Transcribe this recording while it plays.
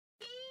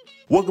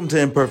Welcome to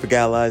Imperfect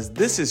Allies.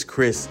 This is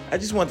Chris. I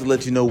just want to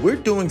let you know we're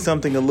doing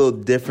something a little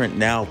different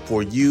now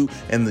for you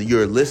and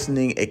your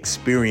listening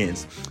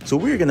experience. So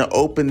we're going to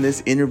open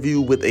this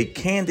interview with a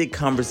candid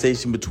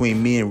conversation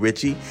between me and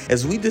Richie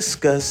as we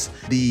discuss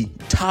the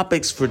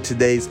topics for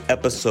today's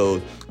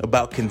episode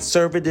about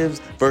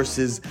conservatives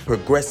versus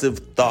progressive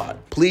thought.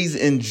 Please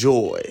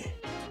enjoy.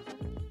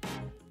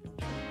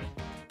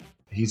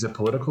 He's a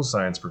political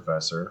science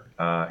professor.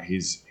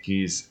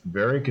 He's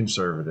very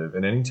conservative,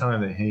 and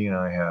anytime that he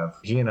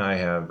and I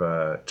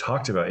have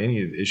talked about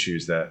any of the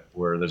issues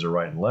where there's a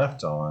right and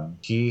left on,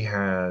 he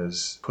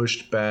has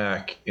pushed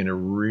back in a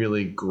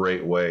really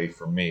great way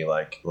for me.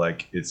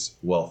 Like it's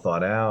well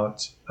thought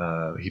out.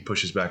 He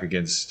pushes back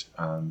against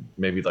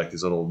maybe like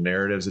these little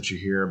narratives that you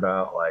hear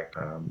about.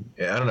 I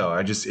don't know.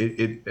 It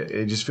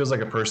just feels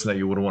like a person that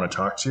you would want to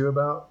talk to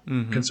about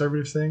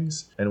conservative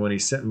things. And when he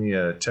sent me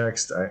a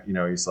text,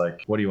 he's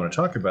like, "What do you want to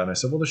talk about?" And I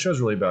said, "Well, the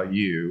show's really about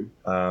you,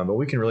 but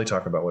we can really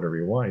talk about whatever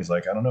you want." He's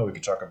like, "I don't know. We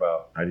could talk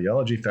about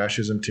ideology,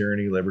 fascism,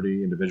 tyranny,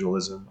 liberty,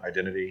 individualism,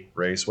 identity,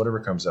 race, whatever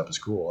comes up is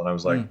cool." And I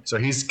was like, so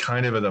he's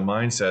kind of in the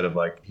mindset of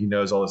like he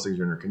knows all those things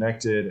are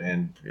interconnected,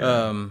 and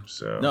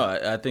No,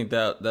 I think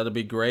that'll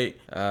be great.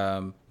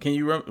 Can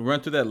you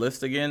run through that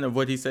list again of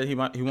what he said he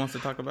wants to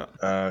talk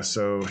about?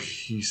 So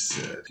he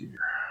said here,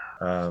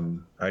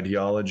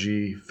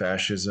 ideology,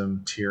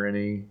 fascism,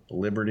 tyranny,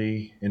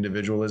 liberty,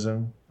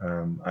 individualism,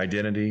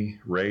 identity,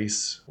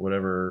 race,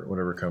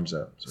 whatever comes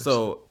up.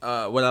 So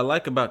what I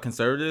like about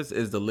conservatives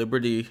is the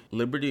liberty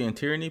and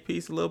tyranny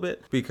piece a little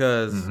bit,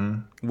 because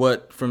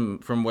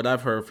from what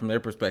I've heard from their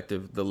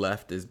perspective, the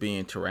left is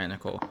being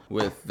tyrannical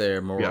with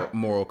their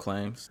moral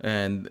claims,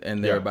 and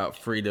they're about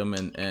freedom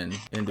and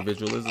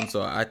individualism.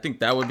 So I think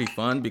that would be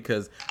fun,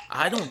 because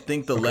I don't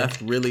think the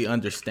left really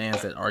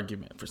understands that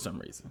argument for some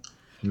reason.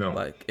 No,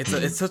 like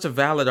it's such a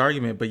valid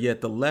argument, but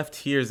yet the left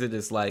hears it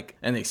as like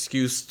an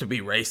excuse to be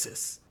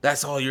racist.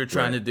 That's all you're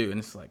trying to do, and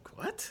it's like,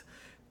 what?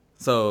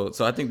 So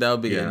I think that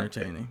would be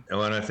entertaining.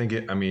 And I think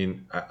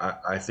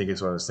I think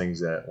it's one of those things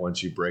that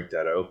once you break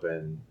that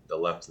open, the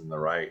left and the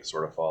right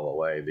sort of fall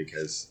away,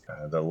 because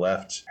the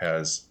left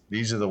has,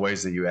 these are the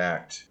ways that you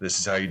act. This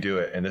is how you do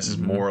it, and this is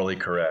morally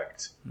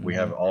correct. We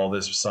have all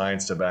this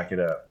science to back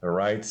it up. The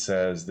right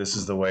says this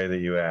is the way that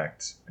you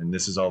act, and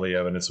this is all the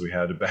evidence we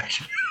have to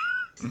back it up.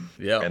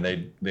 Yeah,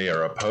 and they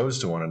are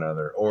opposed to one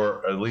another,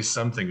 or at least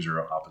some things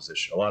are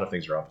opposition. A lot of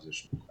things are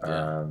opposition.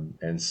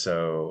 And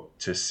so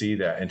to see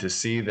that, and to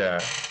see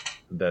that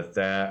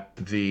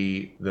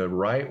the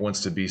right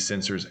wants to be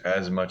censored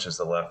as much as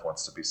the left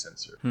wants to be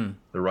censored.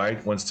 The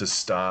right wants to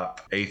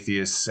stop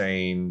atheists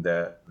saying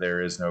that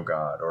there is no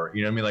God, or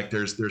like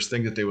there's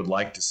things that they would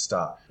like to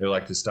stop. They would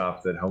like to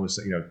stop that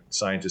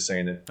scientists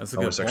saying that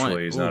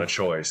homosexuality is not a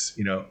choice.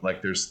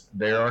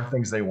 There are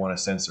things they want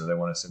to censor. They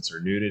want to censor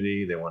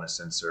nudity. They want to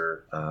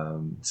censor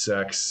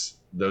sex.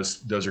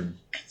 Those are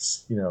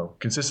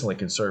consistently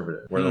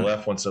conservative, where the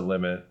left wants to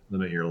limit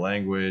your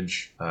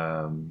language.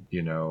 That's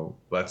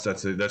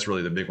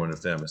really the big one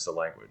with them. It's the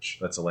language.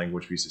 That's a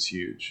language piece is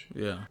huge.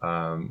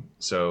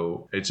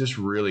 So it's just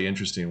really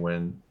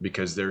interesting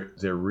because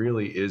there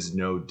really is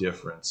no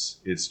difference.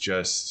 It's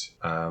just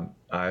I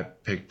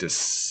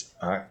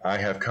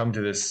have come to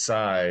this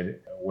side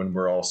when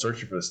we're all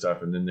searching for this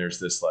stuff, and then there's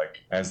this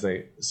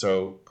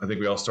so I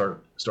think we all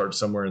start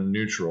somewhere in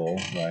neutral,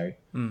 right?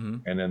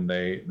 And then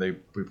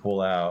we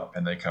pull out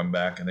and they come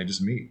back and they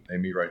just meet. They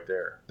meet right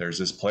there. There's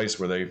this place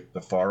where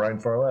the far right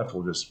and far left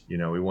will just,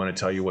 we want to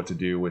tell you what to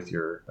do with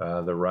your,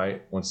 the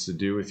right wants to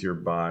do with your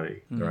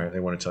body, right?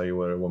 They want to tell you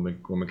what a woman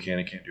can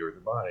and can't do with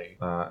her body.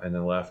 And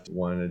the left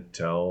want to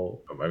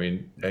tell,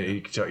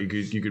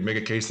 you could make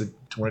a case that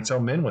want to tell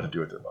men what to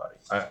do with their body.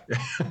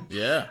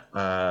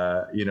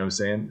 You know what I'm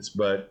saying?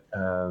 But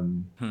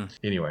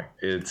anyway,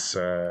 it's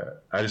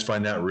I just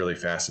find that really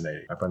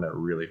fascinating. I find that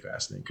really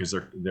fascinating because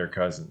they're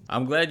cousins.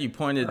 I'm glad you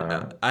pointed.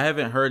 I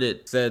haven't heard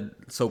it said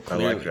so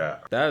clearly. I like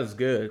that. That is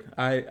good.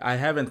 I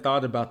haven't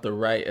thought about the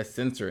right as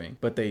censoring,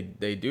 but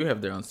they do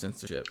have their own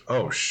censorship.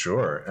 Oh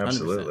sure,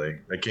 absolutely.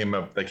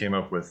 100%. They came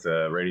up with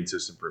a rating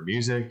system for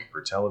music,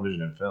 for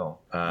television and film.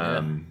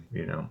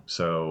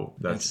 So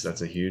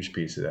that's a huge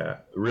piece of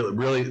that.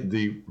 Really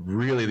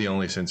the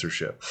only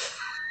censorship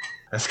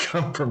has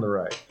come from the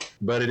right,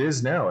 but it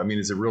is now. I mean,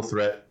 it's a real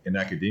threat in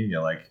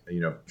academia.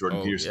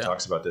 Jordan Peterson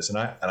talks about this, and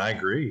I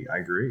agree.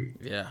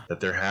 Yeah,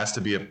 that there has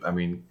to be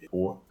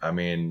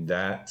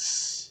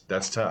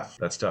that's tough.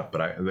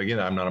 But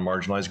I'm not a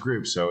marginalized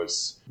group, so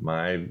it's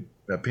my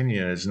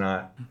opinion is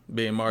not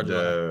being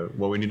marginalized.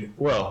 What we need.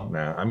 Well,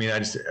 no.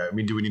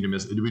 Do we need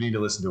to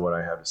listen to what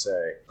I have to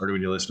say, or do we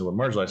need to listen to what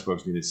marginalized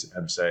folks need to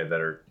have to say that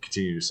are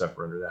continue to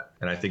suffer under that?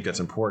 And I think that's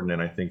important.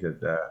 And I think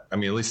that at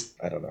least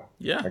I don't know.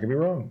 Yeah, I could be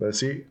wrong,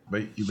 but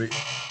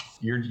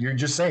you're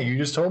just saying. You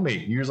just told me.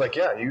 You're just like,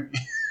 yeah, you.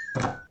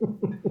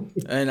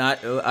 And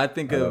I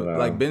think of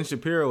like Ben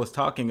Shapiro was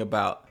talking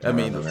about, I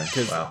mean,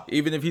 because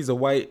even if he's a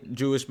white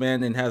Jewish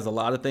man and has a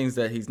lot of things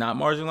that he's not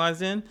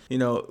marginalized in, you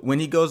know, when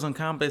he goes on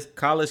college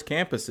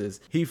campuses,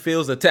 he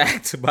feels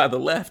attacked by the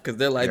left because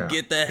they're like,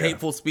 get that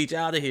hateful speech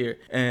out of here.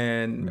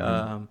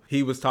 And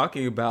he was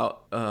talking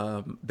about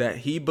that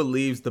he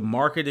believes the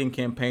marketing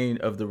campaign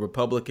of the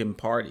Republican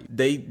Party,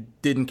 they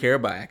didn't care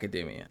about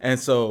academia. And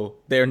so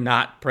they're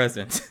not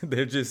present.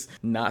 They're just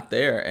not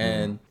there.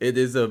 And it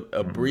is a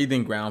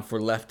breathing ground for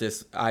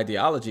leftist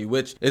ideology,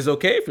 which is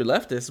okay if you're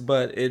leftist,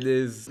 but it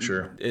is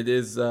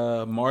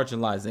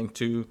marginalizing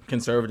to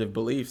conservative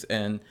beliefs.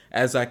 And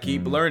as I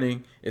keep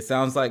learning, it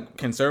sounds like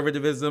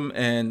conservatism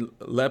and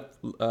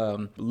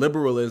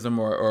liberalism,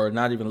 or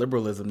not even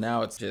liberalism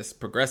now, it's just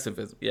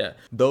progressivism. Yeah,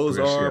 those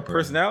are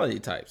personality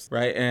types,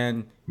 right?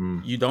 And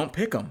you don't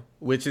pick them,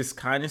 which is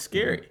kind of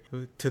scary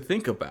to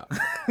think about.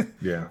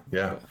 Yeah.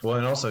 Well,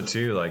 and also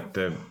too, like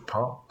the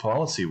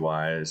policy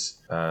wise,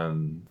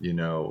 you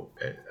know,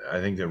 I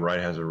think the right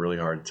has a really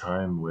hard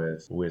time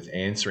with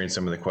answering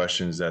some of the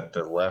questions that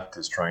the left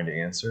is trying to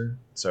answer.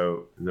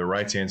 So the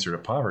right's answer to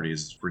poverty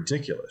is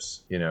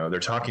ridiculous. You know, they're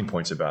talking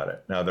points about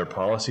it. Now their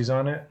policies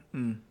on it,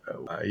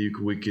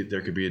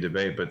 there could be a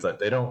debate, but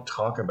they don't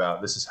talk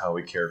about this is how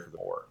we care for the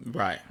poor.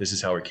 Right. This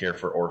is how we care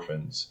for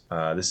orphans.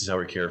 This is how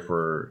we care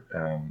for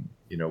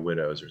you know,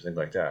 widows or things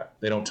like that.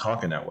 They don't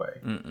talk in that way.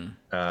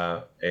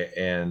 But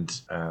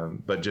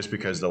just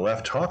because the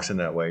left talks in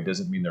that way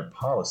doesn't mean their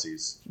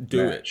policies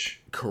match.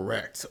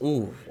 Correct.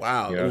 Ooh,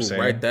 wow. You know what I'm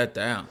saying? Write that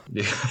down.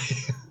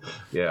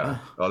 Yeah.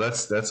 Oh,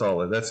 that's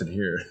all. That's in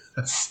here.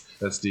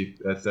 That's deep.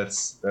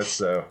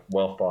 That's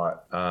well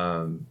thought.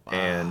 And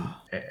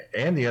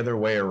the other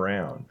way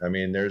around. I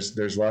mean,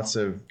 there's lots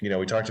of, you know,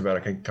 we talked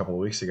about a couple of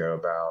weeks ago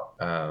about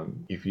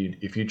if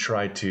you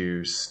tried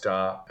to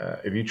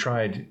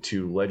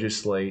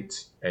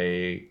legislate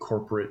a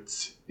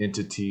corporate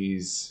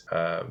entity's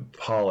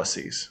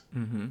policies.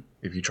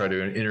 If you try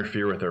to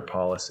interfere with their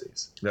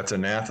policies, that's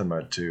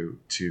anathema to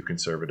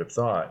conservative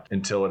thought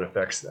until it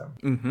affects them,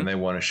 and they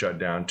want to shut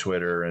down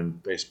Twitter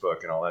and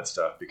Facebook and all that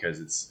stuff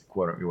because it's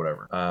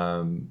whatever.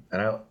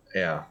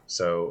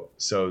 So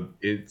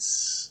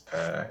it's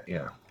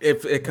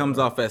If it comes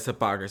off as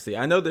hypocrisy,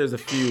 I know there's a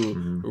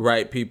few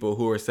right people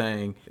who are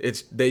saying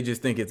they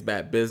just think it's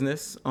bad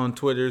business on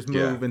Twitter's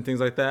move and things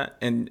like that,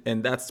 and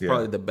that's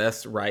probably the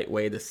best right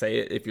way to say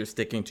it if you're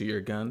sticking to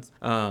your guns.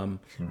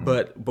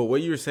 But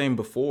what you were saying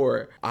before,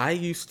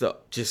 I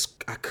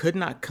could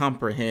not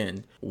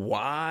comprehend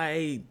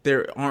why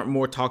there aren't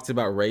more talks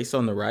about race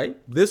on the right.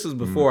 This was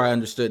before I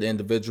understood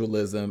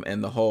individualism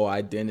and the whole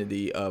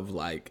identity of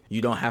like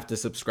you don't have to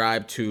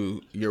subscribe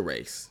to your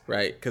race,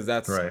 right? Because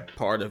that's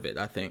part of it,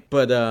 I think.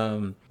 But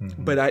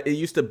it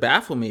used to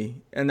baffle me.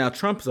 And now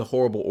Trump's a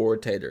horrible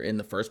orator in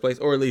the first place,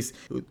 or at least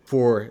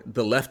for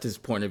the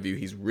leftist point of view,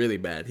 he's really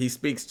bad. He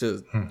speaks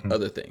to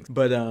other things.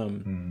 But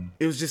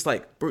it was just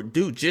like,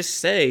 dude, just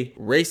say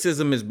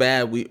racism is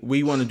bad.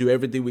 We want to do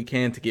everything we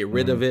can to get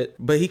rid of it.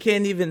 But he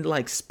can't even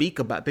like speak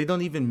about it. They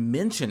don't even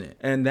mention it.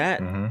 And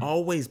that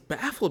always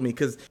baffled me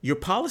because your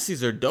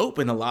policies are dope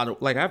in a lot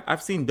of, like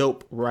I've seen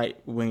dope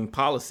right-wing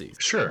policies.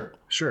 Sure.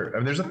 I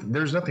mean,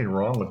 there's nothing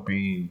wrong with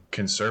being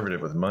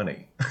conservative with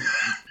money.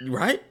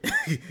 Right?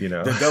 You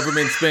know, the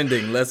government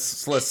spending. Let's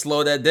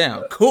slow that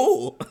down.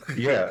 Cool.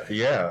 Yeah,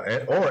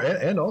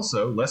 and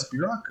also less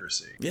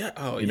bureaucracy. Yeah.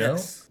 Oh, you know,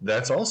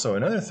 that's also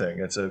another thing.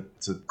 It's a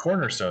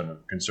cornerstone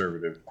of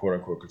conservative, quote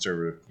unquote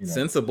conservative. You know.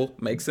 Sensible.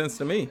 Makes sense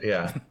to me.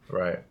 Yeah.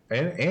 Right.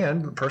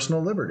 And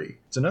personal liberty.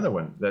 It's another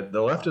one that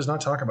the left does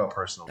not talk about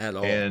personal at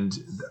all. And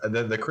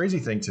the crazy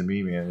thing to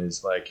me, man,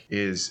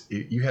 is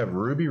you have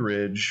Ruby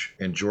Ridge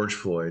and George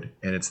Floyd,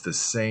 and it's the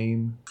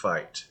same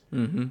fight.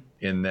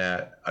 In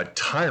that a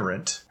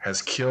tyrant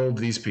has killed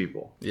these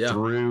people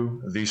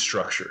through these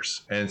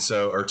structures, and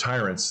so are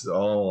tyrants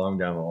all along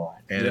down the line,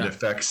 and it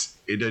affects.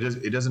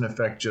 It doesn't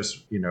affect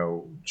just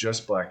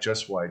just black,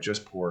 just white,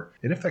 just poor.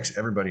 It affects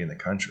everybody in the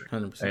country.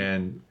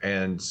 100%.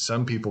 And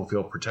some people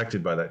feel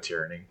protected by that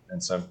tyranny,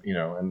 and some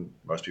and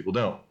most people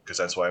don't, because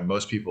that's why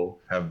most people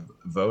have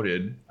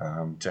voted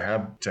to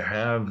have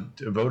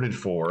voted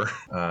for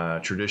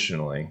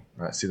traditionally.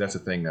 See, that's the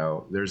thing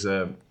though.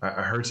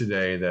 I heard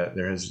today that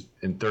there has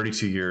in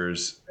 32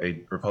 years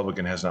a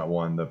Republican has not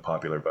won the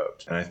popular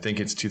vote, and I think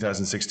it's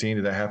 2016.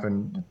 Did that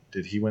happen?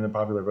 Did he win the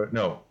popular vote?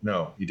 No,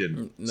 he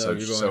didn't. No,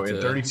 so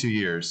in 32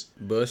 years,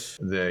 Bush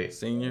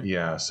Senior.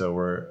 Yeah, so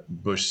we're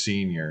Bush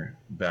Senior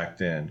back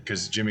then,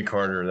 because Jimmy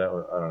Carter, that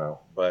was, I don't know,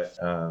 but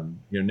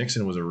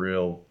Nixon was a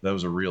real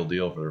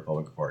deal for the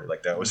Republican Party.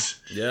 Like that was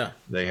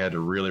they had to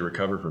really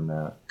recover from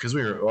that, because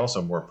we were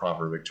also more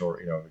proper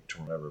Victoria,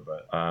 whatever.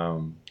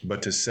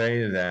 But to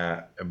say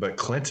that, but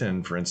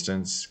Clinton, for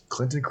instance,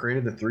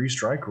 created the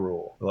 3-strike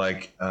rule.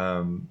 Like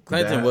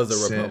Clinton was a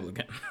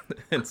Republican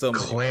in so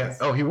many ways.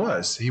 Oh, he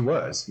was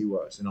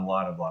in a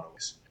lot of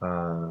ways.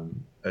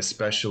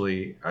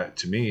 especially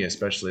to me,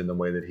 especially in the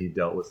way that he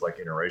dealt with like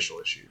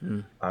interracial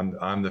issues.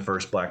 I'm the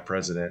first black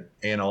president,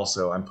 and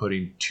also I'm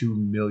putting 2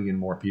 million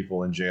more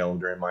people in jail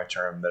during my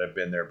term that have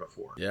been there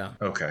before. Yeah.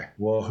 Okay.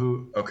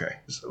 Well, okay.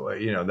 So,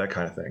 that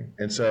kind of thing.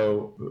 And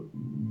so,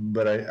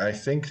 but I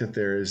think that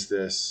there's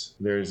this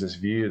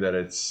view that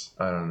it's,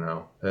 I don't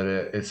know, that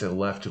it's a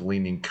left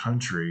leaning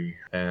country.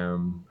 I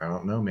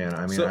don't know, man.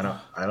 I mean,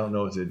 I don't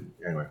know if it,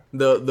 anyway.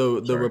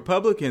 The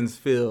Republicans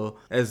feel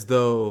as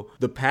though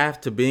the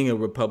path to being a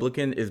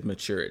Republican is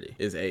maturity,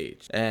 is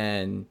age.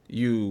 And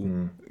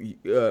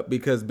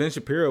because Ben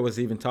Shapiro was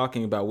even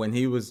talking about when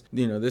he was,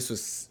 this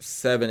was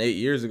 7-8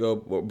 years ago,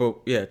 but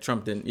yeah,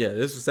 Trump didn't. Yeah,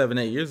 this was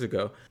 7-8 years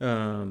ago,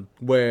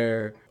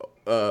 where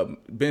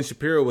Ben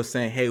Shapiro was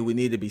saying, hey, we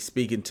need to be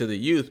speaking to the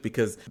youth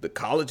because the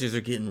colleges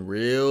are getting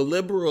real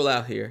liberal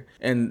out here.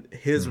 And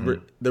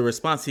the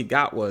response he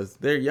got was,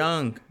 they're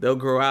young, they'll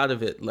grow out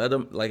of it. Let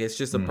them, like, it's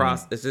just a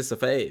process, it's just a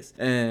phase.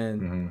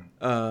 And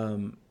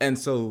and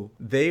so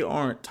they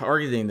aren't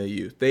targeting the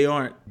youth. They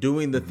aren't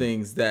doing the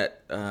things that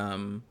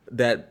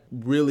that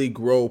really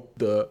grow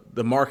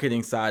the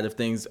marketing side of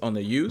things on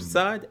the youth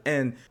side.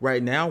 And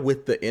right now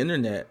with the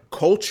internet,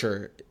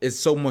 culture is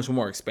so much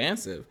more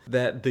expansive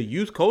that the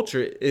youth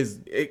culture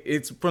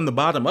it's from the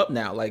bottom up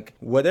now. Like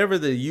whatever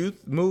the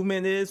youth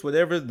movement is,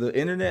 whatever the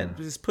internet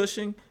is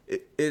pushing,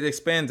 it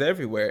expands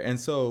everywhere. And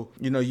so,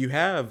 you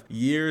have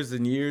years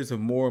and years of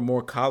more and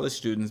more college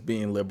students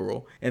being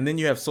liberal. And then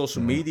you have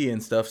social media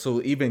and stuff.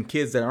 So even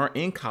kids that aren't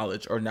in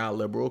college are now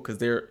liberal because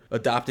they're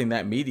adopting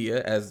that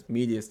media, as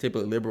media is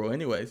typically liberal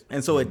anyways.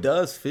 And so it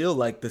does feel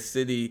like the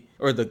city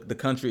or the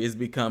country is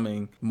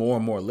becoming more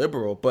and more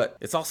liberal, but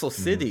it's also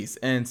cities,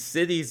 and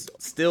cities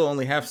still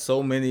only have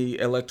so many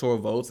electoral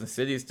votes, and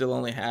cities still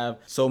only have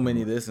so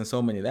many this and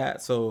so many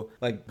that. So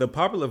like the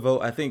popular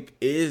vote, I think,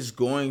 is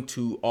going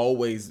to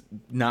always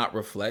not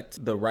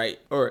reflect the right,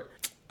 or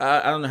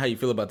I don't know how you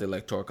feel about the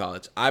Electoral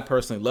College. I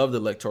personally love the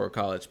Electoral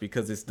College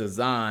because it's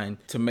designed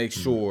to make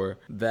sure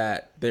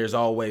that there's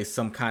always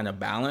some kind of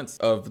balance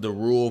of the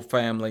rural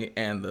family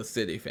and the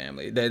city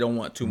family. They don't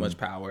want too much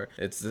power.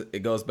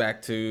 It goes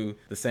back to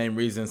the same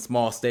reason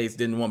small states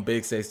didn't want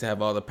big states to have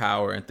all the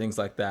power and things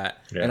like that.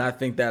 Yeah. And I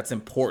think that's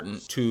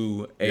important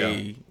to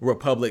a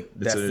republic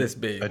that's this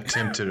big.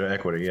 Attempt to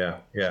equity.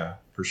 Yeah.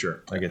 For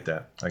sure. I get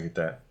that.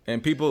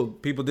 And people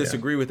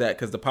disagree with that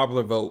because the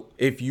popular vote,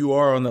 if you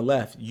are on the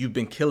left, you've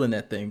been killing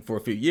that thing for a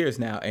few years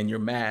now, and you're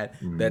mad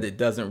that it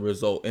doesn't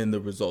result in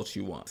the results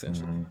you want,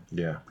 essentially.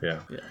 Yeah.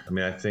 I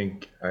mean, I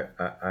think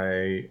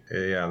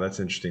that's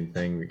an interesting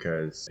thing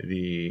because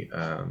the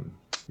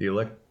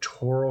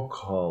Electoral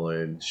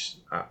College,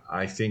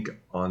 I think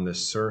on the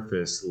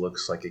surface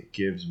looks like it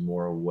gives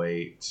more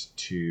weight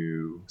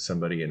to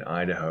somebody in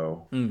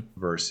Idaho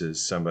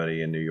versus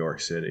somebody in New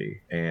York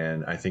City.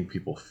 And I think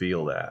people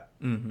feel that.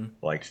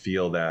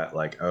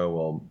 Oh,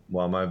 well,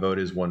 while my vote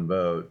is one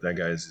vote, that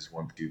guy's is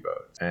 2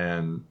 votes.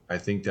 And I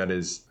think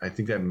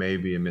that may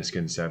be a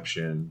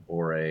misconception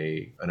or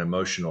an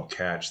emotional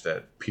catch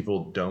that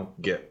people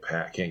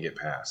can't get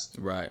past.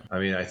 Right. I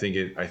mean, I think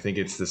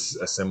it's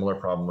a similar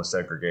problem with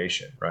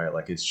segregation, right?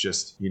 Like it's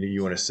just,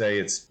 you want to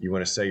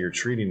say you're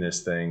treating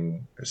this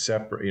thing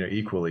separate,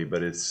 equally,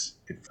 but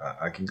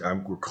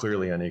we're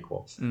clearly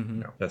unequal.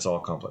 That's all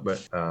complex,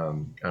 but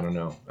I don't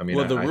know. I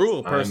mean, the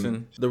rural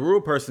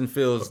person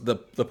feels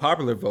the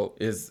popular vote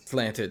is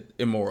slanted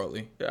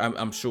immorally.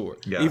 I'm sure,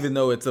 even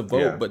though it's a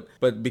vote,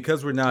 but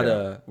because we're not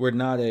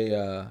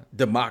a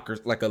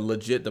democracy, like a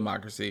legit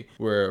democracy,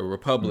 we're a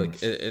republic.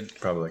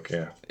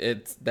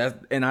 It's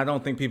that, and I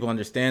don't think people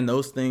understand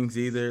those things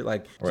either.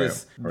 Like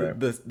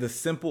the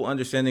simple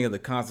understanding of the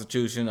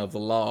Constitution, of the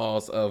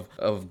laws,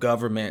 of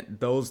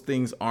government, those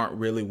things aren't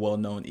really well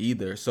known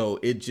either. So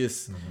it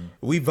just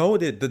we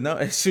voted.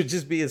 It should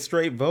just be a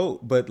straight vote.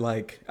 But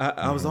like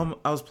I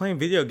was playing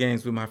video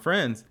games with my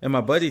friends, and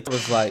my buddy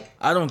was like,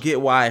 I don't get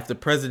why if the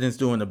president's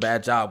doing a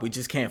bad job, we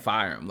just can't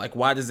fire him. Like,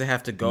 why does it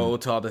have to go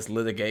to all this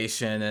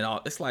litigation and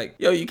all? It's like,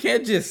 yo, you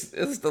can't just.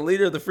 It's the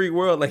leader of the free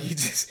world. Like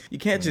you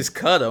can't just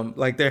cut him.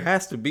 Like there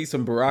has to be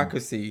some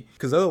bureaucracy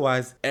because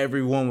otherwise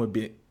everyone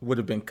would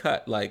have been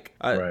cut. Like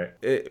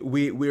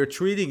we're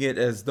treating it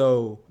as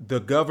though the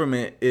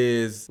government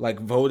is like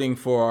voting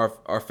for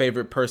our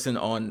favorite person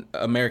on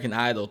American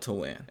Idol to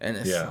win, and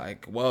it's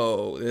like,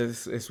 whoa,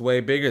 it's way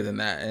bigger than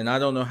that. And I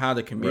don't know how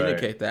to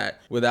communicate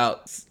that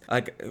without,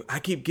 like, I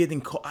keep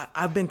getting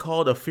I've been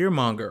called a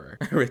fearmonger,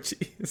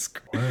 Richie.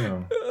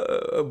 Wow.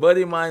 A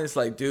buddy of mine is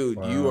like,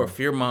 dude, you are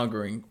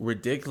fearmongering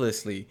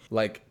ridiculously.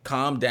 Like,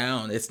 calm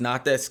down. It's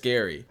not that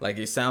scary. Like,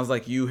 it sounds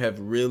like you have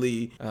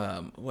really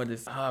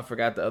I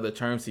forgot the other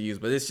terms to use,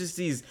 but it's just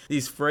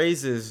these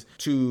phrases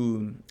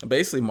to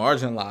basically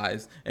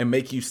marginalize and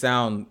make you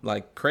sound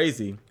like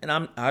crazy.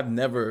 And I've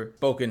never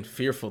spoken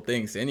fearful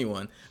things to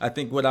anyone. I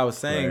think what I was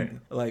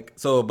saying, like,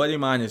 so a buddy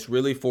of mine is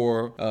really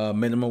for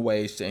minimum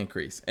wage to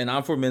increase, and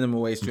I'm for minimum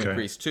wage to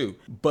increase too.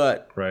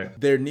 But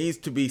there needs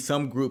to be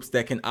some groups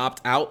that can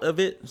opt out out of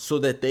it so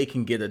that they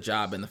can get a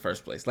job in the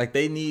first place. Like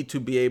they need to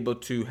be able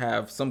to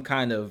have some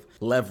kind of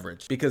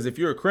leverage, because if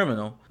you're a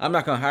criminal, I'm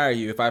not going to hire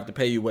you if I have to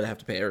pay you what I have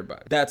to pay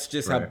everybody. That's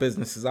just how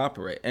businesses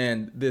operate.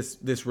 And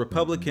this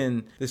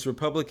Republican what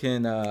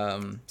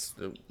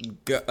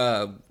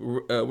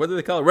do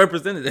they call it?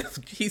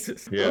 Representative.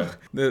 Jesus. Yeah.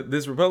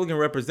 This Republican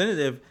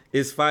representative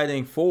is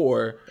fighting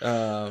for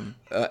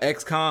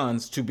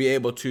ex-cons to be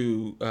able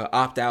to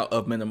opt out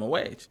of minimum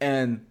wage,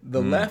 and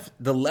the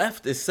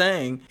left is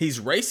saying he's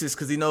racist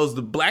because he knows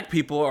the black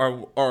people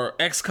are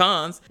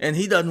ex-cons and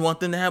he doesn't want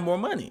them to have more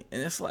money.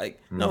 And it's like,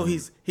 no,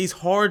 he's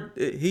hard.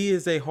 He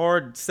is a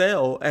hard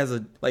sell as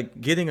a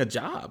getting a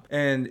job.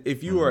 And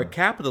if you are a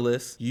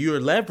capitalist, your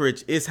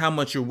leverage is how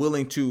much you're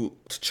willing to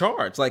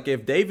charge. Like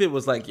if David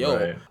was like,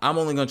 yo, I'm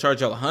only gonna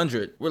charge y'all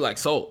 100, we're like,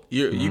 sold.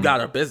 You got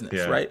our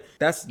business, right?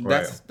 That's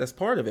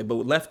part of it. But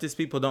leftist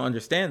people don't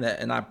understand that.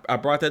 And I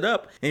brought that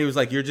up, and he was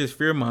like, you're just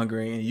fear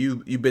mongering, and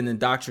you've been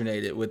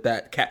indoctrinated with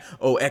that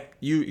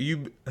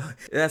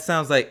that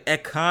sounds like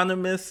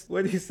economist.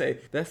 What do you say?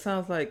 That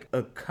sounds like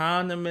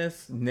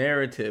economist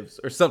narratives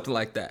or something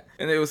like that.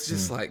 And it was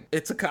just like,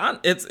 it's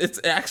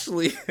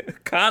actually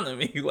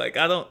economy. Like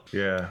I don't.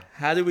 Yeah.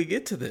 How did we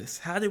get to this?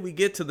 How did we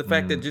get to the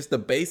fact that just the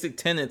basic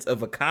tenets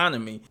of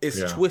economy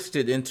is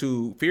twisted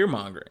into fear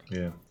mongering?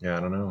 Yeah. I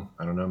don't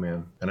know,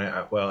 man. And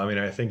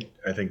I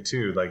think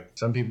too, like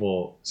some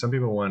people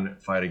want to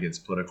fight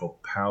against political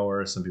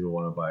power. Some people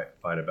want to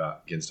fight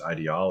against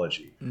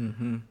ideology.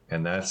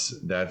 And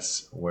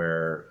that's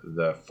where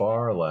the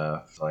far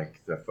left,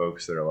 like the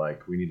folks that are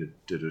like, we need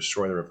to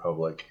destroy the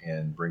republic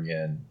and bring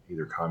in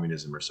either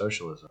communism or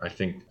socialism. I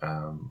think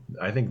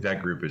that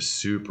group is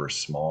super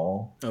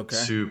small. Okay.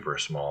 Super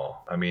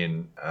small. I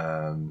mean,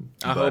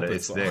 but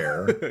it's there.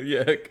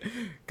 Yeah,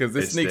 because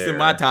it sneaks in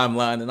my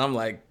timeline, and I'm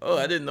like, oh,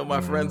 I didn't know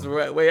my friends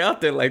were way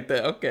out there like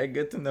that. Okay,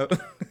 good to know.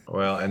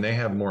 Well, and they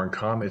have more in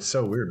common. It's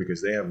so weird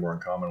because they have more in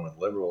common with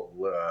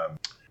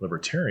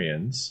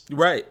libertarians,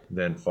 right,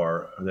 than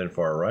far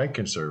right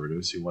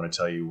conservatives who want to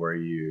tell you where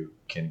you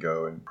can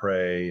go and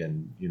pray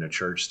and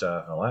church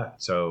stuff and all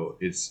that. So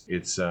it's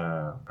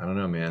I don't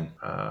know, man.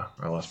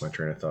 I lost my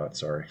train of thought.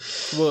 Sorry.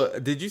 Well,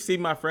 did you see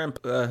my friend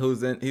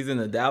he's in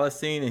the Dallas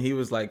scene, and he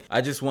was like,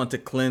 I just want to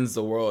cleanse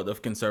the world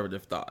of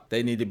conservative thought.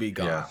 They need to be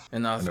gone. Yeah.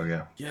 And I was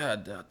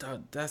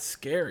that's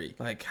scary.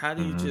 Like, how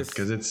do you just?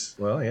 Because it's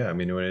I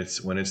mean,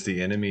 when it's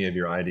the enemy of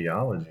your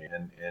ideology,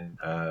 and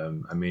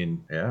I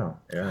mean,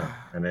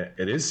 and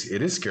it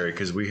is scary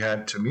because we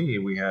had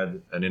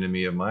an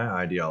enemy of my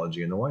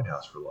ideology in the White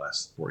House for the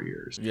last 4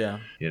 years. Yeah.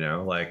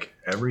 Like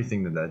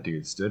everything that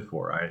dude stood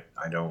for. I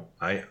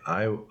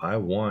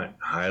want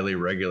highly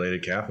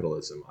regulated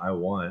capitalism. I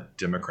want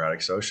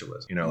democratic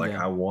socialism.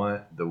 I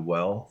want the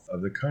wealth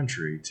of the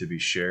country to be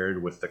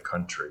shared with the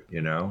country,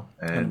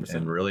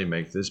 and really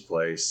make this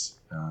place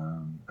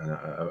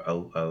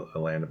a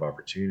land of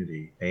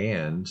opportunity,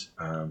 and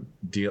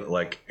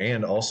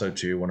and also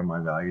too, one of my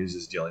values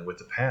is dealing with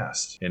the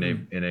past in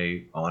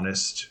a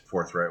honest,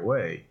 forthright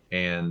way.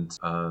 And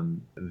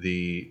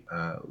the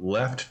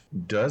left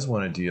does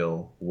want to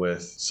deal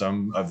with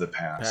some of the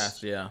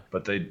past,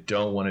 but they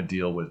don't want to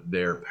deal with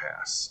their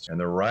past. And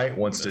the right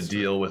wants to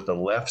deal with the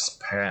left's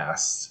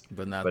past,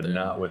 but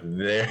not with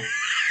their.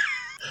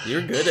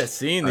 You're good at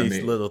seeing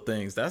these little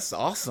things. That's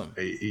awesome.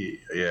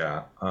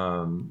 Yeah.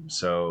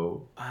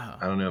 So wow.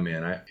 I don't know,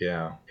 man.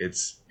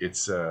 It's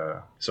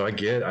so I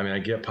get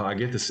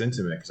the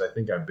sentiment because I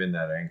think I've been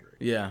that angry.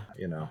 Yeah.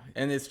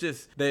 And it's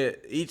just that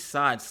each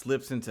side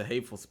slips into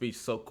hateful speech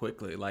so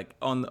quickly. Like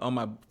on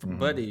my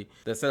buddy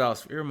that said I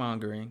was fear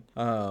mongering,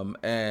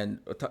 and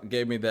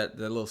gave me that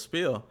little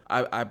spiel.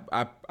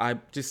 I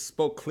just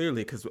spoke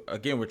clearly because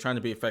again, we're trying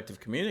to be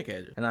effective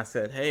communicators. And I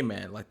said, hey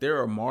man, like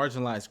there are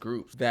marginalized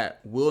groups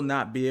that will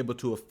not be able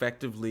to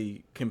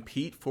effectively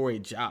compete for a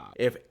job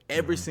if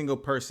every single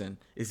person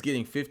is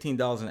getting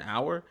 $15 an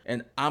hour,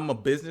 and I'm a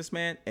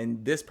businessman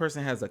and this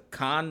person has a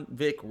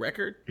convict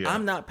record.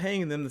 I'm not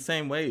paying them the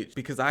same wage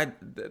because I'm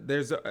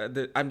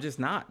just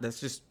not. That's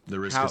just the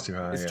risk is too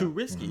high. It's too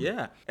risky.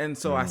 And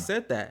so I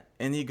said that,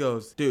 and he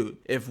goes, dude,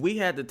 if we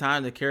had the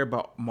time to care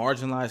about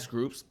marginalized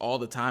groups all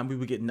the time, we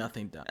would get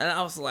nothing done. And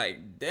I was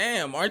like,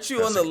 damn, aren't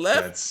you on the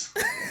left?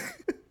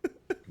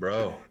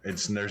 Bro,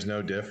 there's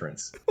no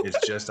difference.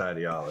 It's just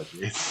ideology.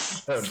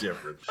 It's no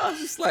different. I was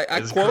just like,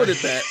 I quoted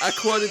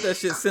that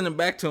shit, sent it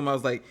back to him. I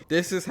was like,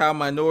 this is how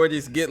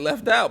minorities get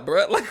left out,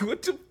 bro. Like,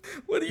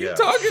 what are you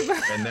talking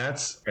about?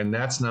 And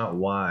that's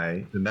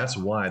why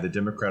the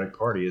Democratic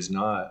Party is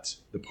not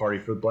the party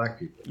for black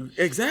people.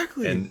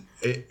 Exactly. And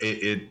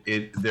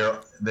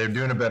they're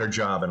doing a better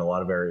job in a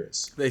lot of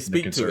areas. They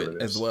speak to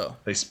it as well.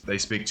 They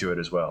speak to it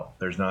as well.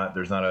 There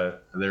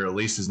at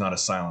least is not a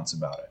silence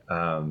about it.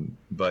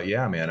 But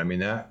yeah, man, I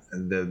mean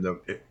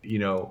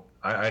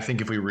I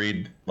think if we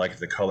read like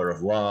The Color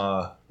of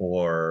Law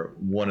or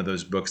one of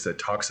those books that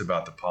talks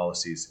about the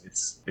policies,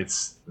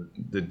 it's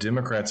the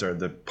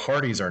the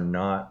parties are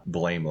not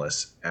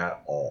blameless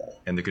at all,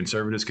 and the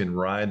conservatives can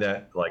ride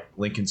that like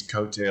Lincoln's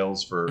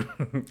coattails for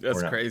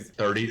that's crazy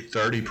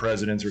 30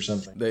 presidents or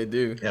something. They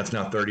do. Yeah, it's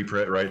not 30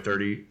 right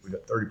 30 we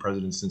got 30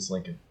 presidents since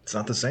Lincoln. It's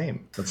not the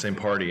same. It's not the same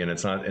party, and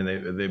it's not. And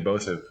they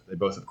both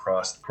have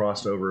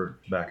crossed over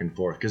back and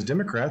forth, because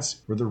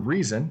Democrats were the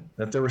reason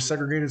that there were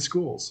segregated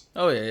schools.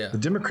 Oh yeah. The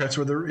Democrats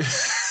were the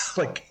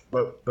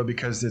but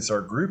because it's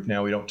our group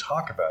now, we don't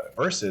talk about it.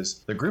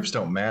 Versus the groups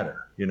don't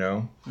matter,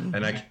 Mm-hmm.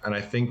 And I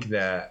think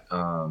that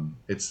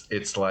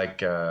it's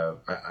like I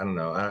don't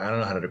know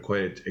how to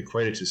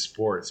equate it to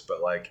sports,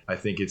 but like I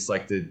think it's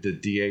like the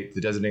DH,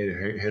 the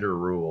designated hitter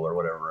rule or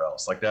whatever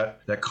else, like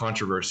that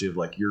controversy of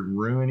like you're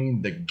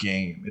ruining the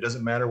game. It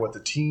doesn't matter what the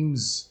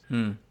teams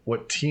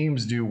what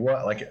teams do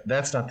what, like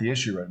that's not the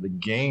issue, right? The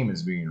game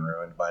is being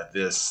ruined by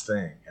this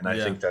thing, and I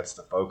think that's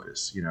the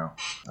focus.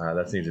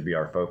 That needs to be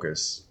our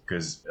focus.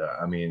 Because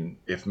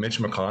if Mitch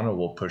McConnell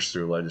will push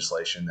through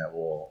legislation that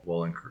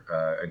will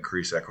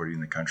increase equity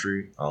in the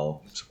country,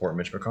 I'll support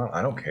Mitch McConnell.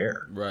 I don't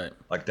care. Right.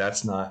 Like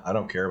I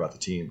don't care about the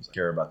teams. I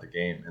care about the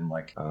game and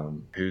like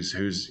who's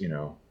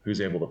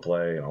able to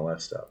play and all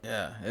that stuff.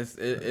 Yeah,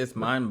 it's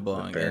mind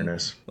blowing.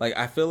 Fairness. And, like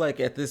I feel like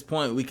at this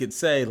point we could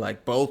say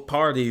like both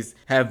parties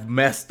have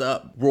messed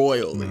up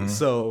royally. Mm-hmm.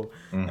 So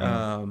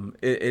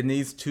it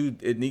needs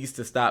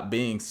to stop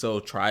being so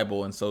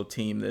tribal and so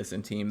team this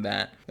and team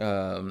that.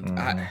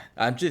 I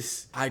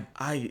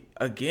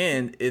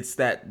again, it's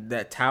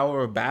that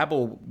Tower of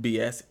Babel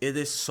BS. It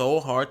is so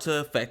hard to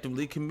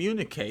effectively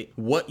communicate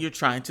what you're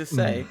trying to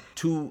say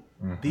to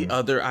the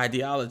other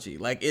ideology.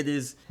 Like it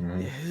is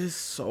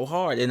so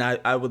hard. And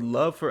I would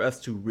love for us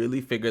to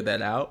really figure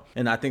that out.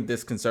 And I think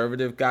this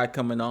conservative guy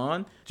coming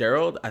on,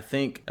 Gerald, I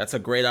think that's a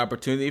great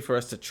opportunity for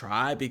us to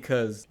try,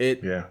 because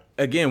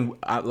again,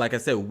 like I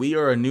said, we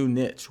are a new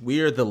niche.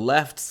 We are the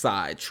left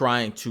side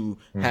trying to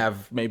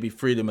have maybe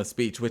freedom of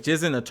speech, which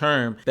isn't a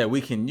term that we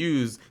can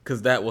use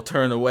because that will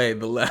turn away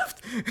the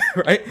left,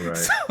 right?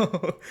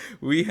 So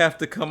we have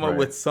to come up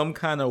with some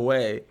kind of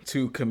way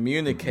to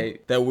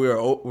communicate that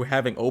we're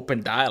having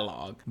open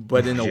dialogue,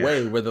 but in a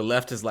way where the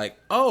left is like,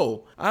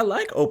 oh, I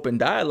like open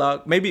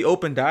dialogue. Maybe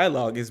open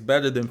dialogue is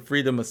better than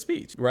freedom of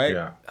speech, right?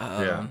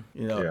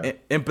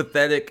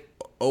 Empathetic,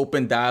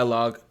 open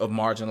dialogue of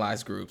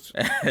marginalized groups,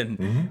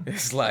 and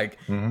it's like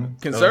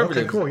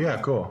conservative. Okay, cool.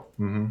 Yeah, cool.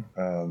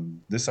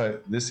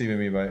 This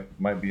even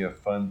might be a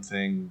fun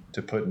thing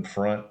to put in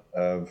front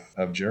of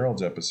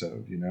Gerald's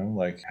episode.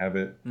 Like have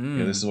it.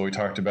 This is what we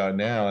talked about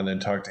now, and then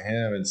talk to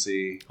him and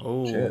see.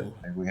 Oh, shit,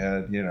 like we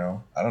had.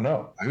 I don't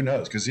know. Who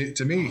knows? Because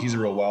to me, he's a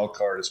real wild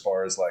card as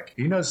far as like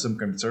he knows some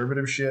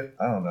conservative shit.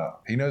 I don't know.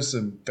 He knows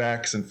some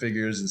facts and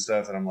figures and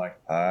stuff, and I'm like,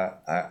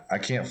 I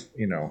can't.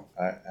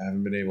 I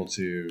haven't been able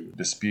to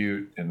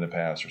dispute in the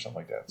past or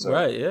something like that. So.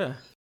 Right. Yeah.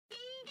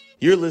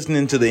 You're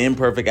listening to the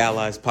Imperfect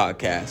Allies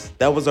podcast.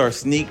 That was our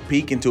sneak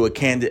peek into a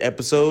candid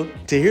episode.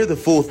 To hear the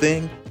full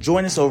thing,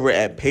 join us over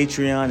at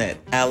Patreon at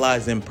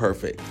Allies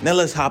Imperfect. Now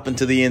let's hop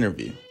into the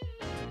interview.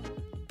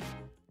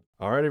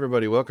 All right,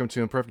 everybody. Welcome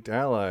to Imperfect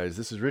Allies.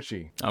 This is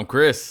Richie. I'm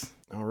Chris.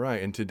 All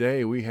right. And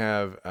today we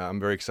have, I'm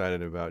very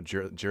excited about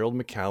Gerald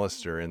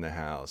McAllister in the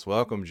house.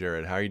 Welcome,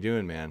 Jared. How are you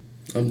doing, man?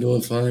 I'm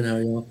doing fine. How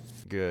are y'all?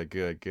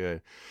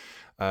 Good.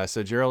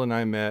 So Gerald and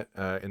I met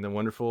in the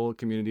wonderful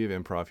community of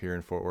improv here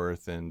in Fort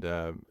Worth, and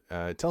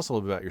tell us a little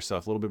bit about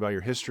yourself, a little bit about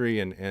your history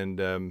and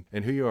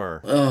who you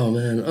are. Oh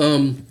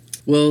man,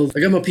 well, I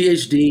got my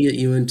PhD at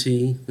UNT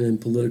in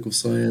political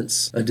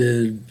science. I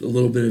did a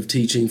little bit of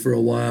teaching for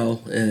a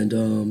while,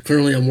 and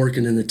currently I'm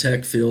working in the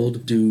tech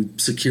field, do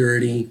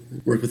security,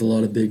 work with a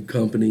lot of big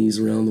companies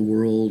around the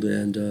world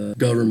and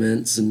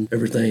governments and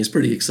everything. It's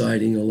pretty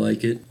exciting. I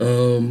like it.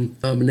 I'm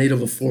a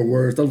native of Fort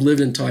Worth. I've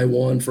lived in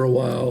Taiwan for a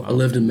while. I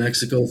lived in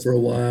Mexico for a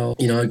while.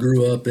 I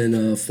grew up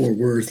in Fort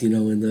Worth,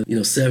 in the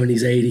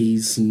 70s,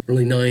 80s, and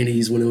early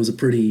 90s when it was a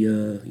pretty,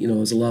 it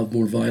was a lot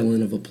more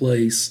violent of a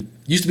place.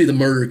 Used to be the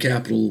murder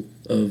capital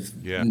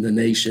of the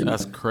nation.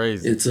 That's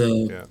crazy. It's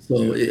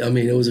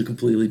it was a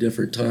completely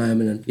different time,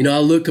 and I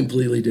looked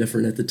completely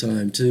different at the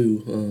time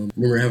too.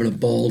 Remember having a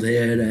bald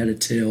head, I had a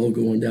tail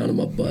going down to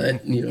my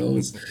butt.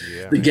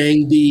 The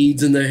gang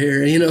beads in the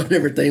hair, and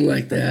everything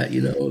like that.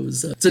 It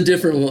was it's a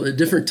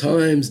different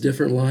times,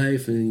 different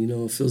life, and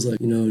it feels like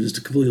just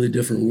a completely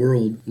different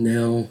world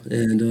now,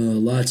 and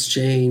lots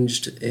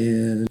changed,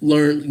 and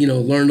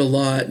learned a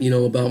lot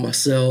about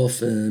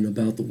myself and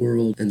about the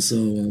world, and so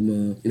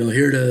I'm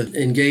here to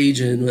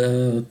engage in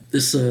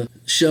this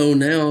show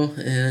now,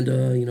 and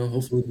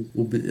hopefully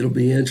it'll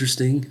be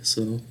interesting.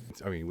 So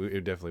I mean,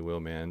 it definitely will,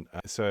 man.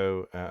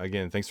 So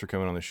again, thanks for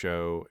coming on the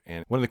show.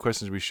 And one of the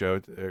questions we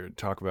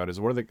talk about is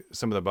what are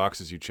some of the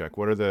boxes you check?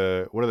 What are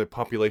the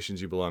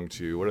populations you belong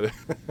to? What are the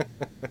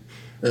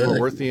Fort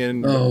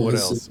Worthian? What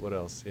else? What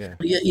else? Yeah.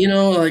 Yeah,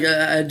 like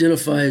I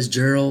identify as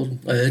Gerald.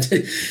 I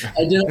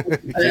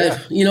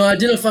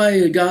identify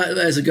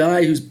as a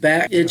guy whose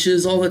back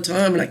itches all the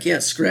time and I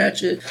can't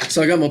scratch it.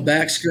 So I got my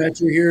back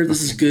scratcher here.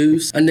 This is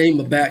Goose. I named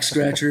my back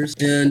scratchers.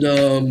 And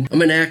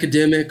I'm an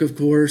academic, of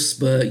course,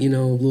 but a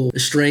little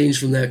estranged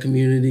from that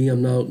community.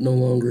 I'm no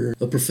longer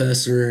a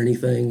professor or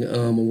anything.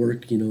 I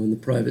work, in the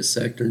private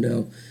sector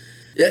now.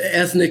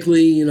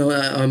 Ethnically,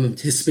 I'm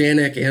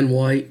Hispanic and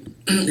white.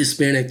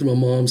 Hispanic through my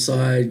mom's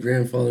side,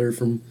 grandfather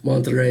from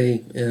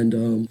Monterrey.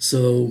 And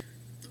so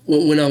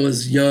when I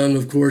was young,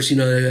 of course,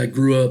 I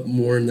grew up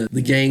more in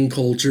the gang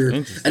culture.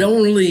 I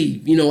don't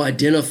really,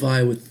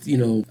 identify with,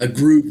 a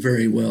group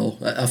very well.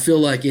 I feel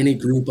like any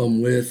group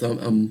I'm with,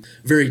 I'm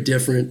very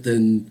different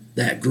than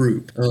that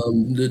group,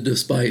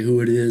 despite who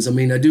it is. I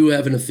mean, I do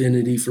have an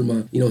affinity for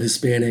my,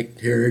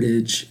 Hispanic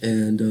heritage,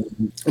 and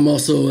I'm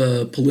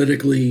also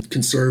politically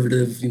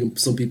conservative.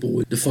 Some people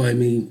would define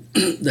me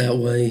that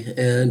way,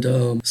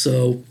 and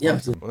so yeah.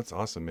 Well, that's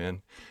awesome,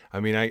 man. I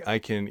mean, I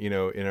can, in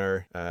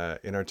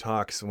our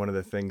talks, one of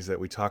the things that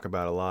we talk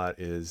about a lot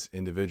is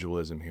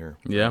individualism here.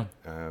 Yeah.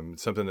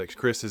 Something that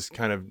Chris is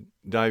kind of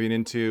diving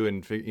into,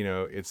 and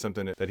it's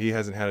something that he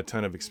hasn't had a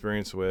ton of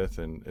experience with,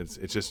 and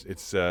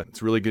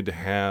it's really good to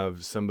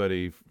have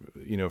somebody,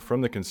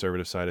 from the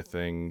conservative side of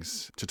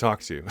things to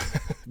talk to,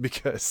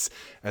 because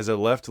as a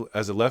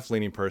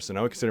left-leaning person,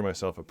 I would consider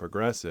myself a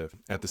progressive.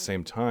 At the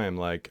same time,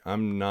 like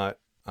I'm not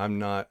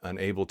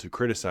unable to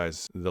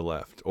criticize the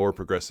left or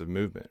progressive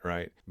movement,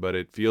 right? But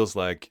it feels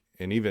like,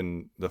 and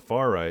even the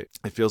far right,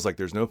 it feels like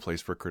there's no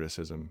place for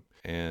criticism.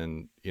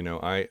 And,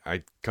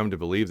 I come to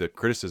believe that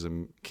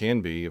criticism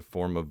can be a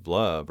form of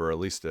love, or at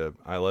least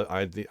I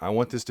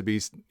want this to be,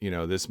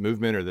 this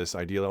movement or this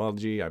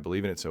ideology. I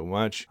believe in it so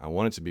much. I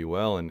want it to be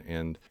well.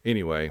 And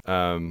anyway,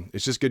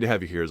 it's just good to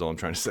have you here is all I'm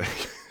trying to say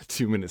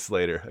 2 minutes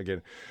later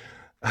again.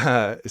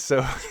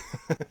 So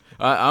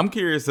I'm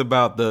curious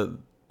about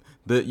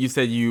you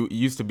said you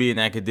used to be in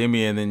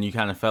academia and then you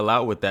kind of fell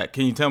out with that.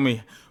 Can you tell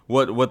me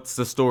what's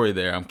the story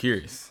there? I'm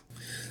curious.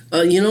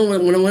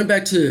 When I went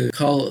back to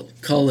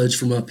college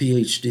for my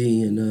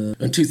PhD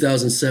in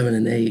 2007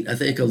 and 8, I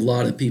think a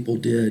lot of people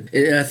did.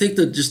 And I think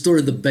that just sort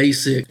of the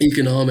basic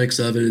economics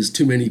of it is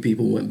too many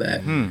people went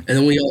back. And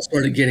then we all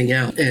started getting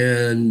out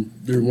and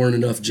there weren't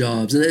enough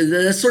jobs. And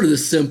that's sort of the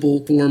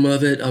simple form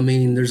of it. I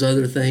mean, there's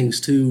other things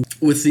too.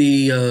 With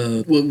the,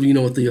 with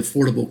the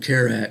Affordable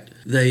Care Act,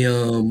 they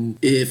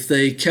if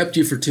they kept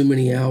you for too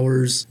many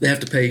hours, they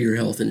have to pay your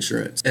health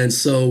insurance. And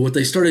so what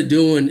they started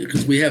doing,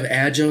 because we have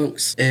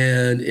adjuncts,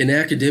 and in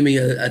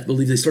academia, I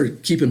believe they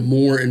started keeping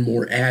more and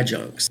more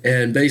adjuncts.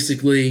 And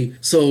basically,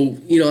 so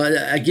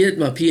I get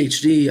my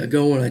PhD, I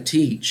go and I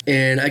teach,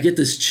 and I get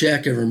this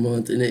check every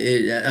month, and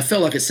I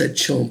felt like it said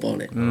chump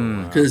on it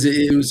because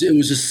it was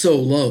just so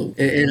low.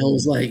 And I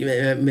was like,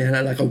 man,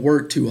 I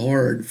worked too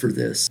hard for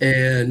this,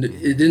 and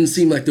it didn't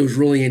seem like there was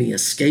really any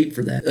escape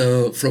for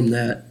that from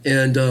that.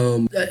 And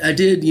I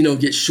did,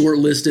 get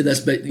shortlisted.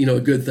 That's, a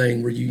good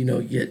thing where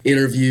you get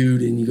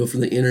interviewed and you go for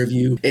the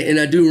interview. And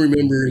I do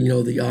remember,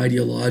 the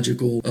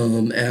ideological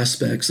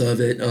aspects of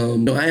it.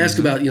 I asked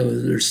about,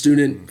 their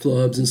student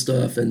clubs and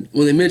stuff. And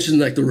when they mentioned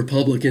like the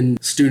Republican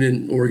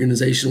student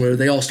organization, where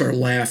they all start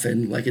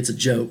laughing like it's a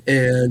joke.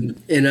 And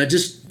I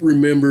just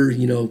remember,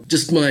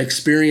 just my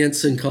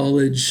experience in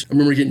college. I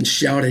remember getting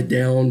shouted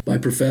down by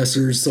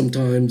professors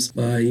sometimes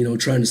by,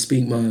 trying to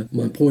speak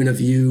my point of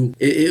view.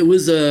 It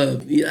was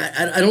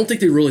I don't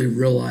think they really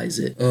realize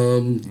it.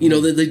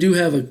 They do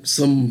have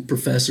some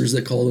professors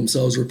that call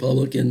themselves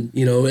Republican,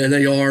 and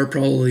they are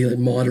probably like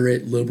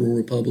moderate liberal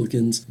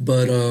Republicans.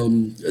 But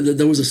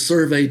there was a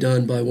survey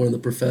done by one of the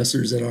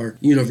professors at our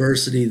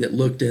university that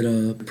looked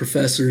at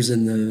professors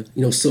in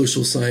the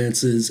social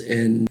sciences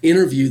and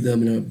interviewed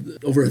them, and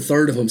over a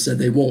third of them said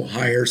they won't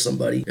hire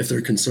somebody if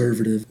they're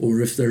conservative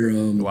or if they're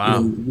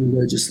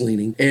religious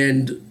leaning.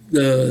 And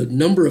the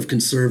number of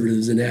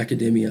conservatives in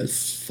academia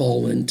has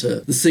fallen to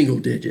the single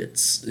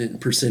digits in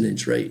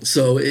percentage rate.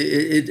 So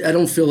I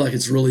don't feel like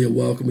it's really a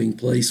welcoming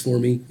place for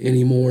me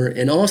anymore.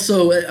 And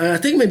also, I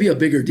think maybe a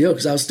bigger deal,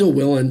 because I was still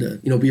willing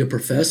to, be a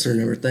professor and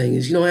everything,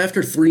 is,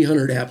 after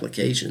 300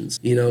 applications,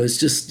 it's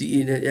just,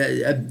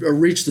 I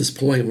reached this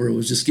point where it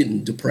was just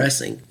getting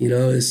depressing.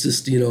 It's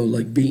just,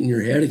 like beating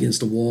your head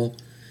against a wall.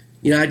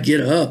 I'd get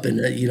up and,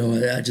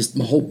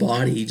 my whole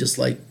body just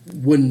like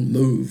wouldn't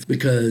move,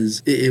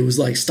 because it was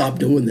like, stop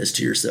doing this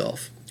to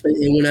yourself.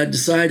 And when I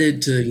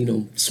decided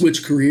to,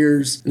 switch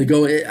careers and to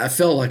go, I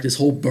felt like this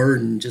whole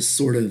burden just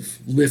sort of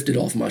lifted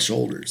off my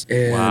shoulders.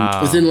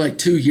 And within like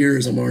 2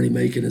 years, I'm already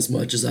making as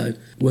much as I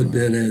would have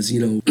been as,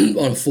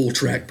 on a full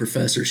track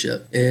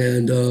professorship.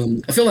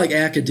 And I feel like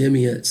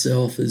academia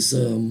itself is,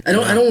 I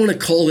don't want to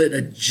call it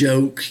a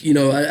joke.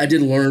 I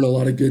did learn a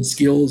lot of good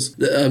skills.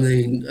 I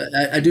mean,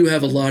 I do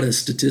have a lot of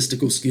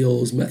statistical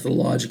skills,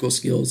 methodological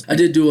skills. I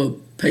did do a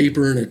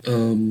paper in a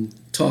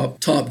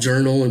top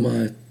journal in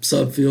my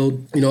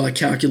subfield. I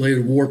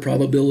calculated war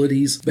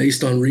probabilities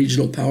based on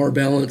regional power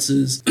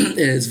balances, and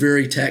it's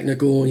very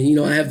technical. And,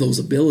 I have those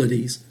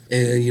abilities,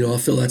 and, I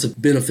feel that's a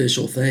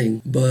beneficial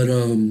thing. But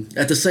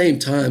at the same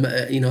time,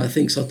 I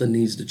think something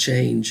needs to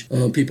change.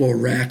 People are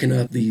racking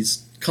up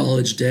these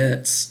college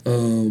debts.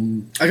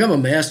 I got my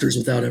master's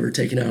without ever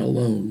taking out a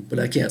loan, but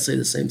I can't say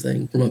the same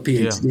thing for my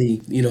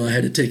PhD. Yeah. I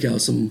had to take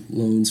out some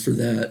loans for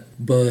that.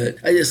 But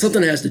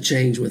something has to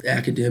change with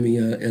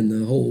academia and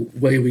the whole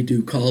way we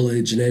do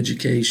college and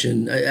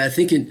education. I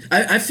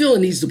feel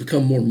it needs to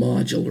become more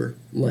modular,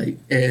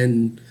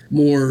 and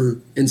more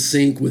in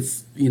sync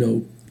with,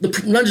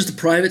 not just the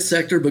private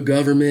sector, but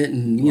government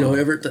and,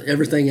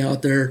 everything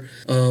out there,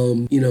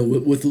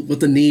 with what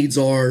the needs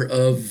are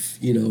of,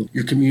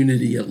 your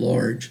community at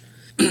large.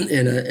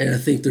 And I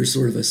think there's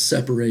sort of a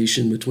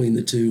separation between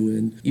the two,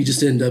 and you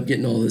just end up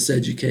getting all this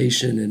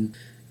education,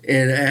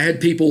 and I had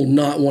people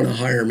not want to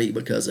hire me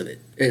because of it,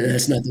 and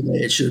that's not the way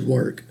it should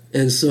work.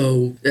 And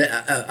so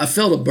I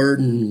felt a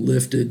burden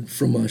lifted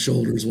from my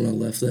shoulders when I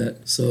left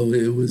that. So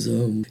it was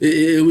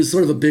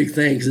sort of a big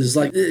thing, because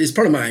it's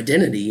part of my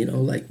identity.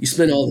 You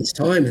spend all this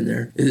time in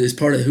there. It's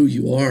part of who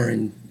you are,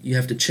 and you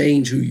have to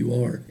change who you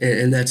are,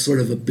 and that's sort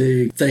of a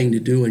big thing to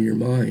do in your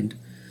mind.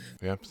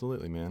 Yeah,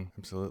 absolutely, man.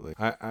 Absolutely.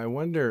 I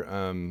wonder.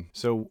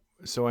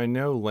 So I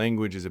know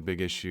language is a big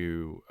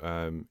issue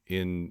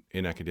in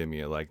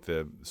academia, like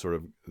the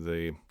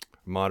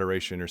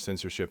moderation or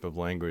censorship of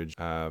language,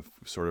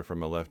 sort of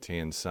from a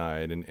left-hand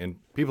side. And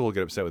people will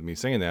get upset with me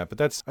saying that,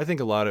 but I think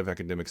a lot of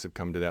academics have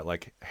come to that,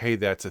 like, hey,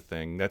 that's a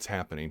thing that's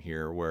happening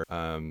here where,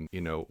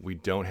 we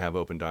don't have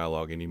open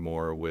dialogue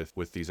anymore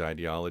with these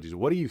ideologies.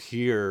 What do you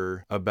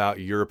hear about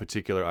your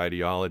particular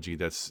ideology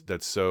that's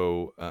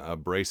so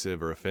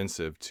abrasive or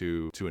offensive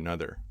to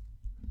another?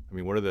 I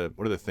mean, what are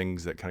the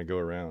things that kind of go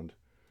around?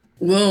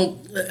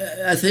 Well,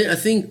 I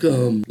think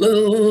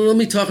let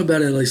me talk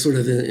about it sort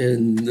of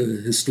in the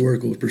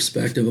historical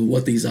perspective of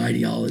what these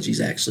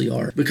ideologies actually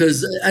are,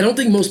 because I don't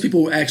think most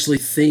people actually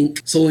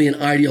think solely in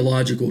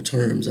ideological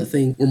terms. I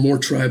think we're more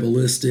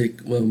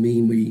tribalistic. Well, I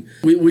mean,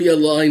 we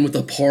align with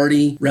a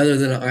party rather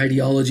than an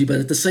ideology, but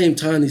at the same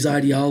time, these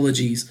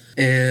ideologies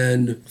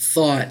and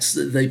thoughts,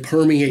 they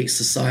permeate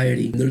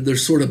society. They're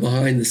sort of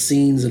behind the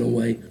scenes in a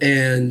way.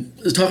 And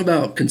let's talk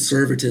about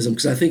conservatism,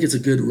 because I think it's a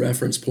good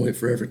reference point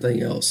for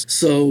everything else.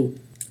 So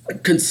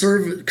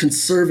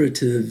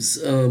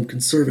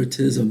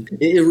conservatism,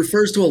 it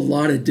refers to a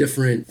lot of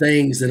different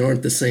things that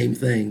aren't the same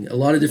thing, a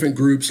lot of different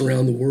groups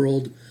around the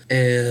world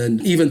and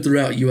even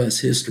throughout U.S.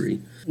 history.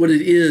 What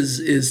it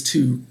is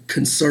to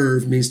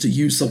conserve means to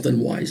use something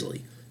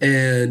wisely.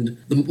 And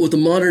with the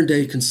modern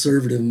day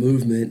conservative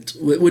movement,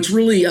 which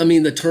really, I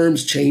mean, the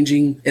term's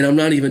changing, and I'm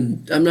not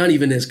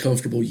even as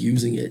comfortable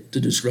using it to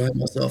describe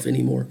myself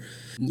anymore.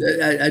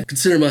 I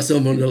consider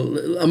myself,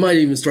 I might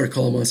even start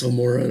calling myself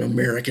more an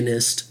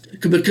Americanist.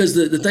 Because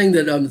the thing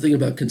that I'm thinking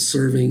about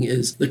conserving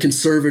is the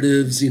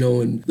conservatives,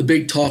 and the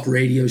big talk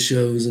radio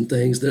shows and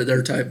things,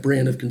 their type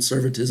brand of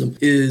conservatism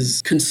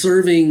is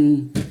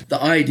conserving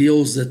the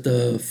ideals that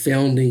the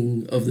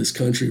founding of this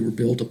country were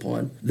built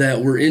upon,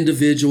 that we're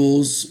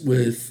individuals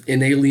with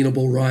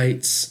inalienable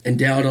rights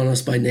endowed on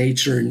us by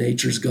nature and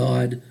nature's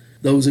God.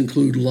 Those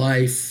include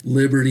life,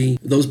 liberty.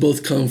 Those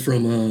both come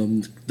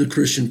from the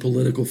Christian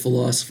political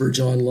philosopher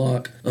John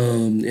Locke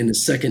in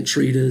his second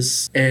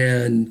treatise,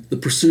 and the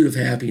pursuit of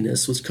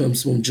happiness, which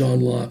comes from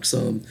John Locke's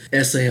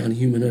essay on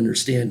human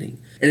understanding.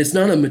 And it's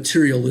not a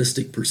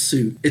materialistic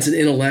pursuit. It's an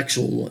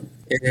intellectual one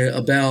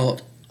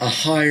about a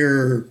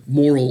higher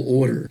moral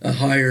order, a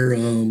higher,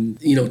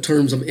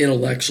 terms of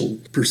intellectual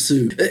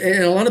pursuit.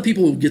 And a lot of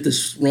people get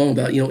this wrong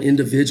about,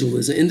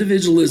 individualism.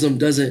 Individualism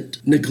doesn't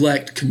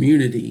neglect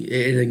community.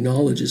 It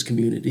acknowledges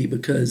community,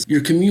 because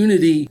your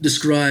community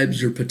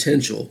describes your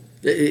potential.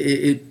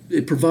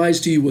 It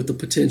provides to you what the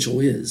potential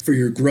is for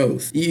your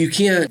growth. You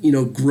can't,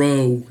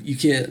 grow, you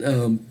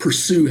can't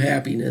pursue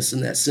happiness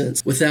in that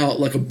sense without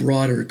a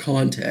broader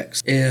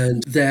context.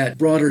 And that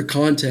broader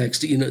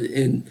context,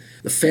 in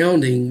the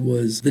founding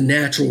was the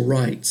natural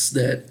rights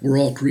that we're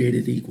all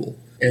created equal.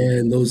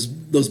 And those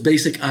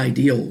basic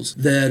ideals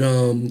that,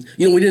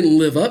 we didn't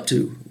live up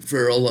to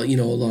for a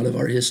lot of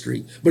our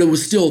history, but it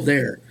was still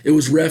there. It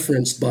was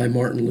referenced by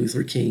Martin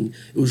Luther King.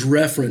 It was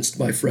referenced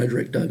by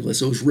Frederick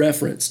Douglass. It was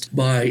referenced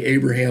by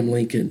Abraham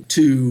Lincoln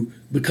to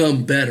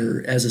become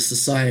better as a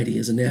society,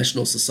 as a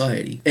national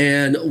society.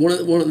 And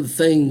one of the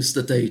things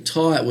that they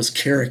taught was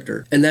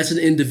character, and that's an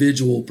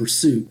individual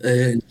pursuit.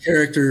 And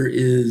character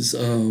is,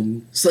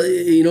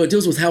 it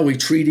deals with how we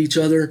treat each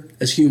other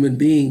as human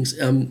beings.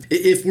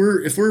 If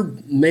we're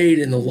made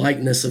in the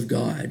likeness of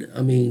God,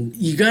 I mean,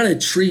 you got to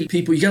treat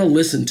people. You got to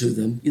listen to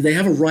them. They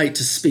have a right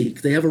to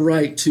speak. They have a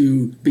right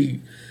to be.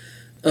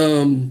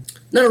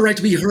 Not a right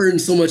to be heard in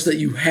so much that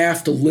you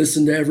have to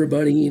listen to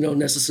everybody,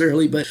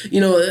 necessarily, but,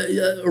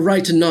 a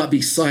right to not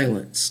be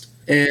silenced.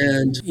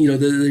 And,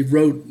 they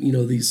wrote,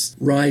 these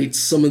rights,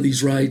 some of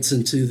these rights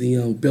into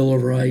the Bill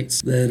of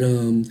Rights that,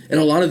 and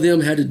a lot of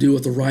them had to do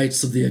with the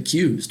rights of the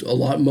accused,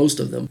 most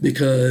of them,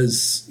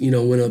 because,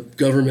 when a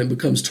government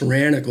becomes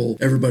tyrannical,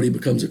 everybody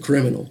becomes a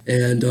criminal.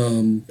 And,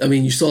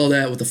 you saw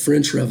that with the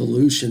French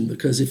Revolution,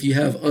 because if you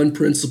have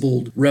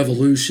unprincipled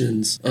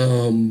revolutions,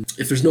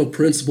 if there's no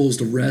principles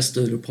to rest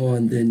it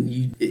upon,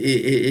 then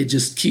it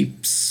just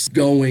keeps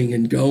going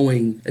and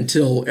going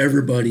until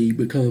everybody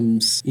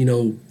becomes,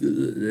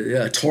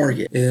 a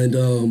target.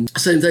 And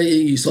same thing,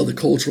 you saw the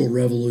Cultural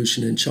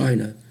Revolution in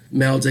China.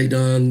 Mao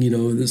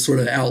Zedong, sort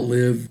of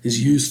outlived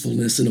his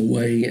usefulness in a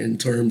way in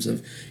terms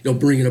of,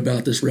 bringing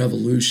about this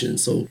revolution.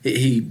 So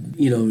he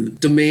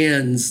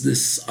demands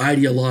this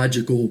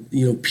ideological,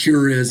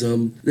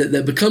 purism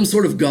that becomes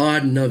sort of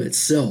God in of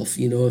itself.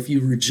 If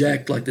you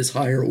reject like this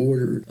higher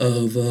order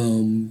of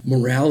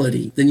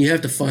morality, then you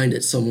have to find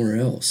it somewhere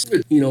else.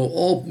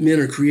 All men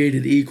are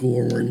created equal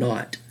or we're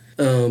not.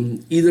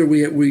 Either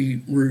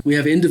we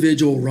have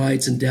individual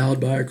rights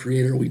endowed by our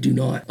Creator, or we do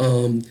not.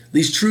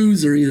 These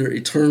truths are either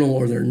eternal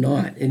or they're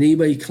not. And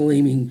anybody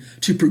claiming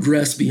to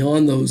progress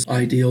beyond those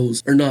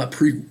ideals are not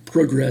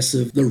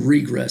progressive, they're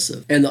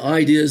regressive. And the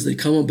ideas that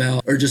come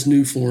about are just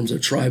new forms of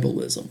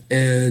tribalism.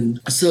 And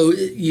so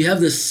you have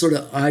this sort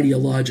of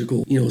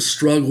ideological,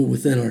 struggle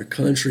within our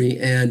country.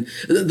 And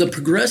the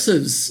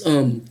progressives,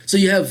 so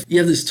you have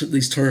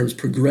these terms,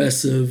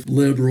 progressive,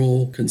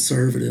 liberal,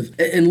 conservative.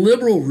 And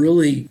liberal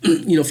really,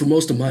 for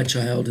most of my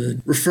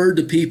childhood, referred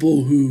to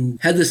people who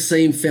had the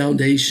same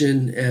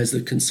foundation as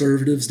the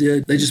conservatives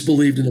did. They just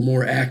believed in a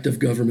more active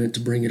government to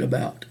bring it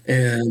about.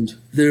 And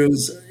there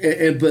was,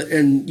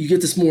 and you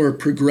get this more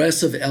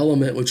progressive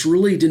element, which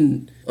really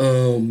didn't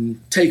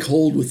take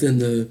hold in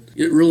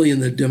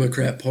the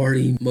Democrat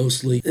Party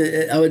mostly.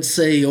 I would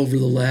say over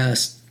the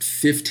last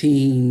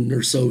 15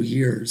 or so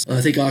years.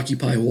 I think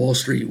Occupy Wall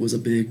Street was a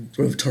big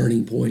sort of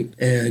turning point.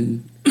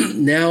 And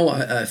now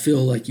I feel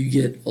like you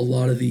get a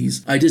lot of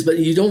these ideas, but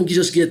you don't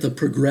just get the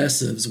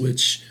progressives,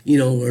 which,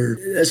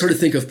 I sort of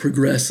think of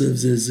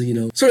progressives as,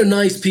 sort of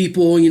nice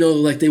people,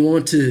 like they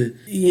want to,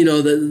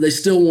 they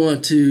still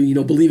want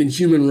to, believe in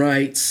human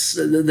rights.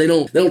 They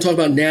don't talk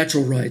about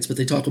natural rights, but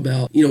they talk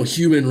about,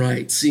 human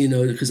rights,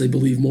 because they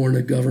believe more in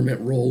a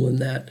government role in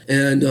that.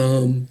 And,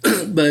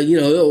 but,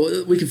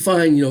 we can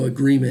find,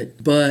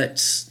 agreement,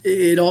 but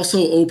it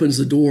also opens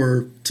the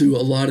door to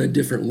a lot of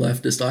different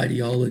leftist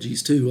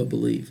ideologies too, I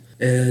believe.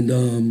 And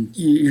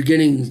you're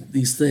getting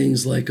these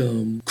things like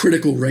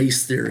critical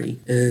race theory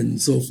and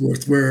so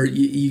forth, where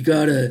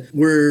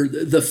where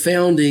the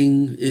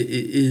founding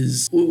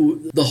is,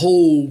 the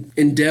whole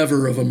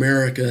endeavor of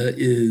America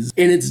is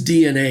in its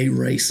DNA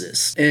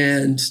racist.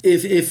 And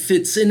if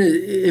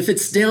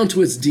it's down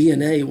to its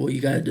DNA, well, you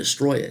got to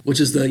destroy it,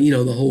 which is the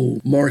whole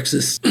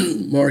Marxist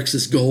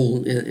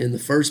goal in the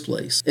first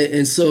place.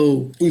 And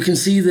so you can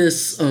see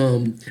this,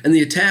 and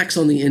the attacks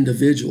on the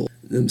individual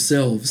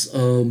themselves.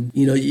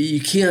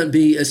 You can't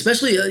be,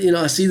 especially,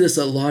 I see this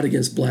a lot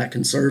against black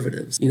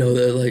conservatives,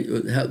 they're like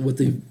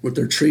what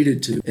they're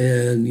treated to,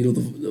 and,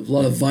 a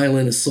lot of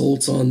violent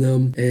assaults on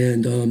them,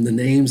 and the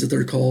names that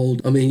they're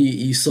called. I mean,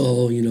 you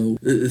saw,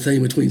 the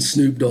thing between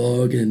Snoop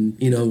Dogg and,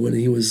 when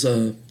he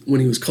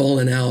was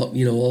calling out,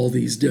 all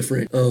these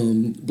different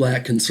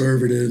black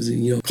conservatives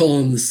and,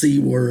 calling them the C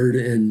word.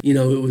 And,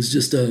 it was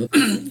just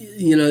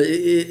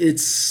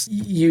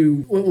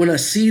when I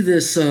see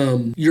this,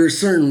 you're a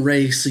certain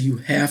race, so you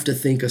have to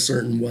think a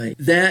certain way.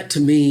 That to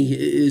me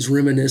is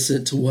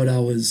reminiscent to what I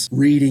was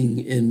reading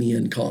in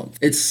Mein Kampf.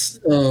 It's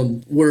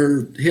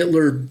where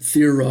Hitler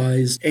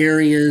theorized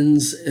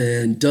Aryans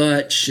and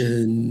Dutch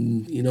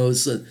and,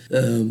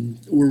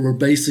 we're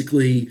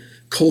basically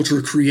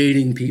culture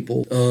creating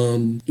people.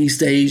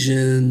 East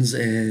Asians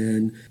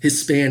and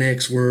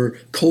Hispanics were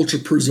culture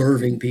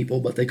preserving people,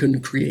 but they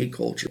couldn't create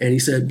culture. And he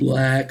said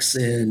blacks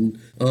and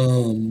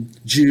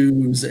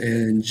Jews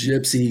and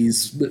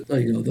gypsies,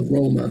 the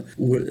Roma,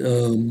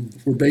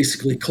 were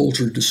basically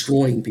culture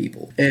destroying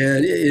people.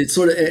 And it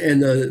sort of,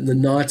 and the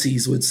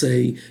Nazis would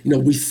say,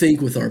 we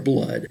think with our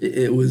blood.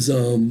 It was,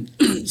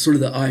 sort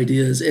of the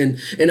ideas. And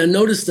I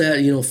noticed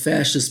that,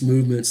 fascist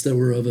movements that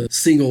were of a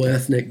single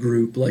ethnic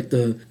group, like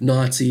the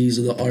Nazis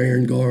or the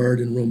Iron Guard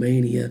in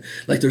Romania,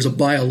 like there's a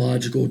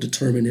biological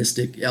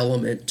deterministic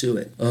element to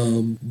it.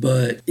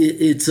 But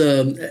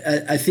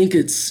I think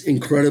it's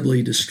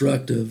incredibly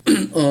destructive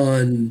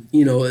on,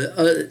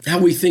 how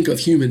we think of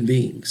human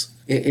beings.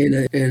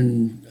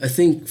 And I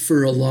think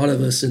for a lot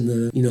of us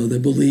that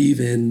believe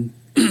in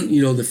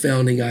the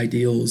founding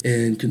ideals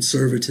and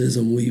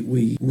conservatism,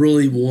 we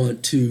really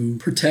want to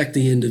protect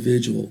the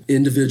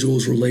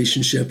individual's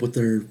relationship with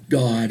their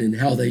God and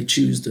how they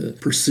choose to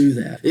pursue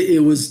that.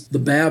 It was the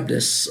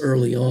Baptists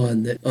early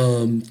on that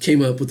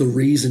came up with the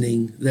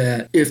reasoning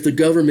that if the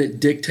government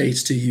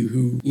dictates to you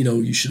who,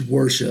 you should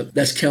worship,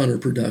 that's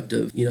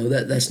counterproductive.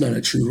 That's not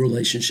a true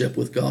relationship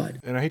with God.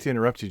 And I hate to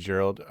interrupt you,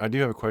 Gerald. I do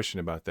have a question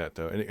about that,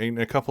 though, and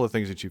a couple of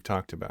things that you've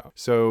talked about.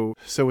 So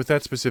with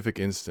that specific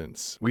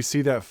instance, we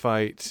see that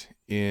fight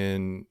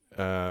in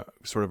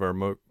sort of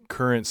our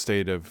current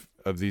state of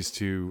these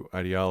two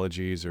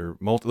ideologies, or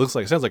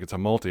sounds like it's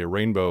a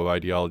rainbow of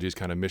ideologies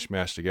kind of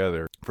mishmashed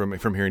together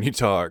from hearing you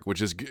talk,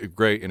 which is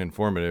great and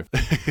informative.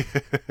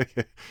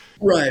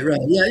 Right.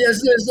 Yeah,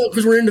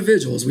 because we're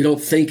individuals. We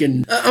don't think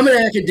in, I'm an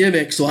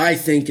academic, so I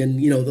think in,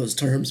 those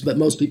terms, but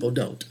most people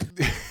don't.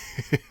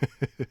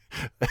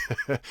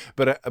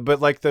 but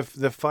like the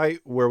fight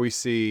where we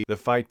see the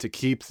fight to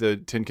keep the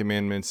Ten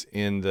Commandments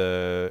in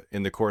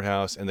the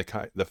courthouse, and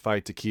the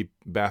fight to keep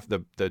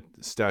the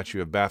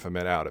statue of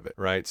Baphomet out of it,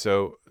 right?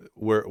 So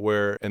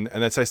and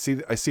that's I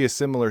see a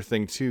similar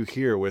thing too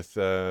here with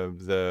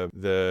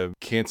the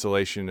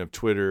cancellation of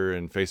Twitter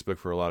and Facebook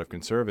for a lot of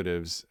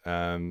conservatives.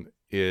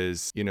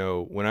 Is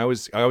when I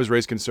was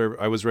raised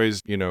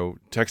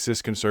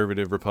Texas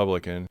conservative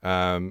Republican,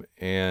 and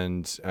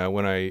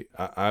when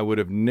I would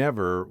have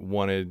never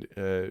wanted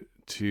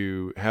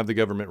to have the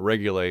government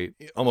regulate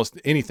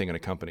almost anything in a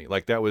company.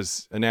 Like, that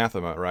was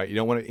anathema, right? You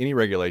don't want any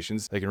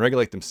regulations. They can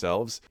regulate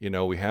themselves.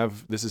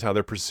 This is how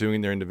they're pursuing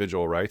their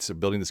individual rights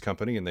of building this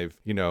company, and they've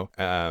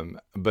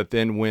but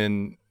then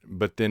when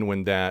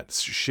that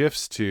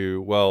shifts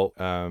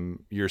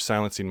to, you're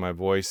silencing my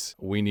voice,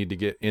 we need to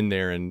get in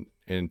there and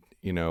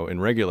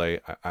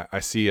regulate.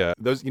 I see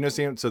those,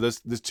 Sam. So there's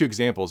two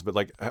examples, but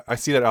like I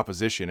see that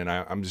opposition, and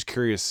I'm just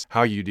curious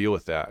how you deal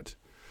with that.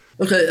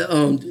 Okay,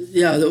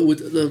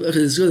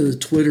 let's go to the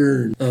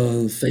Twitter,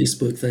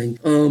 Facebook thing.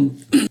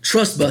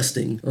 Trust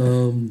busting,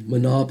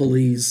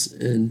 monopolies,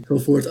 and so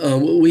forth.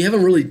 We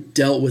haven't really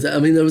dealt with it. I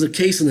mean, there was a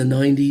case in the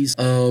 90s,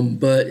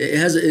 but it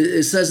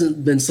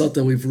hasn't been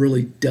something we've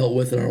really dealt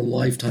with in our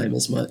lifetime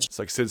as much. It's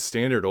like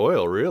Standard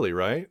Oil, really,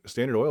 right?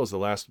 Standard Oil is the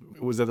last.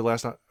 Was that the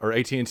last? Or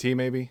AT&T,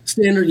 maybe?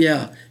 Standard,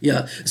 yeah.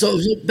 So,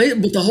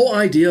 but the whole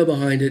idea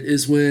behind it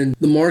is when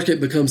the market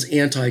becomes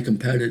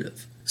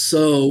anti-competitive.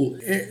 So,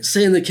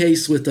 say in the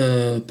case with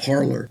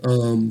Parler,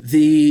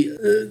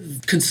 the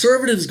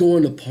conservatives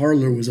going to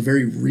Parler was a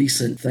very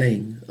recent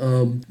thing.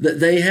 That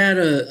they had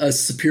a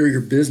superior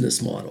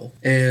business model,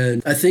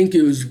 and I think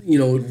it was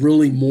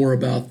really more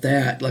about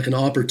that, like an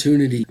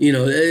opportunity.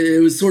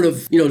 It was sort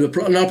of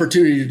an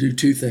opportunity to do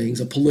two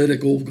things: a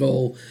political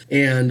goal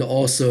and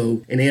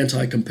also an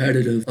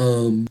anti-competitive.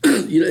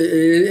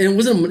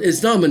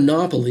 It's not a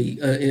monopoly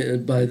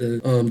by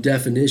the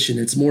definition.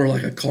 It's more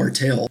like a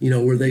cartel.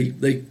 Where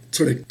they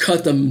sort of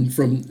cut them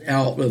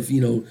out of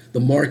the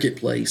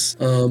marketplace,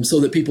 so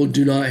that people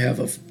do not have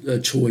a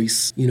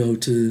choice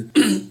to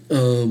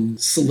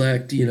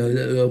select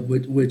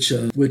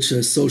which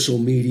social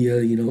media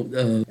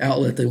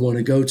outlet they want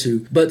to go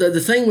to. But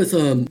the thing with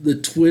the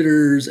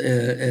Twitters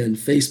and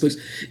Facebooks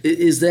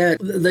is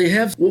that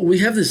we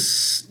have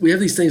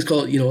these things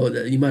called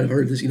you might have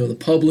heard this the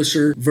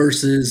publisher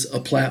versus a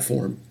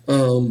platform.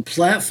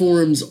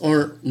 Platforms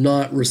aren't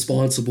not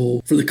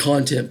responsible for the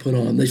content put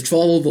on. They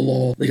follow the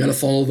law. They got to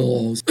follow the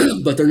laws,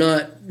 but they're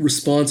not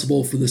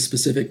responsible for the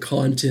specific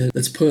content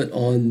that's put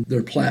on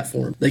their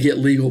platform. They get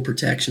legal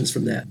protections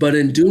from that. But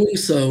in doing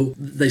so,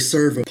 they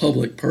serve a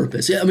public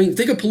purpose. Yeah, I mean,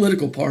 think of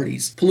political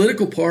parties.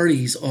 Political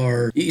parties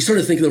are, you sort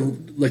of think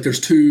of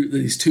there's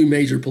these two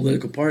major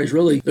political parties.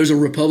 Really, there's a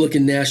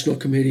Republican National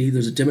Committee,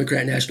 there's a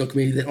Democrat National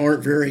Committee that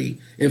aren't very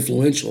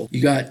influential.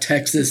 You got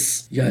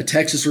Texas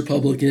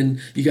Republican,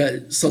 you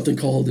got something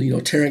called,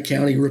 Tarrant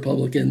County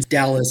Republicans,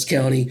 Dallas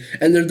County,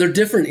 and they're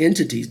different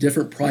entities,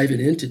 different private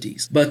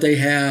entities, but they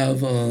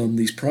have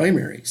these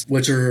primaries,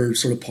 which are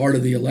sort of part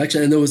of the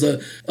election. And there was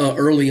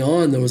early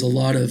on, there was a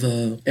lot of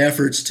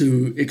efforts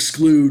to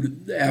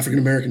exclude African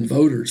American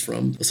voters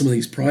from some of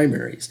these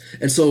primaries.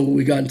 And so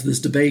we got into this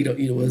debate,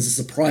 is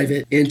this a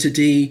private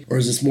entity or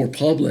is this more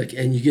public?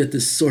 And you get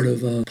this sort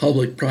of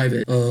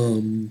public-private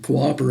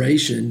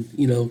cooperation,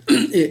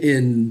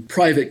 in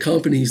private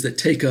companies that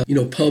take up,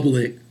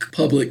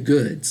 public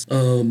goods.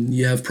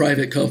 You have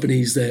private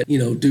companies that,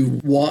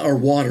 do our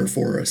water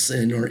for us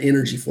and our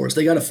energy for us.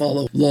 They got to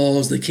follow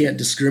laws. They can't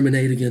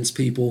discriminate against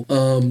people.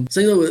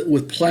 Same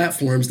with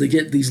platforms. They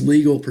get these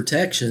legal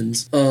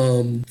protections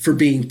for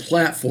being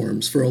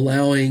platforms, for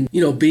allowing,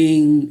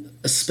 being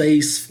a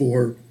space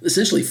for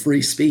essentially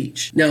free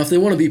speech. Now, if they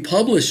want to be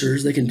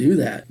publishers, they can do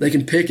that. They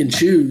can pick and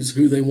choose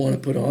who they want to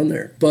put on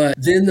there. But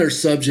then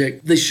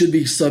they should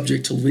be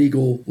subject to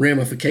legal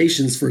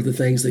ramifications for the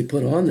things they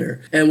put on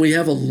there. And we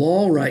have a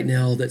law right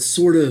now that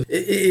sort of,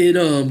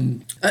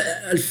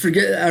 I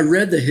forget, I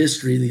read the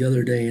history the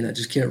other day and I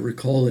just can't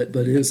recall it,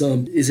 but it was,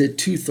 is it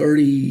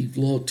 230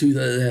 law 2,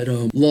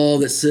 that law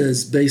that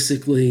says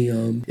basically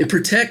it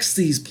protects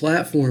these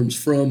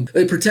platforms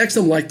it protects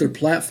them like they're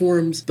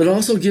platforms, but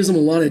also gives them a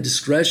lot of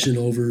discretion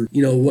over,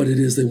 what it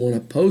is they want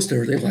to post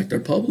and everything, like they're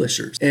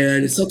publishers.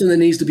 And it's something that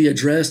needs to be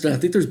addressed. And I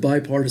think there's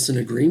bipartisan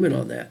agreement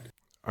on that.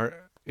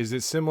 Is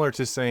it similar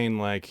to saying,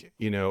 like,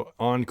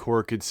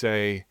 Encore could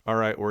say, all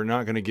right, we're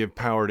not going to give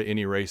power to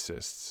any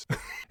racists?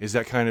 Is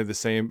that kind of the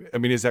same? I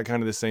mean, is that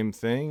kind of the same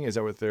thing? Is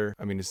that what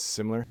is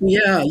similar?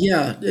 Yeah.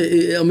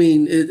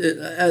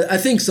 I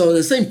think so.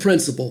 The same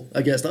principle,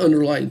 I guess, the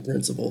underlying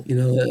principle.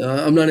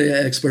 I'm not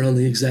an expert on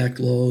the exact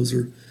laws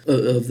or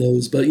of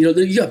those, but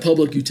you got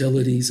public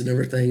utilities and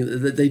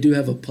everything that they do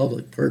have a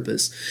public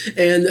purpose.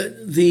 And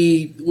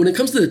when it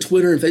comes to the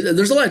Twitter and Facebook,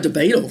 there's a lot of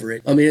debate over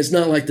it. I mean, it's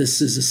not like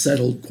this is a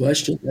settled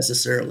question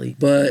necessarily,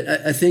 but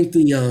I think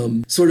the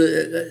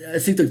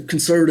the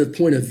conservative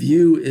point of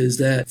view is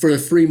that for a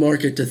free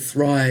market to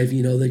thrive,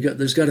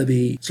 there's got to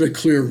be sort of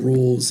clear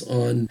rules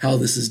on how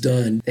this is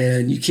done,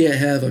 and you can't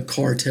have a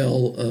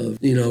cartel of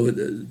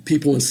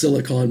people in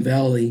Silicon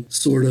Valley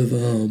sort of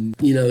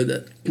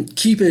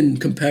keeping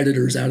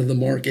competitors out of the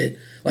market,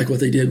 like what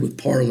they did with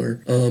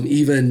Parler,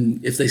 even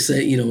if they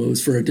say, it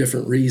was for a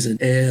different reason.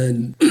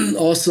 And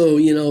also,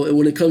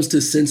 when it comes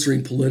to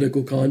censoring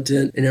political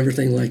content and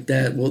everything like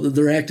that, well,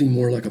 they're acting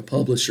more like a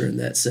publisher in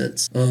that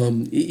sense.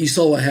 You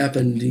saw what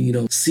happened,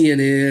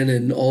 CNN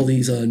and all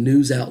these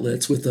news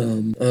outlets with,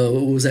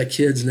 what was that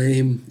kid's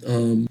name?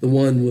 The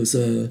one was,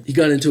 he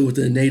got into it with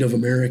a Native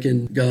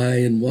American guy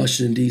in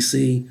Washington,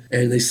 D.C.,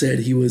 and they said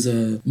he was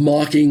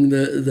mocking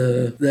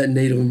that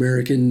Native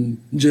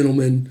American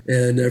gentleman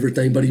and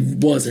everything, but he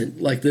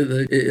wasn't. Like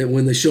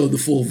when they showed the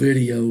full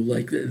video,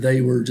 like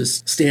they were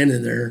just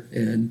standing there,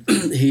 and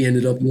he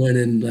ended up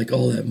winning like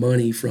all that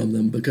money from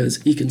them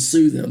because he can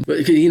sue them. But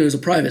it's a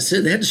private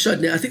city. They had to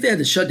shut down. I think they had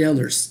to shut down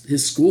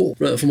his school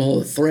from all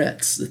the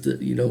threats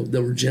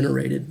that were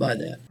generated by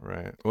that.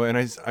 Right. Well, and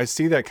I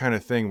see that kind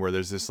of thing where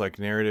there's this like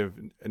narrative,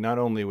 not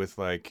only with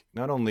I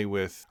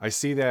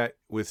see that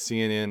with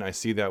CNN, I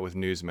see that with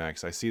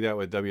Newsmax, I see that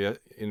with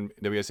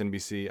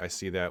WSNBC, I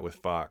see that with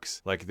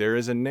Fox. Like there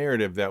is a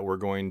narrative that we're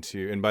going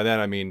to, and by that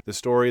I mean the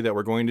story that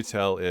we're going to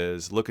tell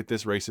is, look at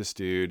this racist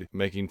dude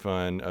making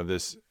fun of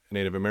this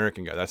Native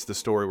American guy. That's the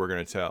story we're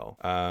going to tell.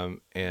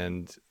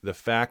 And the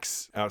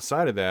facts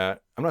outside of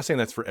that, I'm not saying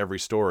that's for every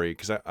story,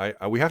 because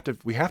we have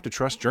to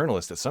trust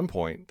journalists at some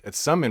point, at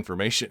some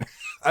information.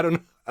 I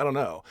don't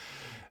know.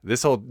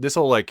 This whole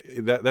like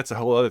that's a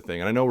whole other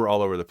thing, and I know we're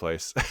all over the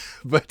place,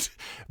 but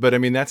I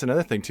mean that's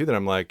another thing too that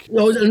I'm like,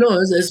 no, it's I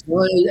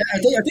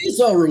think it's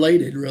all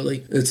related,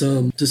 really. It's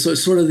to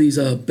sort of these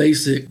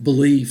basic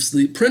beliefs,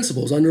 the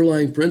principles,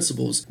 underlying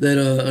principles that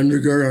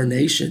undergird our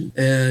nation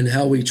and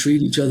how we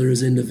treat each other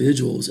as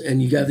individuals,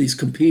 and you got these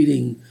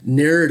competing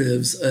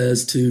narratives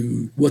as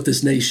to what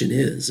this nation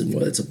is and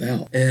what it's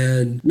about,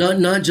 and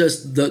not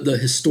just the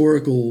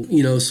historical,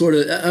 sort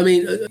of. I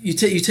mean, you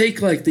take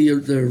like the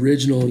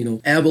original,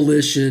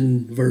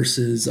 abolition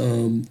versus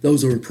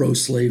those who were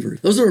pro-slavery.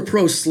 Those who were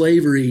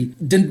pro-slavery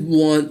didn't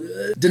want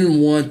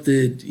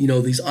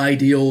the these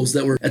ideals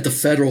that were at the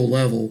federal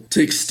level to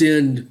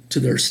extend to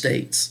their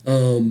states.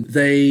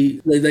 They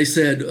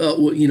said,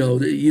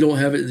 you don't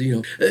have it.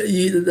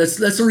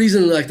 That's the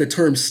reason, like the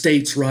term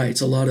states'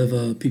 rights. A lot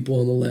of people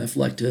on the left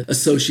like to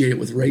associate it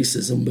with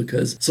racism,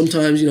 because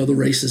sometimes the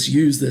racists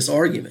use this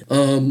argument.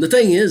 The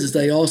thing is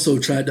they also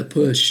tried to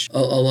push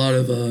a lot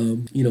of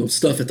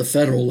stuff at the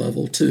federal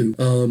level too.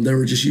 They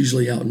were just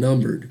usually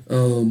outnumbered.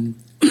 But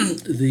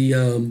the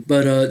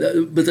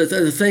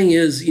thing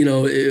is,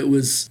 it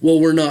was, well,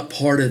 we're not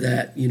part of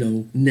that,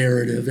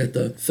 narrative at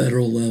the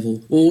federal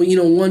level. Well,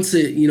 once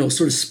it,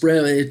 sort of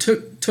spread, it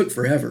took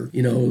forever.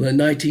 The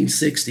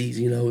 1960s,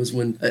 is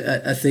when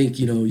I think,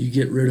 you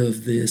get rid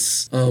of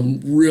this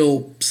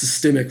real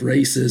systemic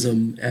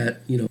racism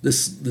at,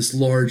 this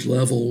large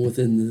level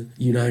within the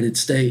United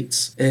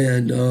States.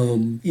 And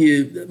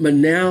but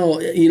now,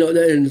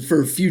 and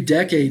for a few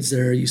decades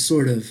there, you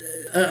sort of,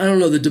 I don't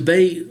know, the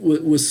debate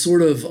was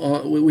sort of,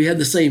 we had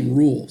the same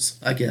rules,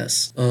 I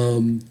guess,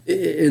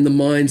 in the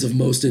minds of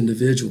most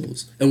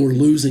individuals, and we're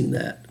losing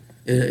that.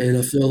 And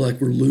I feel like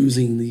we're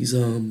losing these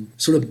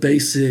sort of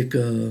basic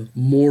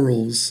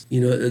morals,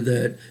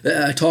 that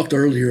I talked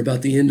earlier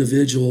about the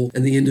individual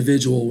and the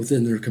individual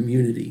within their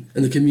community.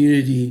 And the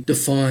community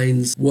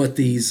defines what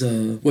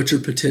what your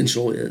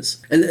potential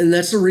is. And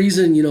that's the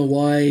reason,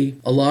 why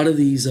a lot of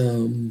these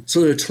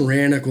sort of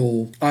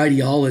tyrannical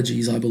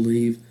ideologies, I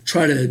believe,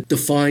 try to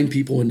define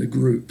people into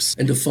groups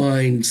and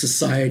define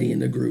society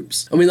into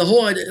groups. I mean, the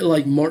whole idea,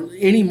 like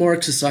any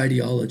Marxist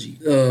ideology,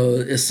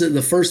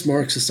 the first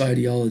Marxist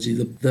ideology,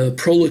 the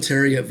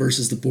proletariat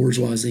versus the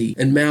bourgeoisie.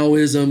 In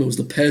Maoism, it was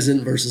the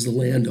peasant versus the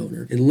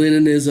landowner. In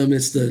Leninism,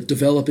 it's the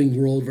developing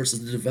world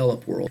versus the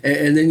developed world.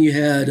 And then you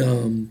had,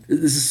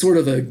 this is sort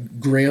of a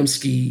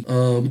Gramsci.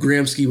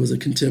 Gramsci was a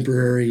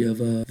contemporary of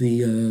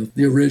the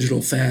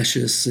original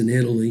fascists in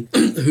Italy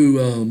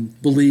who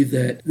believed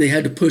that they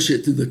had to push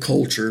it through the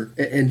culture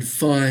and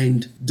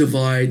find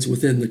divides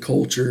within the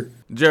culture.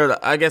 Jared,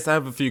 I guess I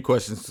have a few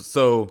questions.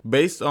 So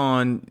based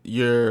on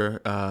your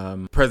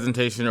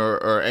presentation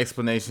or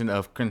explanation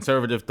of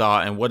conservative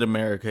thought and what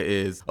America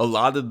is, a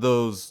lot of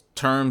those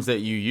terms that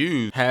you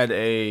use had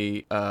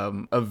a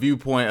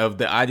viewpoint of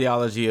the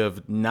ideology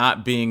of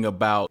not being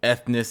about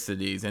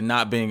ethnicities and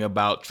not being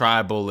about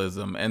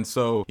tribalism. And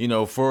so,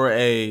 for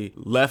a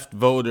left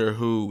voter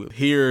who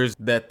hears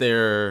that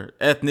their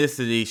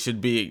ethnicity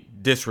should be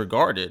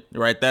disregarded,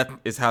 right? That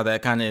is how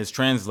that kind of is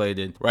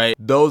translated, right?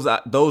 Those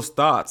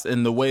thoughts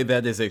and the way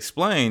that is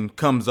explained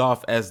comes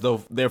off as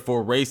though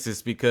therefore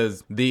racist,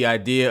 because the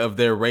idea of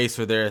their race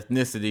or their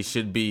ethnicity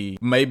should be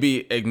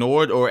maybe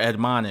ignored or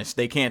admonished.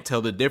 They can't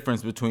tell the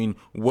difference between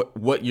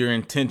what your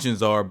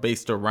intentions are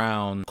based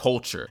around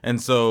culture. And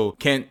so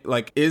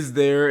is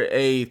there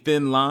a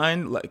thin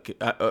line?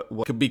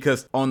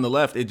 Because on the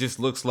left, it just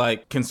looks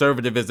like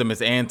conservatism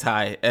is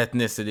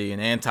anti-ethnicity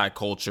and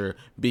anti-culture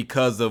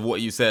because of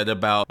what you said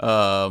about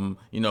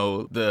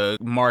the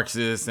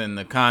Marxists and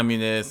the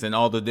communists and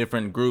all the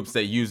different groups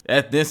that use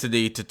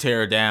ethnicity to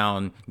tear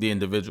down the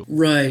individual.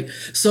 Right.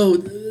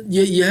 So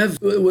you have,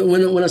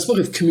 when I spoke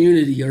of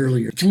community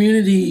earlier,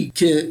 community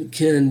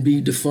can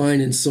be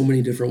defined in so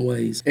many different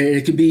ways, and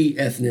it could be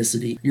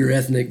ethnicity, your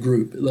ethnic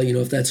group,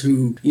 if that's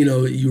who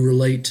you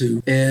relate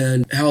to,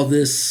 and how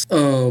this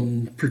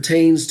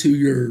pertains to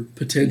your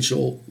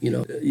potential,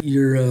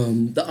 your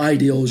the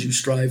ideals you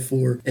strive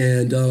for,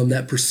 and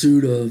that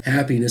pursuit of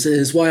happiness. And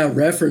it's why I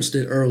referenced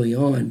it early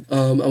on.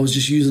 I was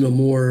just using a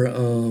more,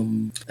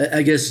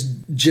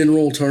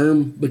 general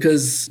term,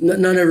 because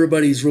not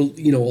everybody's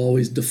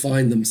always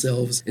defined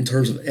themselves in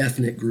terms of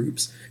ethnic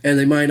groups, and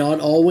they might not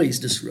always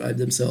describe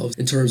themselves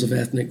in terms of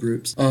ethnic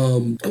groups.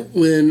 The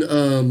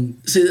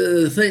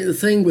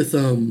thing with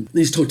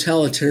these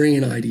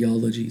totalitarian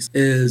ideologies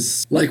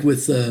is like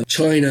with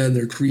China and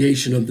their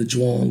creation of the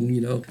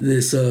Zhuang,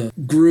 this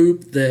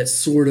group that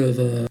sort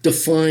of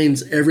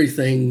defines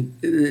everything.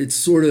 It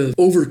sort of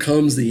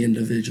overcomes the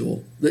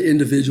individual. The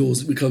individual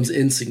becomes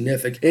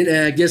insignificant.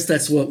 And I guess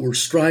that's what we're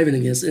striving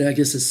against. And I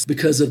guess it's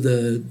because of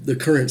the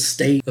current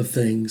state of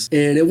things.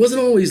 And it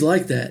wasn't always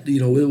like that,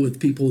 with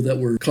people that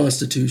were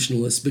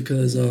constitutionalists,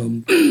 because,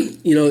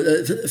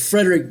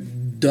 Frederick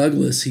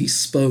Douglass, he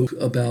spoke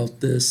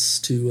about this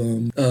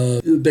to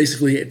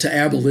basically to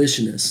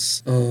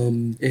abolitionists,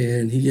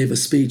 and he gave a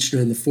speech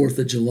during the 4th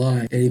of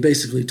July, and he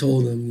basically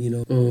told them,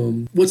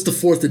 what's the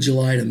 4th of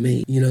July to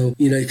me?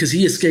 Because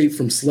he escaped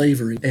from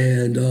slavery,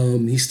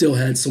 and he still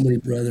had so many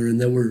brethren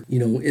that were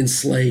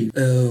enslaved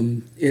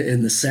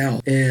in the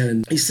South,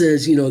 and he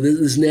says,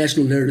 this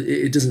national narrative,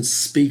 it doesn't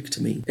speak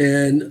to me.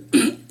 And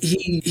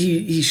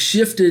he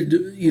shifted,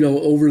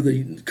 over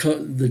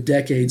the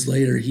decades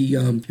later. He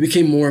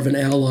became more of an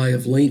ally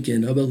of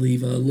Lincoln. I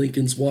believe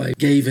Lincoln's wife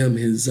gave him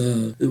his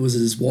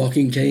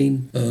walking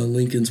cane,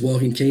 Lincoln's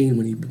walking cane,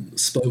 when he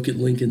spoke at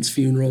Lincoln's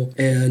funeral.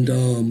 And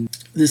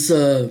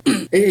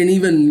and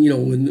even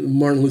when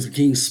Martin Luther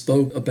King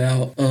spoke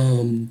about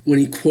when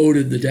he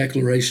quoted the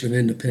Declaration of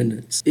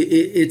Independence,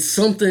 it's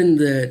something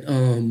that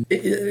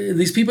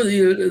these people,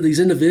 these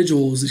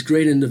individuals, these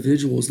great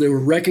individuals, they were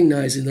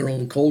recognizing their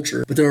own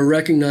culture, but they were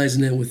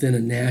recognizing it within a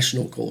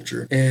national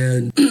culture.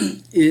 And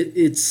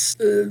it's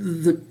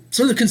the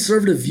sort of the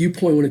conservative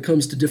viewpoint when it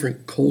comes to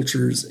different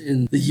cultures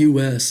in the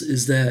U.S.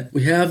 is that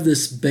we have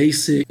this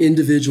basic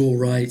individual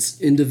rights,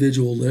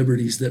 individual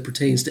liberties that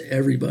pertains to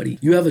everybody.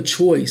 You have a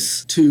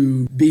choice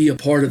to be a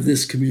part of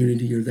this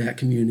community or that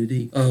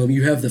community.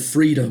 You have the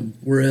freedom,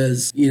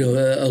 whereas,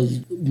 a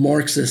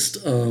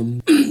Marxist,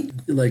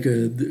 like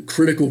a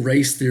critical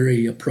race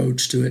theory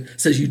approach to it,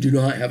 says you do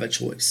not have a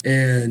choice.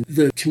 And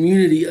the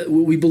community,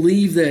 we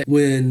believe that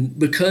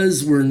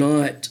because we're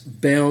not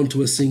bound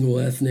to a single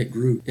ethnic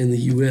group in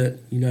the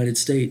United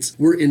States,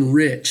 we're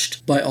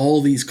enriched by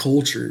all these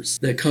cultures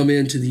that come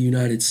into the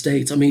United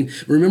States. I mean,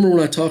 remember when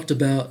I talked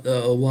about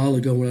a while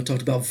ago, when I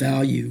talked about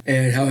value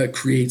and how it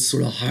creates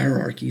sort of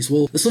hierarchies?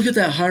 Well, let's look at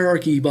that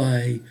hierarchy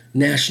by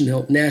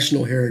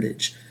national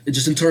heritage,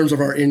 just in terms of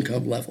our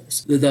income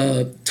levels.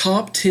 The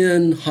top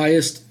 10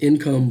 highest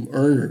income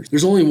earners,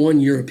 there's only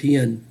one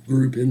European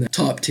group in the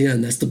top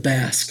 10. That's the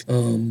Basque.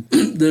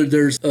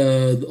 There's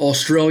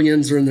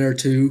Australians are in there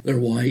too. They're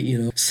white,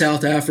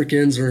 South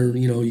Africans are,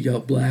 you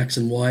got blacks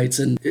and whites.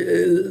 And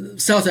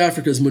South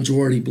Africa is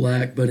majority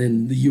black, but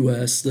in the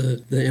U.S.,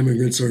 the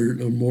immigrants are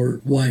more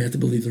white. I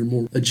believe they're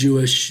more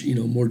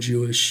more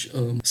Jewish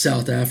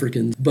South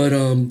Africans. But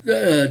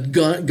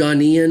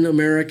Ghanaian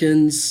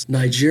Americans,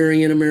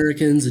 Nigerian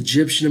Americans,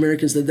 Egyptian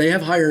Americans, that they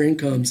have higher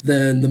incomes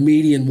than the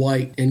median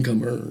white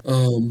income earner.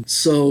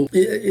 So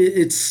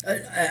it's,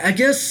 I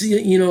guess,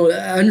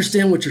 I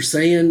understand what you're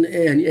saying,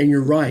 and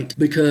you're right,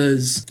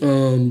 because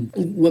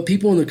what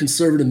people in the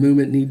conservative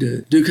movement need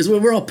to do, because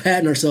we're all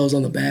patting ourselves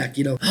on the back,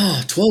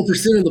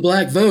 12% of the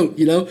black vote,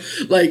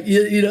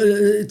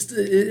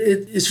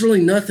 it's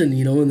really nothing,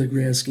 in the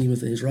grand scheme of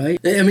things, right?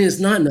 I mean, it's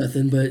not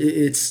nothing, but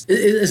it's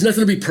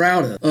nothing to be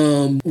proud of.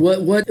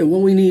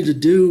 What we need to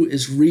do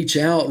is reach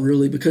out,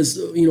 really, because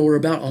we're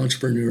about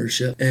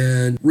entrepreneurship,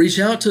 and reach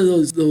out to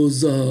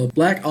those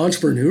black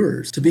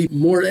entrepreneurs to be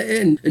more.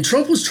 And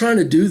Trump was trying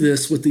to do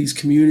this with these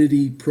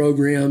community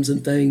programs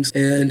and things,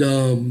 and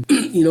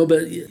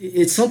but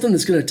it's something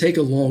that's going to take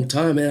a long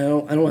time.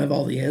 And I don't have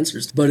all the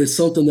answers, but it's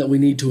something that we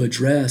need to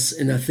address.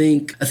 And I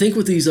think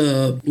with these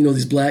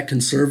these black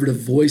conservative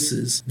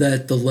voices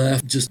that the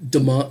left just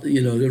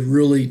it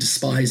really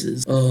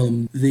despises.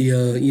 You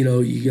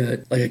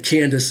got like a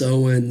Candace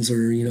Owens,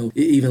 or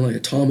even like a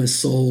Thomas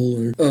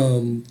Sowell,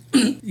 or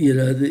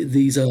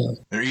these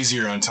they're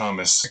easier on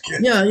Thomas.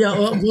 Yeah.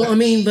 Well, I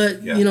mean, but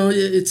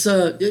it's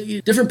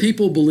different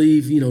people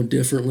believe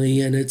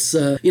differently, and it's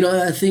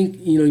I think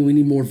we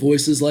need more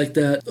voices like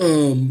that.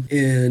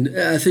 And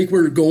I think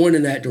we're going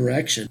in that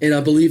direction, and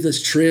I believe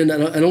this trend.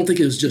 I don't think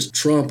it was just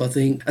Trump. I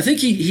think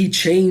he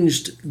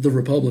changed the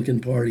Republican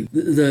Party.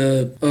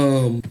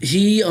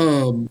 He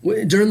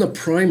during the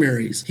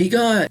primaries, he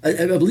got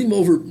I believe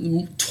over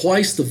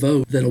twice the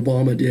vote that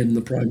Obama did in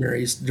the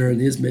primaries during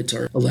his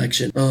midterm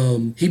election.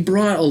 He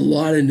brought a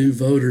lot of new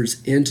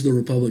voters into the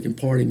Republican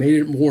Party, made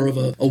it more of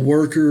a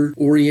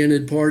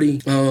worker-oriented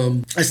party.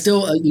 I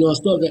still got,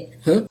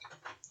 huh?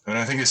 And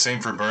I think the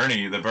same for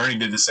Bernie. Bernie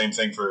did the same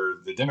thing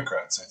for the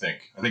Democrats, I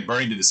think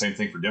Bernie did the same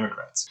thing for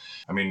Democrats.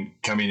 I mean,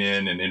 coming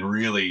in and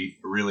really,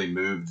 really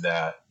moved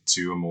that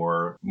to a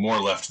more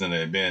left than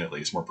they've been, at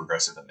least more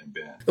progressive than they've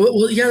been.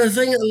 Well, yeah, the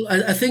thing,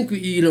 I think,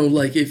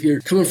 like if you're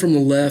coming from the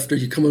left, or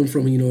you're coming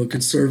from, a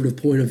conservative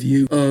point of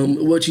view,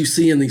 what you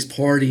see in these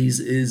parties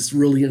is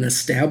really an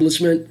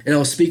establishment. And I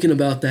was speaking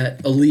about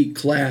that elite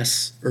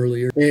class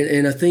earlier.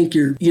 And I think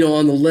you're,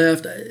 on the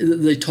left,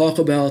 they talk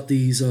about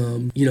these,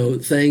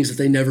 things that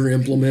they never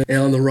implement. And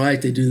on the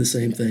right, they do the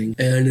same thing.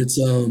 And it's,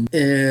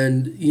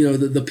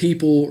 the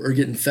people are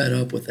getting fed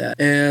up with that.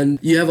 And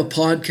you have a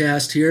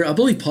podcast here. I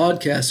believe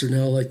podcasts are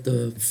now like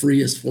the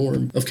freest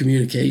form of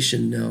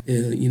communication now,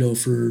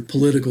 for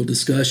political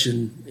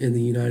discussion in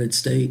the United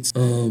States.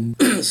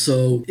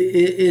 So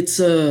it's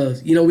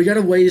we got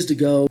a ways to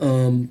go.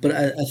 But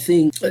I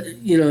think,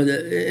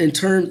 in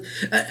terms,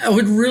 I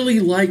would really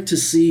like to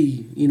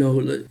see,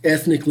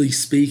 ethnically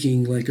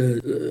speaking, like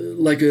a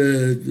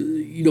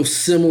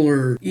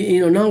similar,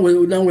 not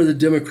where the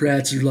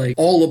Democrats are like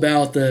all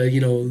about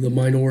the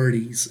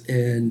minorities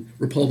and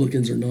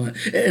Republicans are not.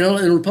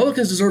 And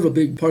Republicans deserve a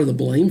big part of the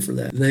blame for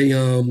that.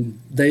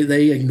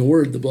 They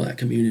ignored the black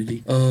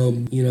community.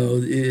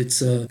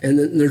 It's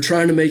and they're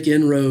trying to make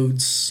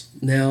inroads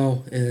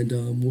now, and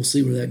we'll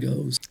see where that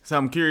goes. So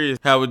I'm curious,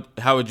 how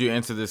would you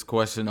answer this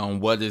question on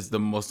what is the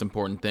most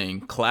important thing,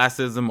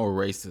 classism or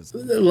racism?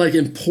 Like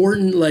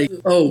important,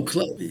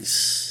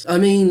 I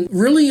mean,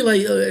 really,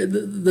 like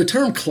the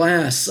term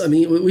class. I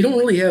mean, we don't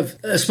really have.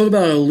 I spoke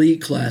about an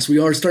elite class. We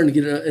are starting to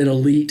get an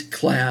elite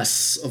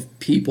class of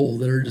people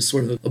that are just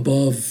sort of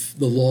above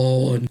the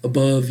law and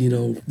above,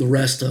 the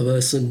rest of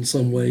us in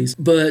some ways.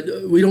 But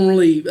we don't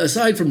really,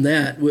 aside from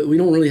that, we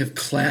don't really have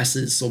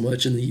classes so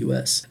much in the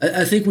U.S.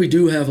 I think we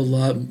do have a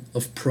lot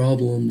of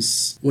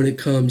problems when it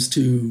comes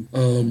to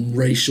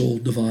racial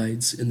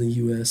divides in the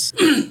U.S.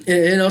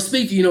 and I'll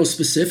speak,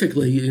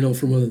 specifically,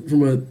 from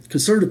a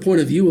conservative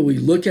point of view, what we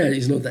look at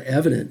is, the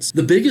evidence.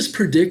 The biggest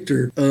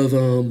predictor of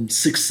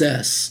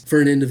success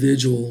for an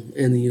individual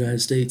in the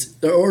United States,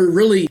 or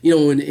really,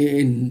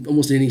 in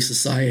almost any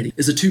society,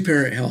 is a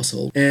two-parent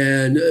household.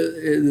 And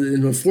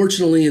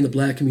unfortunately, in the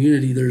black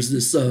community, there's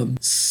this,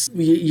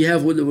 you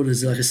have what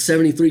is it, like a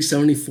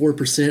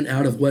 74%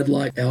 out of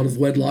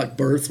wedlock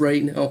birth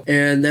rate now,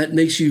 and that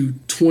makes you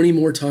 20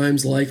 more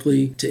times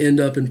likely to end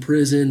up in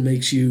prison,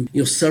 makes you,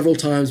 several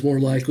times more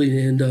likely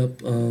to end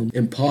up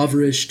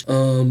impoverished.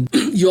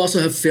 You also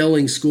have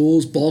failing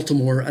schools.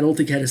 Baltimore, I don't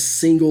think had a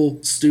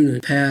single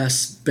student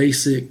pass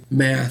basic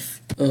math.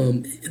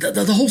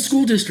 The whole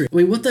school district. I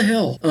mean, what the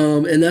hell?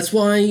 And that's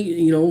why,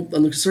 on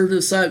the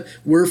conservative side,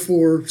 we're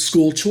for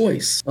school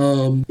choice.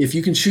 If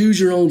you can choose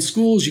your own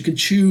schools, you can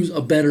choose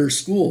a better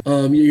school.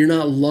 You're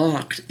not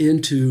locked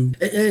into,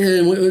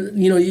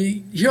 and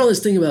you hear all this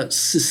thing about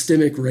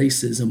systemic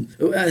racism.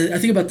 racism. I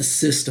think about the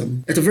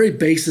system. At the very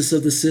basis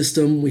of the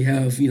system, we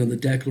have, the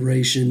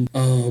Declaration,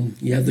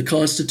 you have the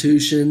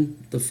Constitution,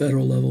 the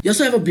federal level. You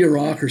also have a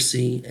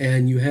bureaucracy,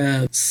 and you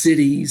have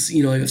cities,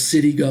 you have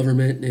city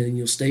government and,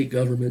 state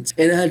governments.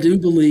 And I do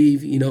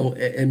believe,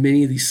 at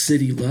many of these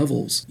city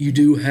levels, you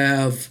do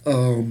have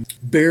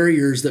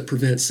barriers that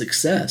prevent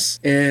success.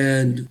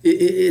 And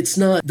it's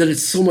not that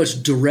it's so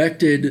much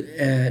directed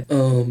at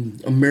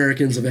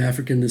Americans of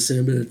African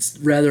descent, but it's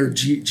rather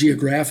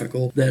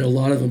geographical, that a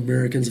lot of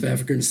Americans of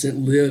African descent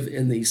live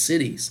in these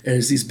cities. And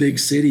it's these big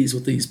cities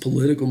with these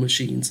political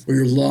machines where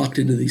you're locked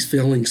into these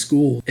failing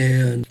schools,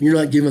 and you're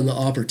not given the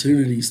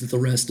opportunities that the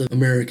rest of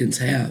Americans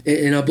have.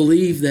 And I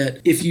believe that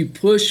if you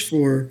push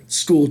for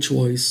school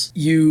choice,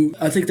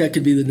 I think that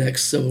could be the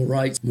next civil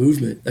rights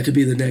movement. That could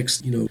be the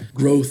next,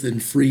 growth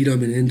and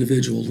freedom and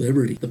individual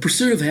liberty. The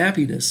pursuit of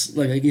happiness,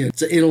 like, again,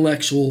 it's an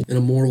intellectual and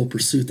a moral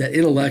pursuit. That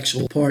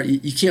intellectual part,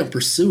 you can't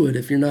pursue it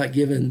if you're not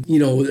given,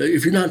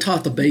 if you're not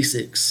taught the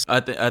basics.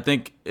 I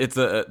think it's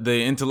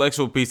the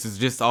intellectual piece is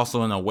just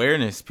also an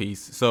awareness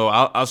piece. So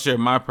I'll share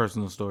my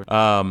personal story.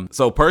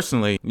 So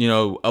personally,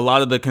 a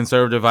lot of the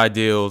conservative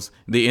ideals,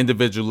 the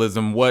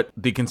individualism, what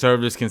the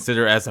conservatives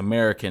consider as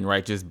American,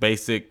 right? Just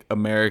basic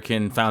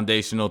American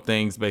foundational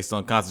things based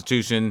on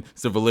Constitution,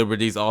 civil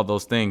liberties, all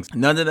those things.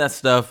 None of that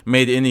stuff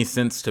made any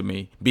sense to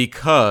me,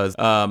 because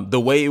the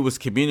way it was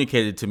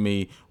communicated to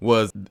me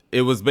was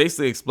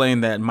basically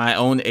explained that my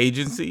own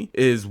agency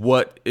is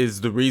what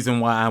is the reason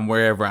why I'm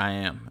wherever I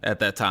am at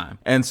that time.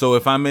 And so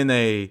if I'm in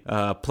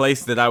a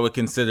place that I would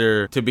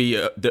consider to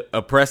be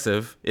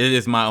oppressive, it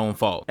is my own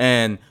fault.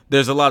 And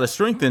there's a lot of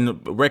strength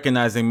in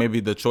recognizing maybe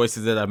the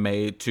choices that I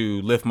made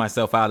to lift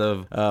myself out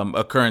of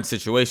a current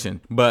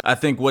situation. But I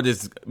think what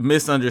is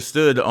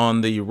misunderstood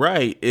on the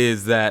right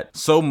is that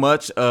so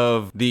much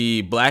of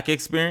the Black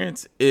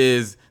experience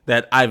is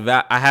that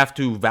I have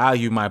to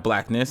value my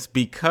Blackness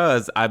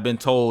because I've been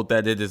told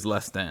that it is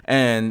less than.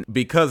 And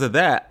because of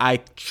that,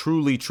 I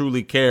truly,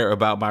 truly care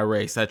about my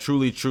race. I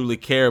truly, truly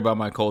care about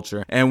my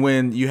culture. And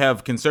when you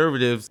have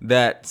conservatives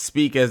that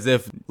speak as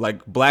if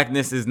like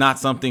Blackness is not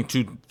something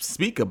to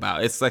speak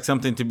about, it's like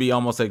something to be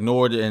almost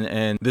ignored,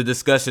 and the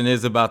discussion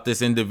is about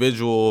this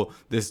individual,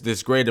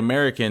 this great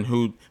American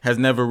who has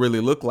never really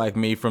looked like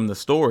me from the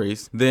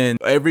stories, then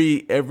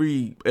every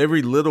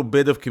little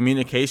bit of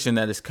communication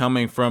that is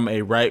coming from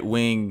a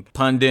right-wing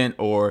pundit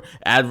or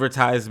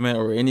advertisement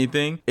or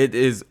anything, it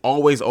is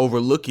always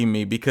overlooking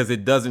me because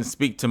it doesn't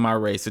speak to my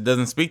race. It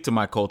doesn't speak to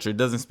my culture. It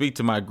doesn't speak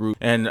to my group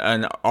and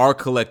our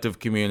collective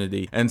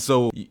community. And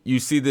so you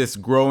see this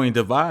growing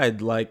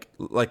divide, like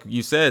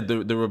you said,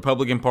 the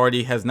Republican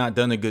Party has not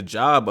done a good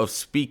job of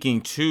speaking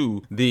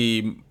to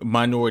the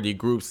minority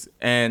groups.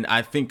 And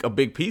I think a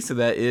big piece of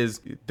that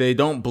is they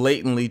don't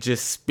blatantly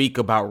just speak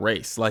about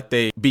race,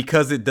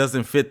 because it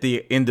doesn't fit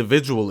the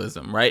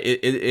individualism, right?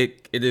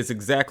 It is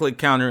exactly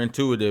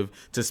counterintuitive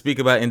to speak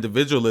about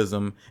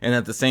individualism and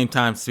at the same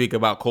time speak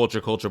about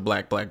culture,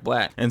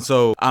 black. And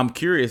so I'm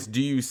curious,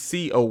 do you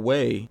see a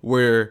way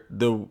where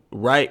the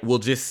right will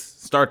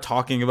just start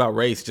talking about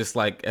race just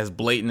like as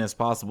blatant as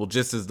possible,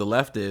 just as the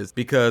left is?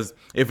 Because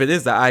if it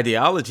is the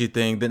ideology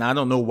thing, then I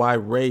don't know why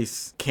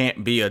race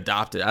can't be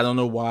adopted. I don't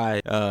know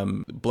why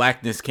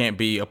Blackness can't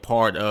be a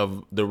part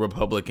of the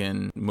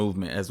Republican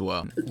movement as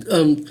well.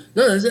 No,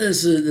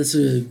 that's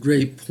a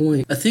great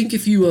point. I think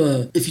if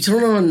you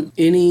turn on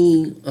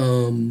any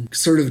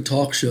conservative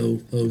talk show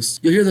host,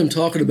 you'll hear them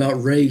talking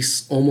about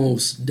race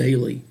almost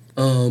daily.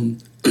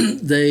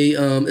 They,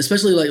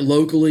 especially like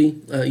locally,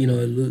 I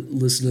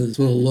listen to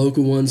some of the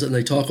local ones, and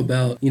they talk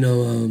about,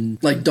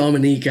 like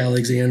Dominique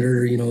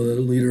Alexander, the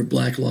leader of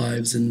Black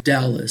Lives in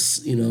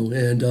Dallas,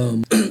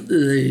 and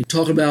they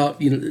talk about,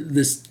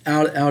 this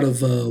out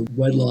of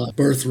wedlock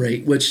birth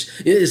rate, which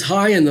is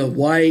high in the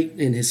white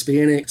and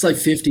Hispanic. It's like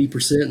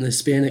 50% in the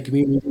Hispanic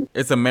community.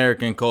 It's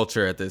American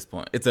culture at this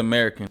point. It's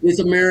American, yeah.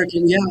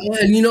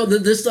 And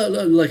this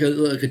like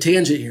a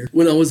tangent here.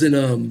 When I was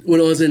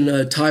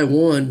in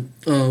Taiwan,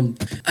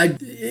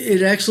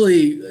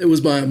 it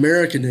was my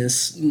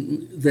Americanness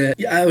that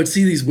I would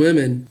see these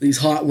women, these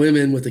hot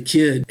women with a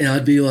kid, and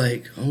I'd be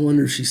like, I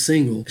wonder if she's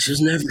single. She was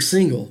never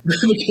single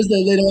because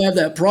they don't have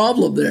that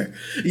problem there.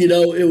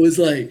 It was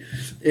like,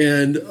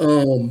 and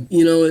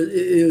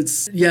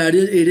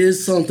it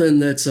is something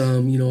that's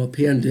a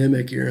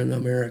pandemic here in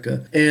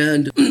America.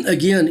 And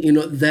again,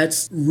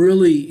 that's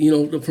really,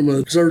 from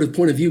a conservative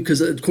point of view,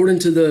 because according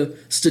to the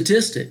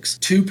statistics,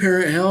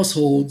 2-parent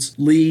households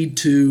lead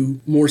to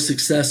more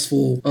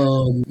successful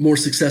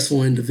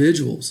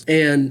individuals.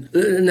 And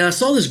I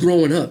saw this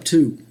growing up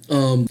too.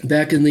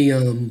 back in the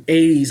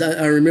 80s.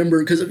 I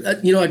remember because,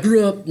 I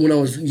grew up when I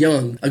was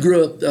young. I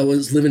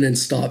was living in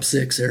Stop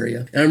 6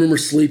 area. And I remember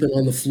sleeping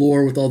on the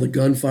floor with all the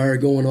gunfire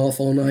going off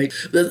all night.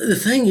 The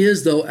thing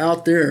is, though,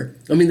 out there,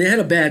 I mean, they had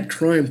a bad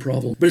crime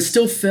problem, but it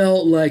still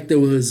felt like there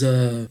was,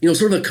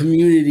 sort of a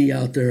community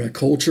out there, a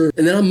culture.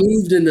 And then I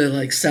moved into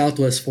like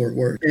Southwest Fort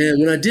Worth. And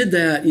when I did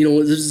that, it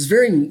was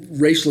very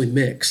racially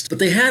mixed, but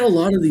they had a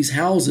lot of these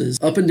houses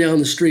up and down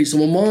the street. So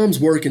my mom's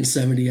working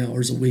 70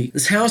 hours a week.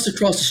 This house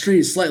across the street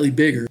is slightly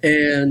bigger,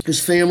 and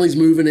there's families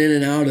moving in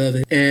and out of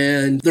it,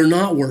 and they're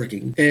not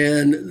working.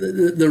 And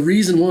the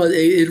reason was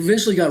it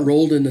eventually got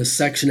rolled into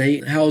Section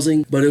 8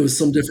 housing, but it was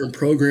some different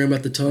program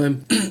at the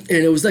time. And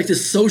it was like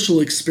this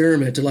social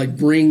experiment to like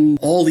bring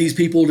all these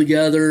people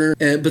together.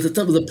 But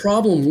the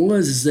problem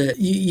was that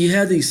you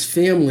had these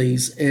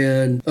families,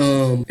 and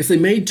if they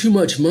made too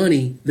much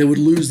money, they would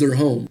lose their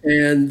home.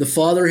 And the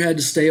father had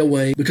to stay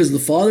away because the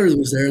father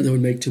was there, they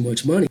would make too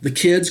much money. The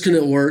kids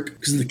couldn't work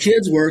because the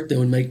kids worked, they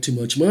would make too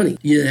much money.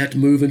 You'd have to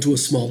move into a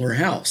smaller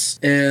house.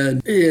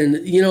 And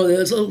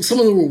some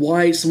of them were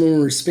white, some of them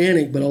were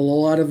Hispanic, but a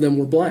lot of them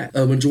were black.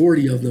 A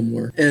majority of them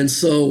were. And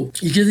so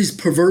you get these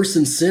perverse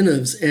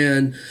incentives.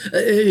 And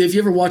if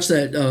you ever watched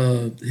that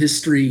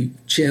History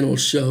Channel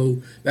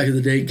show back in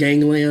the day,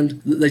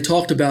 Gangland, they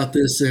talked about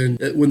this and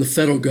when the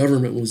federal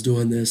government was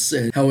doing this,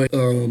 and how it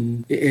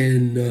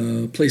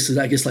in places,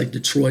 I guess like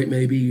Detroit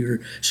maybe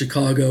or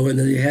Chicago, and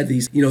then they had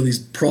these these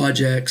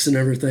projects and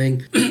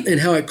everything, and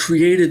how it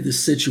created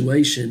this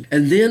situation.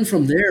 And then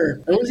from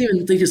there, I don't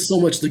even think it's so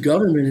much the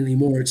government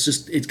anymore.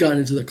 It's gotten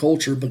into the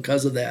culture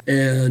because of that,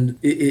 and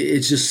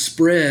it's just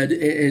spread,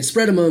 and it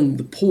spread among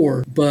the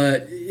poor,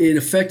 but it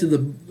affected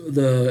the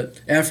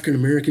African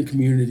American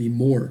community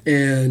more.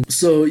 And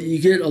so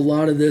you get a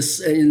lot of this,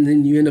 and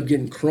then you end up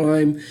getting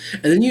crime,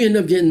 and then you end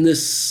up getting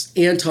this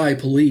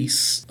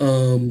anti-police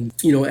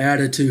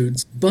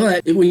attitudes.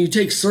 But when you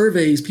take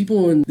surveys,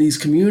 people in these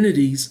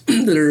communities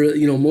that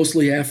are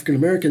mostly African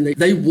American,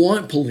 they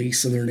want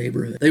police in their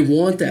neighborhood. They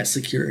want that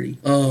security.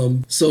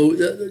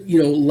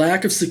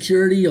 Lack of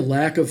security, a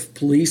lack of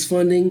police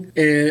funding,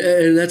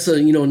 and that's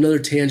another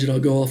tangent I'll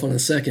go off on in a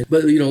second.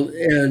 But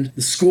and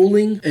the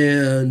schooling,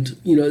 and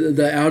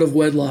the out of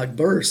wedlock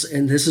births,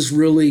 and this is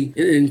really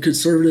in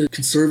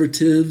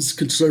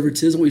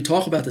conservatism. We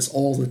talk about this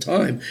all the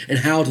time and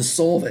how to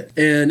solve it.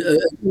 And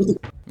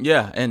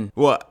yeah, and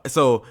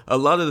so a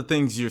lot of the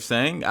things you're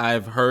saying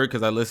I've heard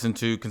because I listen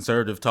to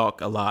conservative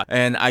talk a lot,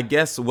 and I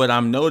guess what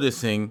I'm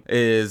noticing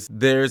is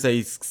there's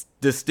a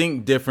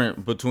distinct difference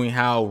between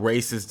how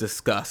race is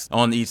discussed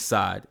on each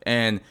side.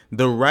 And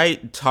the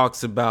right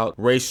talks about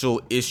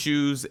racial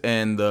issues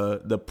and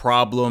the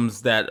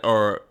problems that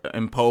are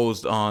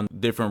imposed on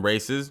different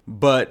races,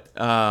 but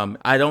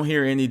I don't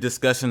hear any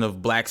discussion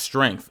of black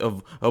strength,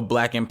 of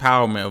black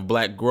empowerment, of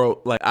black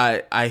growth. Like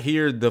I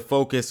hear the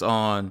focus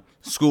on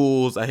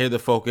schools, I hear the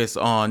focus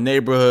on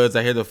neighborhoods,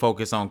 I hear the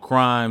focus on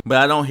crime, but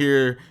I don't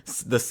hear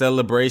the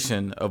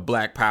celebration of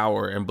black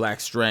power and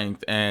black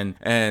strength,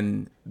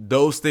 and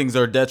those things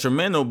are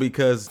detrimental,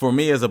 because for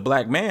me as a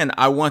black man,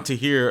 I want to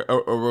hear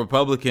a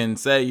Republican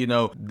say,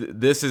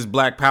 this is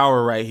black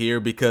power right here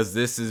because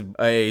this is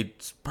a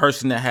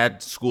person that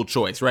had school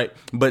choice, right?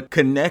 But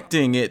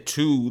connecting it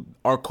to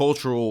our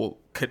cultural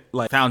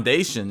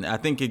foundation, I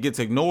think it gets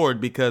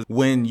ignored, because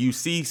when you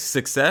see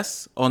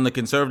success on the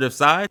conservative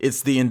side,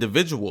 it's the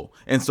individual,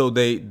 and so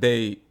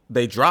they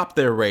drop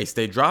their race,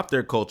 they drop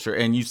their culture,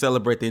 and you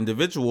celebrate the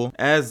individual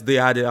as the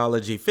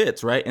ideology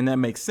fits, right? And that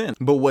makes sense.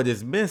 But what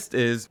is missed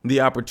is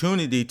the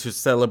opportunity to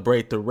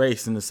celebrate the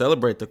race and to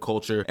celebrate the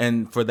culture,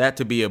 and for that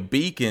to be a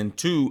beacon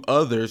to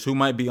others who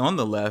might be on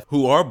the left,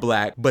 who are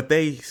black, but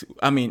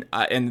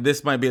and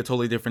this might be a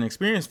totally different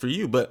experience for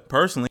you, but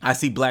personally, I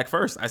see black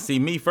first. I see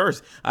me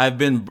first. I've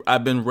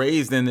been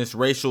raised in this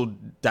racial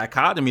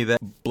dichotomy that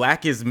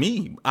black is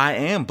me. I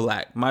am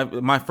black.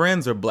 My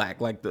friends are black.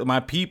 Like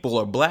my people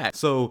are black.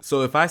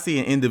 So if I see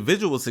an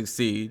individual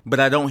succeed, but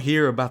I don't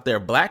hear about their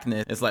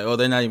blackness, it's like, oh,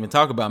 they're not even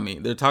talking about me.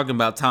 They're talking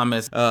about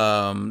Thomas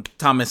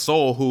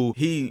Sowell, who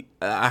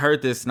I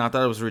heard this and I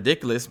thought it was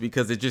ridiculous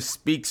because it just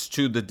speaks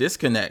to the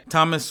disconnect.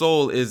 Thomas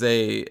Sowell is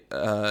a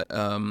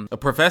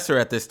professor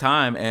at this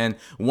time, and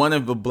one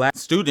of the black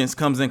students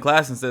comes in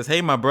class and says,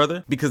 "Hey, my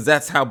brother," because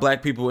that's how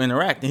black people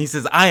interact. And he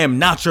says, "I am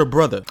not your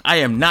brother. I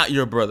am not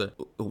your brother."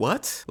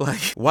 What?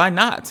 Like, why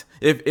not?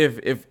 If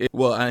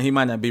he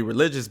might not be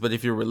religious, but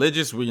if you're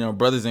religious, we're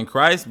brothers in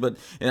Christ. But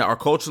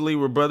culturally,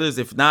 we're brothers.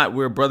 If not,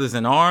 we're brothers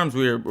in arms.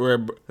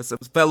 We're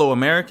fellow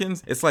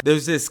Americans. It's like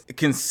there's this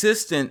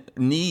consistent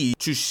need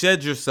to shed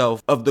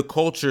yourself of the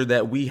culture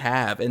that we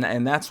have,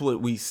 and that's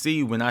what we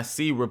see when I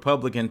see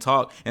Republican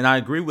talk. And I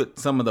agree with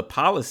some of the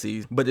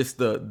policies, but it's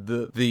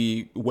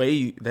the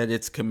way that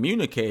it's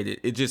communicated.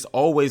 It just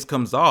always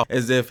comes off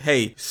as if,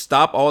 hey,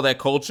 stop all that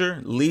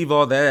culture, leave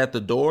all that at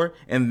the door,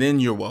 and then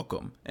you're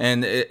welcome.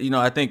 And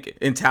I think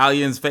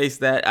Italians face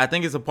that. I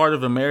think it's a part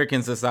of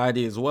American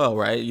society as well,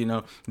 right?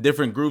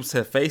 Different groups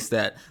have faced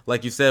that.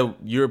 Like you said,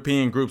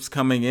 European groups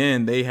coming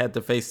in, they had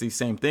to face these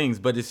same things.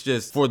 But it's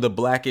just for the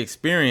black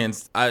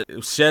experience,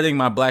 shedding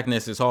my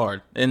blackness is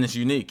hard and it's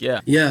unique.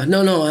 Yeah. Yeah.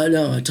 No.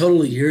 I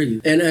totally hear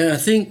you. And I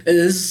think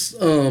this.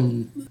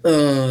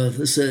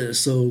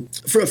 So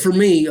for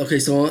me, okay.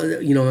 So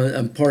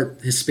I'm part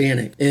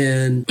Hispanic,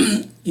 and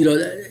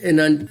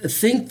and I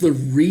think the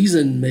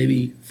reason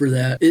maybe for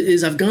that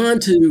is I've gone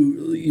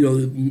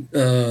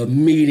to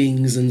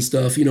meetings and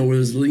stuff, where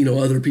there's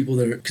other people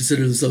that are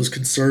considered themselves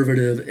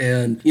conservative,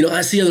 and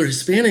I see other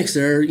Hispanics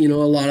there. A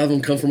lot of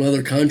them come from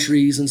other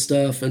countries and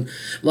stuff, and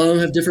a lot of them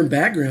have different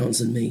backgrounds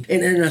than me.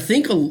 And I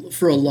think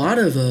for a lot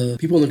of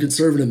people in the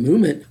conservative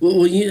movement,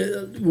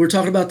 we're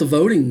talking about the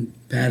voting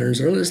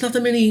patterns earlier. There's not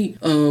that many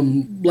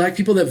black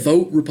people that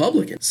vote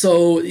Republican.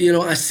 So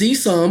I see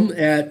some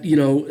at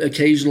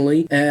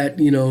occasionally at at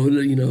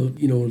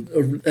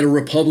a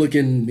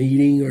Republican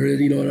meeting or at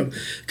a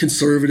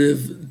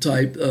conservative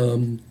type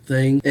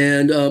thing,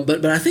 and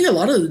but I think a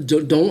lot of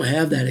them don't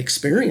have that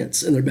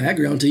experience in their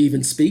background to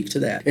even speak to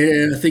that,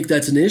 and I think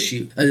that's an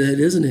issue. It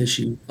is an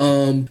issue.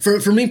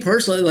 For me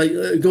personally,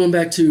 like going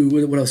back to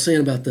what I was saying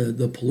about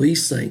the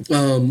police thing.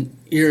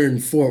 Here in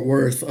Fort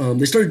Worth,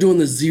 they started doing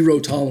the zero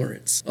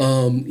tolerance,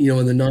 in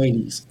the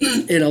 90s.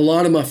 And a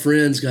lot of my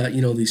friends got,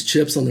 these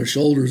chips on their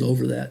shoulders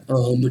over that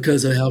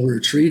because of how we were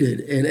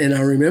treated. And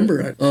I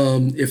remember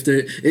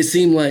it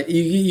seemed like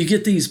you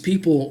get these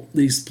people,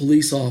 these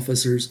police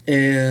officers,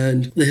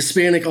 and the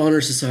Hispanic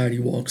Honor Society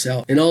walks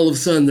out, and all of a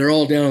sudden they're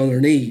all down on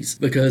their knees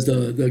because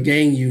the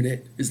gang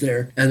unit is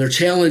there, and they're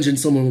challenging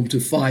some of them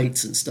to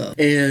fights and stuff.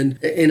 And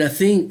I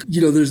think,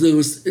 there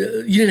was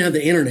you didn't have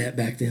the internet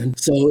back then,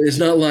 so it's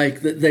not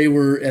like that they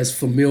were as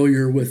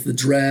familiar with the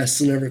dress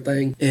and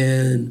everything,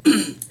 and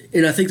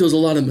I think there was a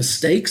lot of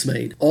mistakes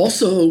made.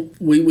 Also,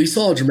 we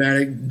saw a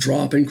dramatic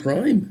drop in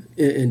crime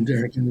in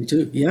Darien County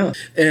too. Yeah,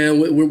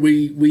 and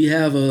we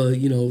have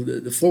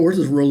the Fort Worth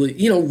is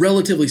really,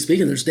 relatively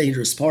speaking, there's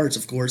dangerous parts,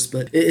 of course,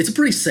 but it's a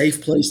pretty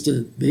safe place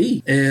to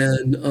be.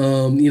 And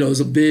it's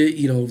a big,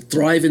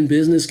 thriving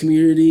business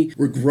community.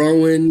 We're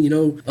growing.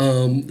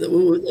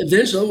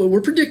 Eventually,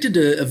 we're predicted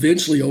to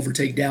eventually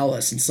overtake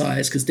Dallas in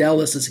size because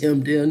Dallas is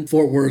hemmed in.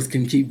 Fort Worth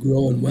can keep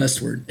growing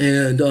westward,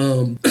 and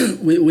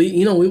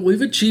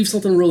we've achieved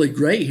something really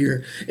great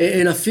here.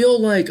 And I feel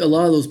like a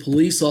lot of those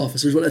police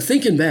officers, when I'm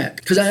thinking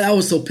back, because I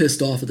was so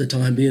pissed off at the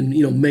time being,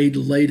 made to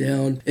lay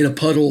down in a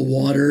puddle of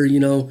water,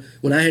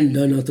 when I hadn't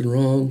done nothing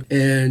wrong.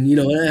 And,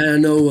 I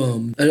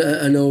know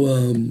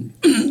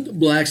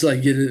blacks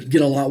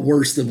get a lot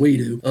worse than we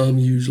do,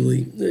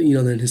 usually,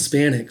 than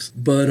Hispanics.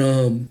 But,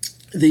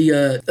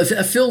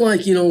 I feel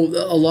like,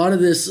 a lot of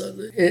this,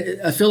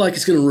 I feel like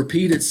it's going to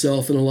repeat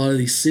itself in a lot of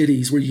these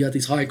cities where you got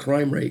these high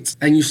crime rates,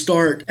 and you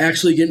start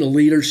actually getting a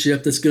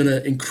leadership that's going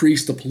to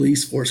increase the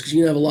police force, because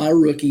you have a lot of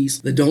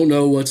rookies that don't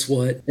know what's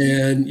what,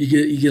 and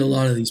you get a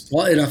lot of these.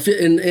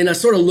 And I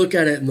sort of look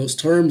at it in those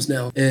terms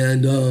now,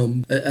 and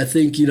I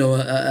think,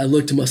 I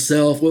look to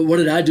myself, what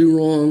did I do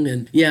wrong?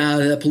 And yeah,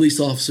 that police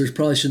officers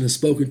probably shouldn't have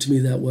spoken to me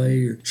that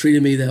way or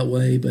treated me that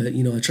way, but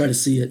I try to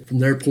see it from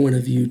their point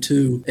of view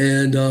too.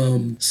 And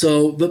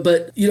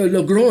but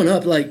growing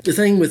up, like the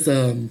thing with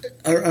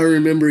I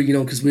remember,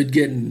 because we'd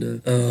get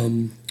into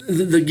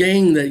the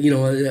gang that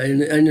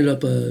I ended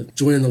up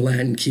joining the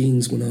Latin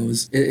Kings when I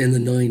was in the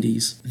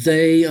 90s.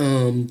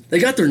 They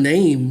got their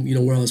name,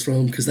 where I was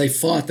from, because they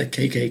fought the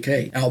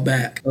KKK out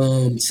back.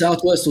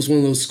 Southwest was one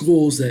of those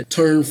schools that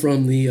turned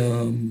from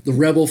the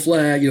rebel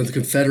flag, the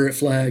Confederate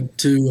flag,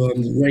 to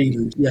the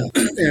Raiders. Yeah,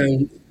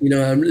 and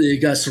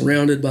it got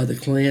surrounded by the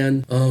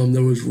Klan.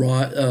 There was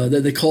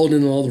they called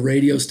in all the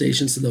radio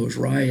stations, so there was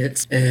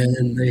riots,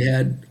 and they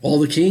had all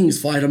the Kings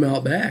fight them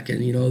out back.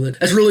 And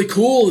that's really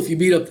cool if you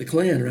beat up the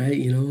Klan, right?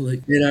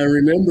 And I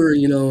remember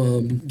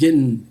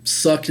getting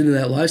sucked into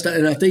that lifestyle.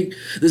 And I think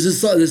this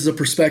is a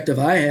perspective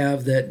I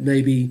have that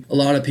maybe a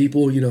lot of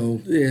people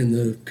in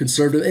the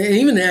conservative and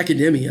even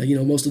academia,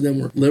 most of them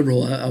were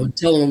liberal. I would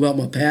tell them about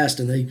my past,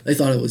 and they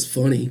thought it was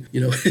funny.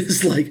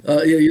 It's like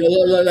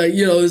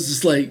it's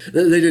just like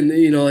they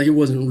didn't, like it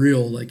wasn't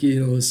real, like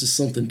it's just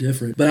something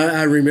different. But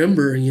I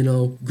remember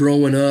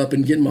growing up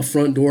and getting my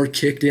front door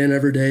kicked in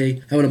every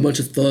day, having a bunch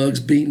of thugs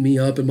beating me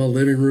up in my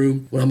living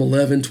room when I'm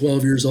 11,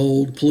 12 years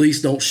old.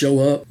 Police don't show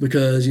up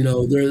because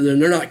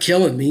they're not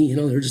killing me,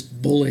 they're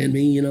just bullying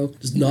me,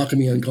 just knocking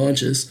me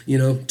unconscious.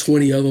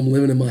 20 of them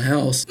living in my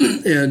house.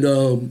 And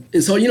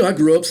so I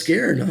grew up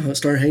scared, and I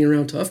started hanging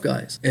around tough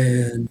guys.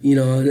 And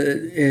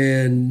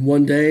and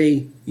one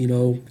day we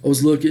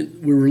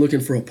were looking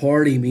for a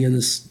party, me and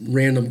this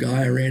random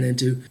guy I ran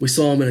into. We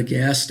saw him at a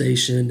gas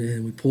station,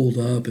 and we pulled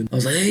up, and I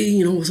was like,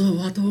 hey, what's up,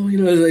 Vato?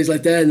 Things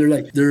like that.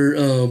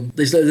 And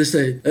they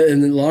say,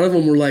 and a lot of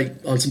them were like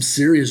on some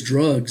serious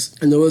drugs.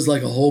 And there was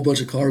like a whole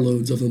bunch of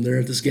carloads of them there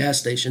at this gas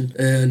station.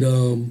 And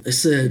they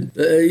said,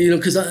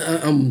 because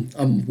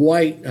I'm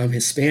white, I'm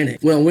Hispanic.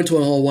 When I went to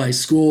an all-white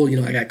school,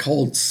 I got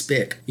called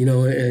spick,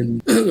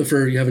 and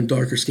for having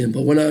darker skin.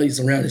 But when I was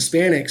around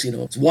Hispanics,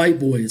 it's white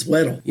boy, it's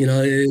weddle,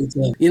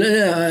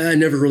 I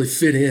never really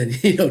fit in,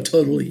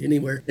 totally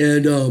anywhere.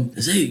 And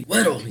I said, hey,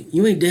 Weddle,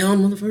 you ain't down,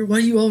 motherfucker? Why are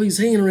you always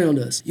hanging around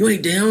us? You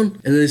ain't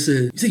down? And they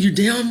said, you think you're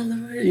down,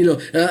 motherfucker?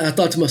 I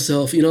thought to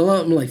myself,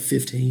 I'm like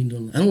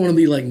 15. I don't want to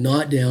be like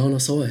not down. I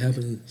saw what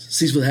happened.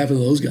 Sees what happened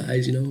to those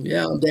guys.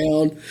 Yeah, I'm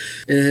down,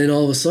 and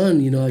all of a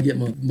sudden, I get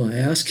my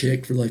ass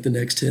kicked for like the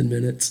next 10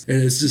 minutes,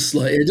 and it's just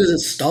like it doesn't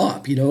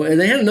stop. And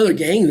they had another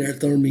gang there at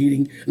their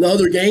meeting. The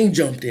other gang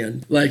jumped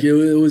in. Like it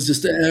was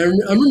just. I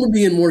remember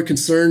being more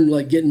concerned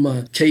like getting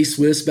my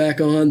K-Swiss back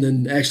on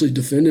than actually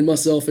defending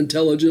myself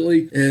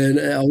intelligently, and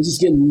I was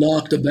just getting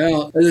knocked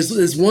about. And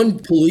this one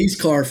police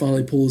car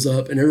finally pulls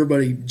up, and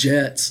everybody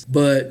jets,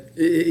 but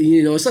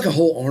it's like a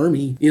whole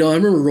army. I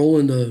remember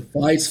rolling to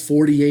fights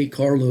 48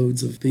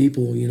 carloads of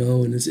people,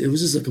 and it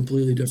was just a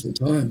completely different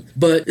time.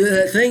 But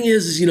the thing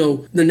is,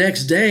 the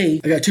next day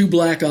I got 2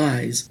 black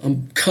eyes.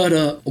 I'm cut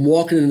up. I'm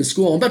walking into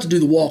school. I'm about to do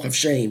the walk of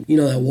shame.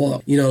 That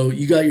walk.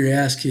 You got your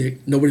ass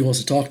kicked. Nobody wants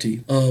to talk to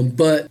you.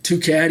 But 2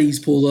 caddies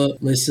pulled up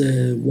and they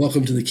said,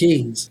 "Welcome to the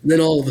Kings." And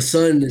then all of a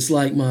sudden, it's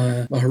like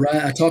my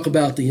horizon. I talk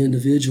about the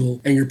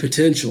individual and your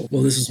potential.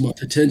 Well, this is my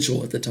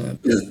potential at the time,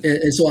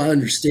 and so I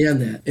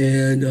understand that.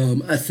 And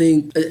I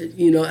think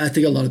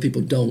a lot of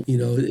people don't.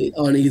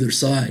 On either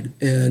side,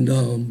 and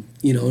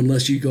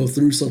unless you go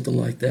through something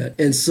like that.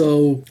 And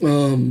so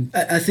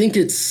I think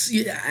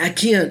I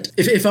can't,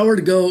 if I were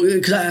to go,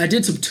 because I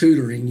did some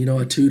tutoring,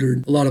 I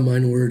tutored a lot of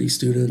minority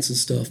students and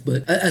stuff,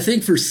 but I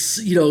think they're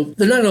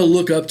not going to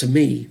look up to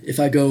me if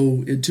I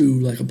go into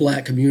like a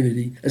black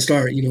community and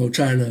start,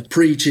 trying to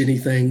preach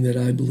anything that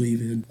I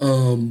believe in.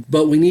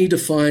 But we need to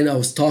find, I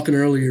was talking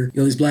earlier,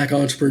 these black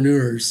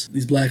entrepreneurs,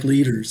 these black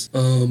leaders,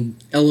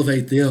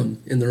 elevate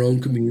them in their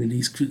own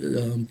communities.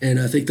 And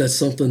I think that's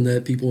something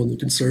that people in the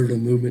conservative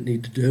movement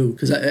need to do,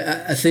 because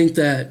I think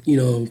that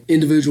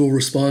individual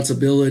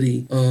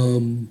responsibility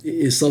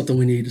is something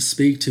we need to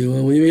speak to,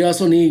 and we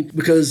also need,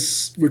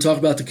 because we're talking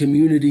about the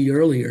community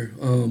earlier,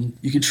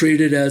 you could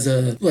treat it as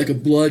a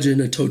bludgeon,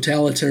 a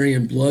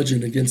totalitarian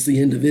bludgeon against the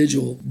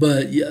individual,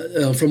 but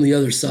from the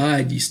other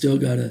side, you still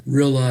got to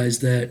realize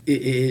that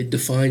it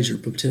defines your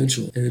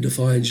potential and it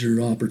defines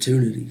your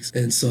opportunities.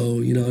 And so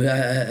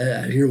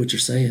I hear what you're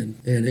saying,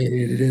 and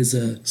it is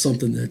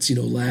something that's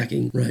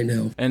lacking right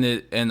now.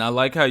 And I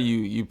like how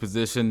you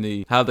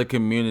position how the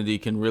community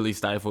can really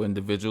stifle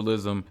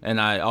individualism. And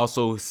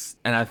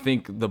I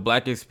think the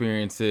black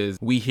experience is,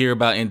 we hear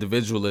about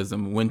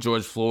individualism when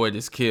George Floyd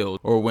is killed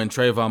or when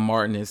Trayvon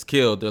Martin is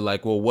killed. They're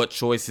like, well, what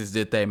choices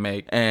did they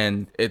make?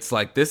 And it's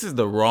like, this is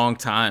the wrong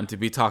time to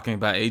be talking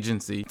about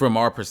agency from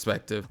our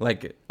perspective.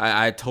 Like,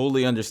 I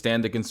totally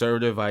understand the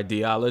conservative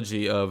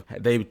ideology of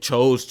they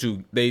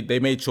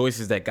made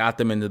choices that got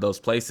them into those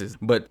places.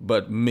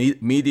 But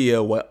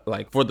media,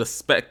 for the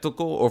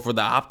spectacle or for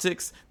the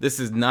optics, this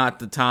is not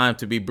the time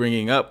to be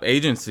bringing up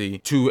agency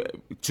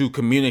to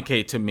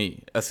communicate to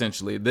me.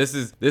 Essentially, this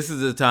is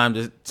the time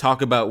to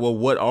talk about, well,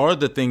 what are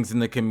the things in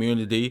the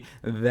community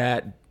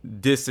that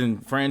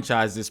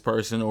disenfranchised this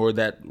person or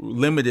that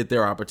limited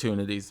their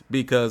opportunities?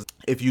 Because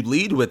if you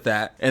lead with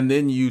that and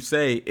then you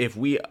say, if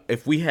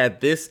we had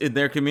this in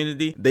their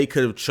community, they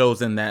could have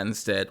chosen that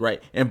instead,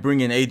 right? And bring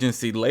in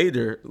agency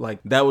later, like,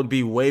 that would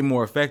be way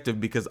more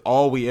effective, because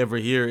all we ever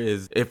hear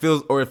is it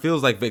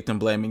feels like victim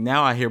blaming.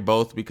 Now I hear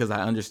both, because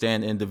I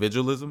understand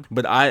individualism,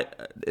 but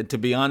to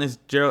be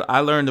honest, Gerald,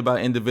 I learned about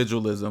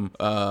individualism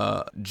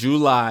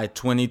July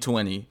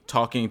 2020,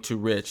 talking to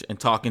Rich and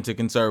talking to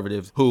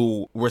conservatives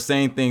who were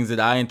saying things that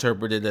I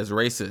interpreted as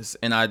racist.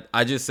 And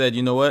I just said,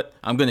 you know what?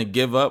 I'm going to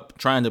give up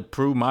trying to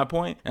prove my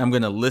point, and I'm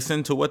going to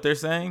listen to what they're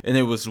saying. And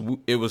it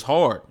was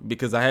hard,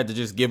 because I had to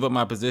just give up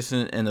my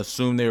position and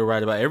assume they were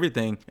right about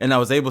everything. And I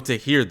was able to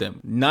hear them.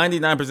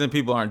 99% of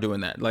people aren't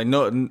doing that.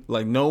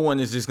 No one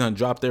is just going to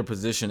drop their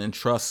position and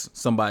trust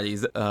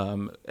somebody's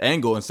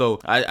angle. And so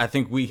I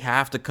think we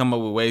have to come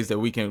up with ways that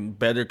we can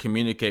better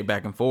communicate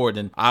back and forward.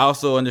 And I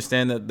also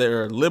understand that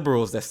there are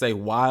liberals that say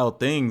wild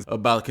things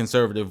about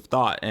conservative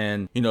thought,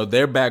 and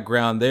their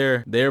background,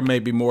 they're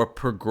maybe more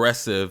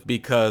progressive,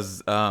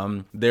 because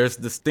there's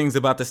this things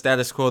about the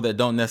status quo that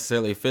don't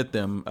necessarily fit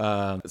them.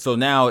 So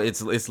now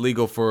it's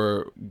legal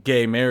for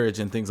gay marriage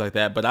and things like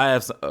that. But I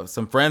have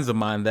some friends of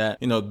mine that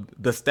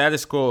the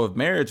status quo of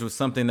marriage was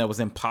something that was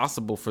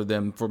impossible for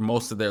them for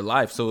most of their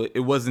life. So it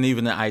wasn't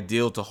even an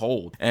ideal to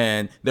hold,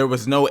 and there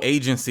was no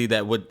agency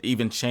that would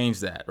even change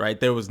that, right?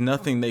 There was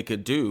nothing they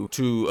could do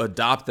to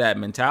adopt that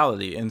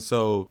mentality. And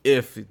so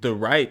if the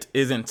right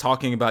isn't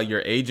talking about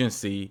your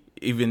agency,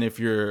 even if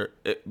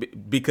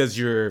because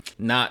you're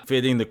not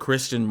fitting the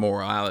Christian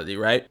morality,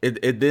 right?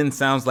 It then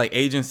sounds like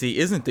agency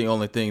isn't the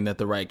only thing that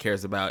the right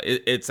cares about.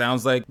 It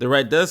sounds like the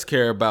right does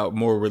care about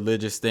more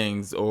religious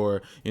things,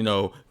 or,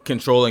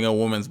 controlling a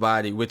woman's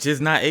body, which is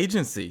not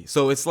agency.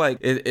 So it's like,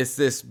 it's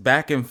this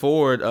back and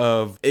forward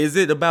of, is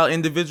it about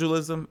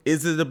individualism?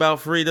 Is it about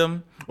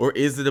freedom? or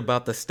is it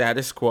about the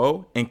status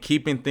quo and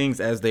keeping things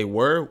as they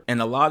were?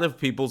 And a lot of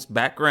people's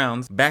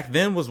backgrounds back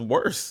then was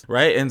worse,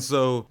 right? And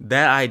so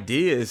that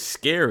idea is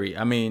scary.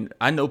 I mean,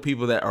 I know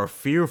people that are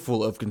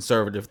fearful of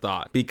conservative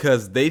thought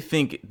because they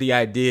think the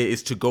idea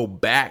is to go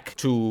back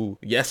to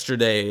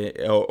yesterday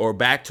or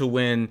back to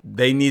when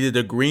they needed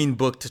a green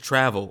book to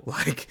travel.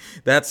 Like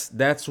that's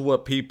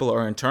what people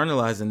are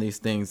internalizing these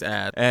things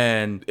as,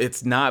 and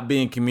it's not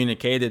being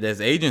communicated as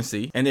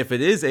agency. And if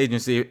it is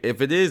agency, if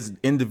it is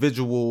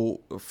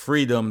individual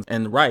freedoms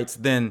and rights,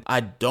 then I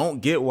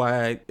don't get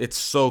why it's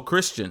so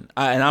Christian.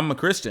 And I'm a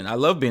Christian. I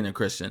love being a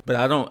Christian, but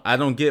I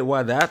don't get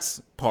why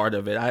that's part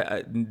of it.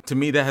 To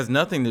me, that has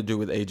nothing to do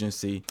with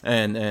agency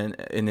and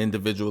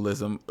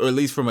individualism, or at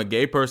least from a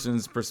gay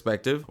person's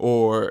perspective,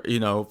 or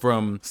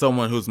from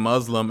someone who's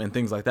Muslim and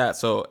things like that.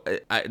 So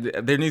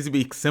there needs to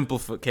be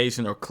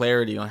simplification or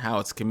clarity on how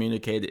it's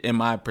communicated, in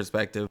my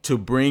perspective, to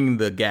bring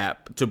the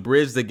gap, to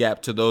bridge the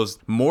gap to those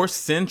more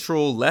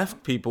central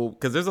left people,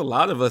 because there's a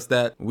lot of us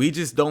that we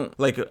just don't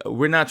like.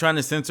 We're not trying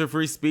to censor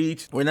free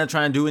speech. We're not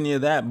trying to do any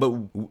of that, but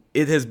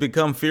it has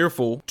become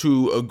fearful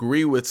to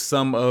agree with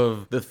some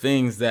of the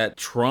things that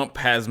Trump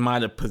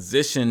might have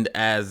positioned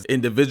as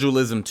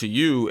individualism to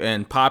you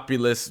and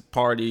populist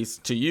parties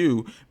to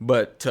you,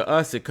 but to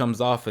us it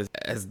comes off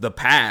as the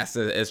past,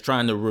 as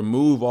trying to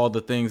remove all the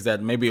things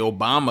that maybe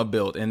Obama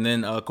built, and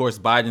then of course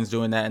Biden's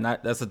doing that, and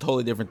that's a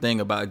totally different thing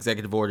about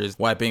executive orders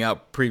wiping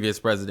out previous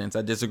presidents.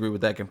 I disagree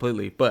with that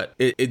completely, but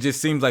it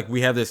just seems like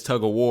we have this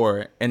tug of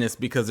war, and it's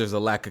because there's a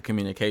lack of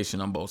communication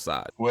on both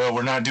sides. Well,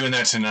 we're not doing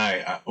that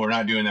tonight.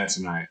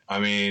 I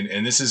mean,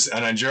 and this is,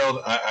 and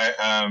Gerald,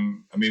 I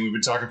mean, we've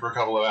been talking for a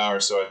couple of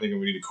hours, so I think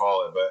we need to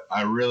call it. But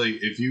I really,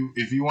 if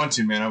you want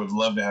to, man, I would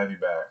love to have you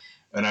back,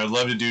 and I would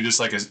love to do just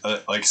like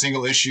a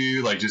single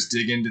issue, like just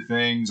dig into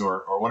things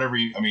or whatever.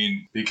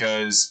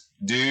 Because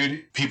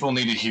dude, people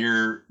need to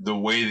hear the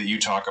way that you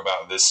talk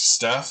about this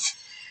stuff.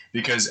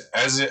 Because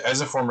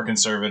as a former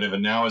conservative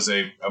and now as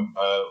a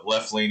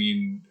left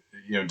leaning,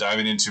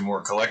 diving into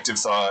more collective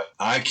thought,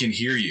 I can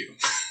hear you,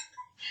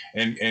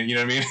 and you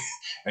know what I mean.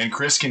 And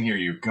Chris can hear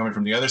you coming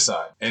from the other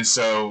side. And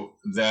so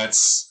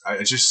it's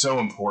just so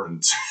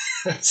important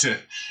to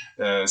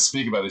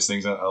speak about these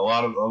things. A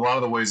lot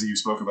of the ways that you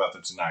spoke about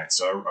them tonight.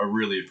 So I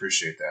really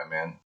appreciate that,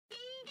 man.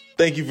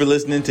 Thank you for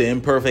listening to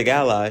Imperfect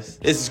Allies.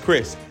 This is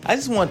Chris. I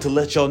just want to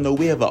let y'all know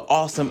we have an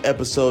awesome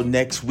episode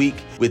next week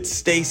with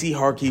Stacey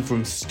Harkey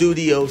from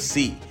Studio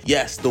C.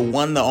 Yes, the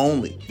one, the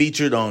only.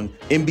 Featured on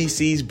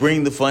NBC's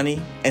Bring the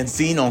Funny and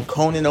seen on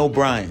Conan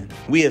O'Brien.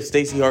 We have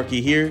Stacey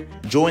Harkey here.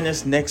 Join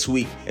us next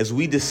week as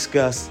we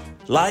discuss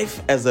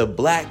life as a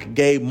Black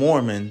gay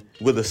Mormon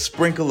with a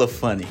sprinkle of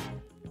funny.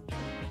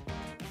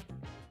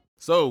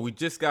 So we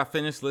just got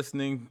finished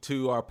listening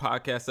to our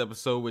podcast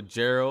episode with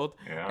Gerald,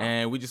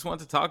 and we just want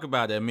to talk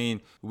about it. I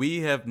mean, we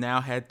have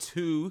now had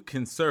 2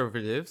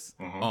 conservatives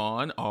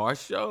on our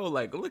show.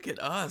 Like, look at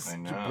us,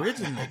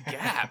 bridging the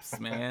gaps,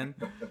 man.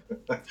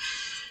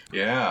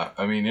 Yeah,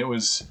 I mean, it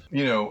was,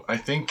 I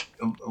think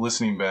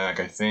listening back,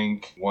 I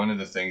think one of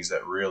the things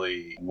that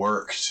really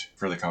worked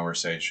for the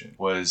conversation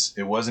was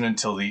it wasn't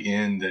until the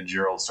end that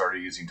Gerald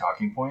started using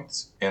talking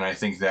points. And I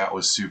think that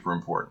was super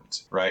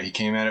important, right? He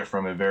came at it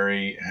from a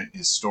very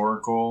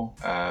historical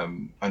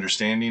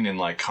understanding and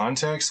like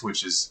context,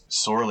 which is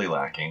sorely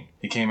lacking.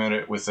 He came at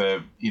it with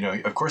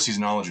of course he's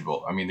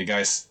knowledgeable. I mean, the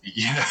guy's,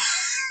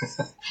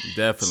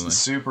 definitely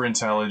super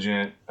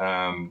intelligent.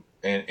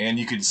 And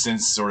you could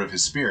sense sort of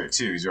his spirit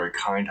too. He's a very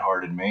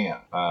kind-hearted man,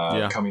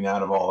 coming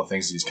out of all the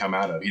things he's come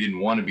out of. He didn't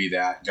want to be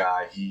that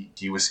guy.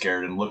 He was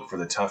scared and looked for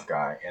the tough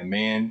guy. And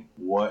man,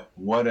 what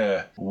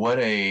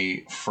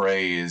a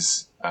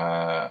phrase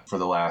for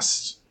the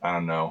last, I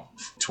don't know,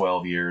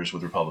 12 years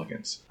with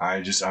Republicans.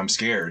 I'm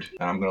scared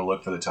and I'm going to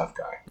look for the tough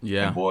guy.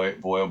 Yeah. And boy,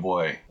 oh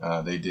boy,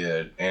 they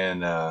did.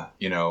 And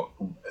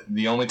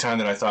the only time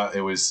that I thought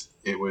it was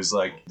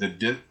like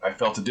I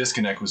felt a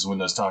disconnect was when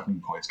those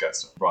talking points got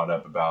brought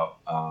up about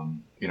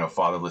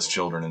fatherless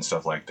children and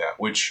stuff like that,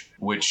 which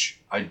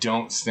I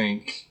don't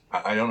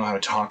know how to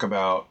talk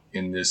about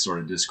in this sort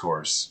of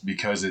discourse,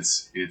 because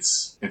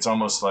it's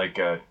almost like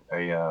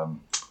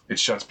it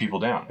shuts people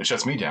down. It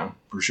shuts me down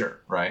for sure,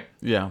 right?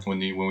 Yeah. When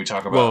we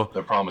talk about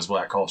the problem is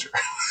Black culture.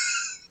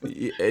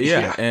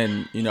 Yeah,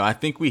 and I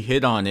think we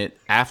hit on it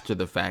after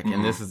the fact,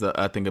 and this is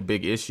I think a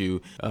big issue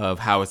of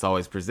how it's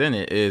always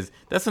presented is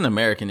that's an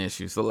American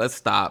issue. So let's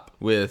stop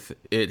with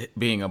it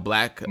being a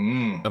Black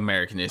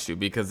American issue,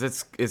 because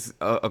it's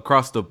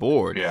across the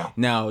board. Yeah.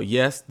 Now,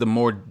 yes, the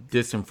more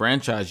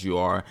disenfranchised you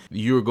are,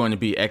 you're going to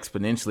be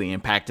exponentially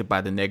impacted by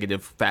the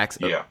negative facts,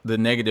 the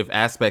negative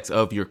aspects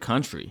of your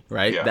country,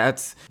 right? Yeah.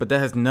 But that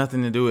has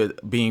nothing to do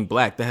with being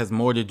Black. That has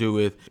more to do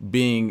with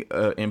being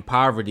in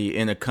poverty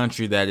in a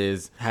country that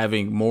is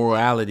having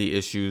morality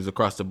issues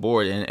across the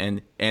board,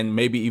 and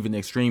maybe even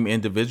extreme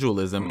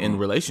individualism in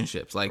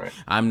relationships. Like,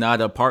 I'm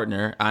not a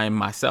partner, I'm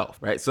myself,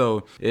 right?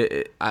 So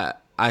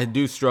I I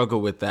do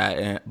struggle with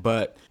that,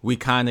 but we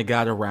kind of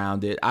got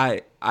around it.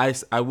 I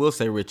will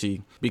say,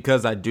 Richie,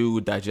 because I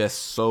do digest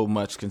so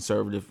much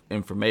conservative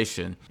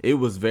information, it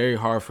was very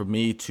hard for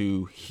me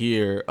to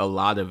hear a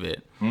lot of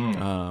it,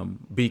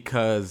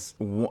 because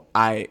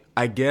I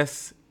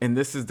guess, and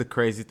this is the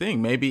crazy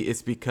thing, maybe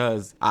it's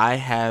because I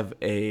have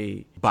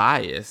a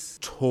bias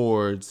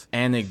towards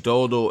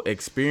anecdotal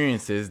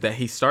experiences that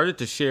he started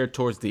to share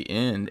towards the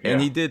end. And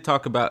he did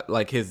talk about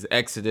like his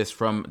exodus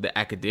from the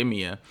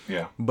academia.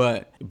 Yeah.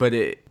 But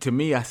it, to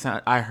me,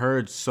 I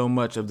heard so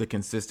much of the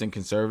consistent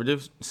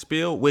conservative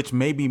spiel, which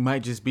maybe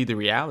might just be the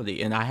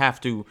reality. And I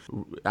have to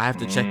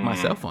check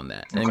myself on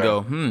that and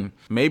go,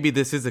 maybe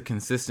this is a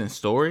consistent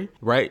story,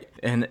 right?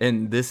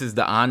 And this is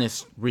the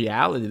honest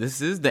reality.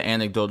 This is the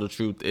anecdotal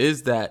truth,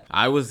 is that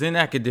I was in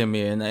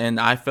academia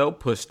and I felt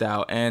pushed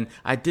out and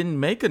I didn't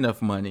make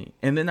enough money.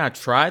 And then I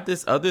tried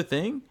this other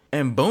thing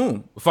and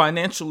boom,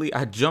 financially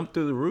I jumped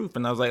through the roof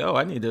and I was like, oh,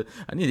 I need to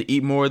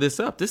eat more of this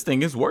up. This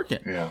thing is working.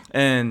 Yeah.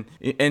 And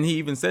he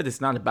even said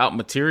it's not about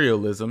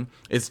materialism.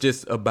 It's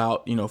just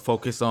about,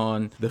 focus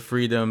on the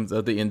freedoms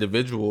of the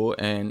individual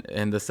and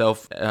the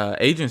self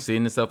agency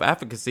and the self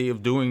advocacy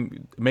of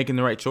making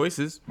the right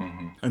choices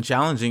and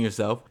challenging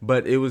yourself.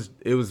 But it was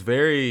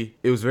very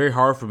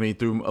hard for me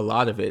through a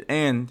lot of it.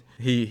 And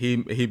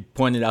he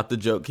pointed out the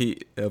joke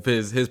of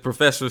his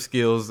professional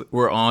skills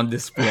were on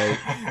display.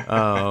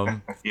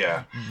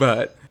 Yeah.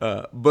 But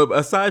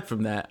aside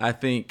from that, I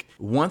think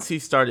once he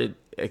started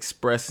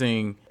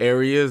expressing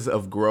areas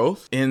of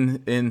growth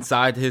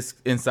inside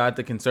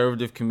the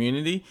conservative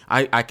community,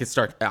 I could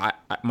start.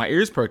 My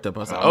ears perked up. I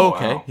was like,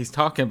 okay, wow. He's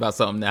talking about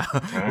something now,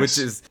 nice. Which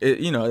is,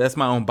 that's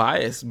my own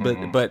bias.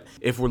 But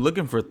if we're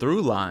looking for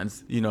through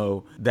lines,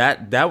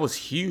 that was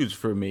huge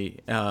for me,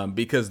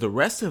 because the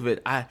rest of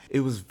it, it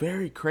was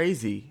very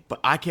crazy.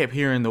 But I kept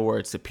hearing the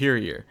word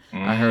superior.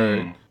 I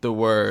heard the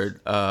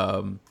word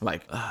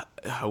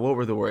what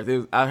were the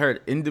words? I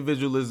heard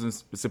individualism,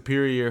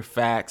 superior,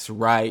 facts,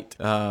 right,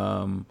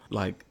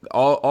 like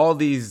all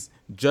these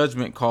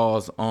judgment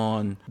calls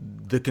on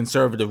the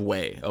conservative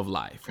way of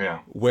life. Yeah.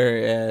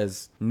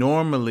 Whereas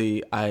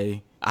normally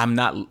I'm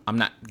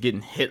not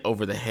getting hit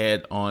over the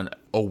head on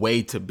a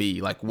way to be,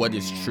 like what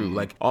is true.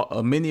 Like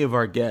many of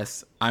our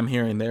guests, I'm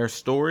hearing their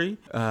story,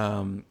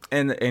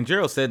 and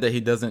Gerald said that he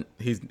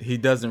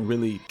doesn't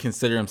really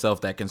consider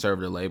himself that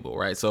conservative label,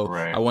 right? So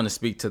right. I want to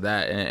speak to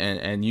that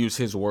and use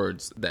his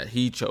words that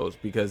he chose,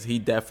 because he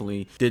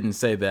definitely didn't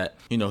say that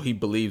he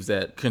believes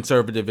that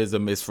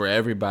conservatism is for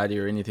everybody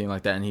or anything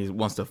like that, and he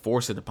wants to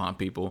force it upon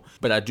people.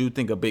 But I do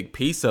think a big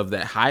piece of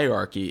that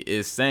hierarchy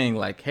is saying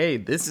like, hey,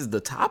 this is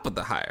the top of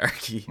the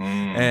hierarchy,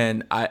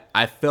 and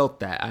I felt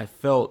that. I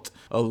felt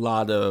a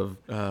lot of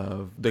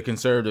the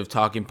conservative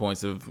talking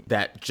points of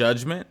that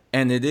judgment.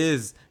 And it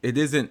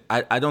isn't,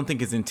 I don't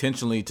think it's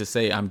intentionally to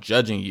say I'm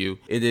judging you.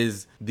 It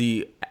is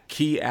the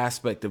key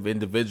aspect of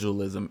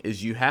individualism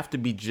is you have to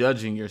be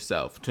judging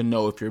yourself to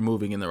know if you're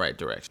moving in the right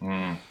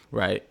direction.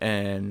 Right.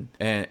 And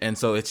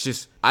so it's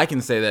just, I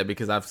can say that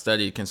because I've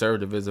studied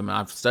conservatism and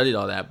I've studied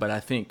all that. But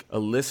I think a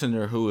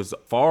listener who is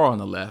far on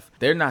the left,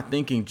 they're not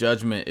thinking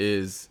judgment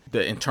is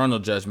the internal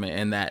judgment,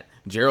 and that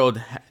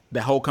Gerald,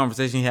 the whole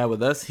conversation he had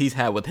with us, he's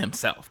had with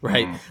himself,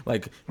 right?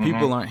 Like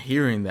people aren't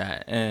hearing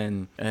that.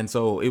 And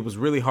so it was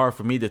really hard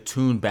for me to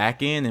tune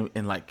back in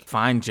and like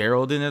find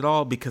Gerald in it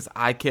all, because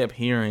I kept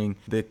hearing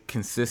the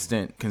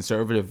consistent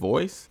conservative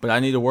voice. But I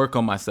need to work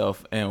on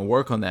myself and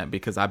work on that,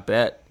 because I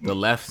bet the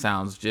left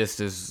sounds just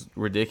as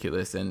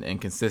ridiculous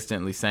and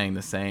consistently saying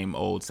the same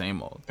old.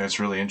 That's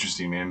really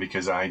interesting, man,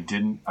 because I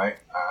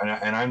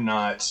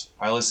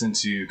listen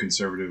to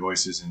conservative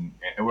voices and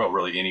well,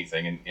 really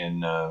anything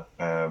in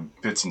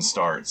fits and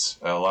starts.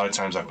 A lot of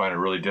times I find it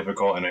really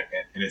difficult, and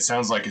it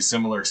sounds like a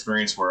similar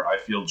experience where I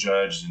feel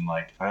judged and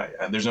like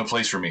there's no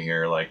place for me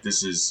here. Like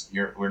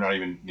we're not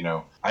even,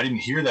 I didn't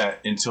hear that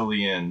until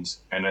the end,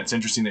 and it's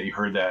interesting that you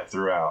heard that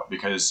throughout,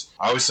 because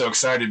I was so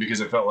excited because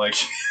it felt like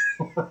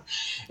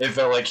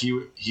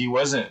he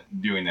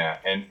wasn't doing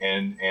that,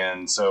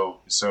 and so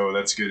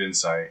that's good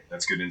insight.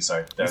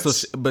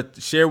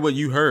 But share what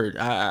you heard.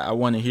 I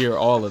want to hear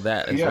all of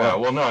that as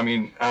well. Well, no, I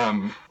mean,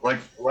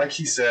 like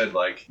he said,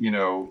 like,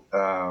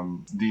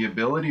 the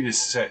ability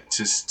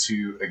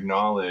to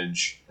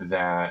acknowledge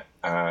that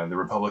the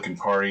Republican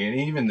Party and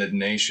even the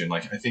nation,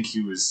 like I think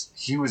he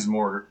was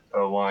more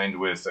aligned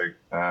with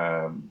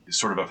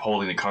sort of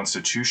upholding the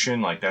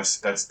Constitution. Like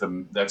that's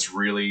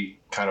really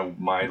kind of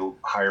my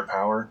higher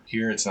power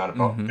here. It's not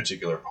about a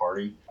particular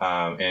party,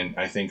 and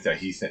I think that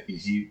he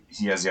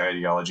has the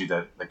ideology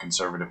that the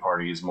Conservative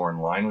Party is more in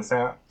line with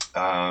that.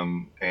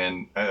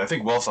 And I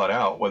think well thought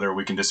out. Whether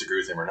we can disagree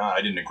with him or not,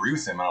 I didn't agree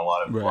with him on a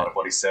lot of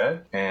what he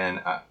said,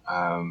 and I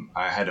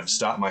had to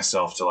stop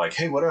myself to like,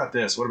 hey, what about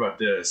this? What about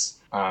this?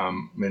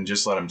 and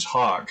just let him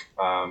talk,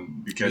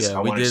 because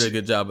we did a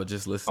good job of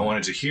just listening. I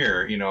wanted to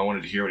hear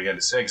what he had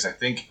to say, because I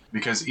think,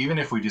 because even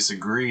if we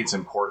disagree, it's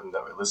important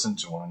that we listen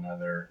to one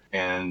another,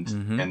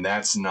 and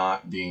that's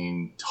not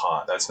being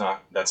taught. That's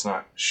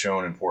not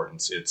shown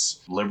importance.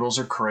 It's liberals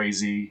are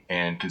crazy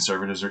and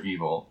conservatives are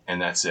evil,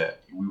 and that's it.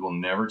 We will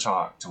never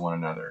talk to one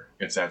another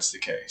if that's the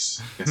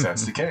case.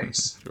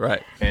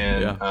 Right.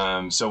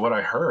 And so what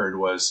I heard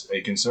was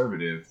a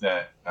conservative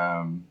that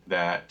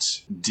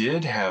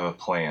did have a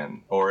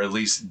plan, or at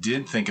least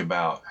did think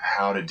about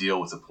how to deal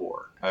with the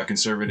poor. A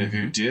conservative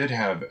who did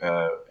have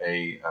a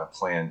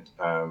plan,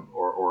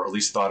 or at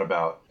least thought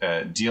about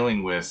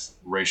dealing with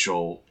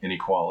racial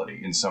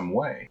inequality in some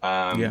way.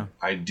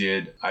 I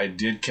did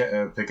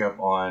pick up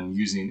on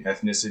using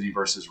ethnicity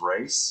versus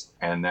race,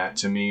 and that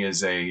to me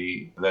is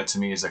a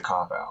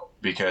cop out,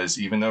 because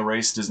even though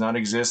race does not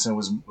exist and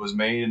was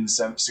made in the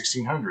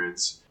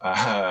 1600s,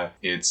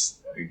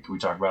 we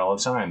talk about it all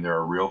the time. There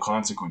are real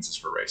consequences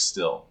for race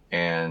still.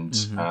 And,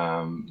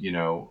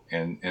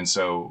 and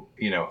so,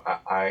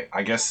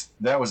 I guess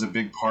that was a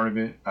big part of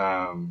it. There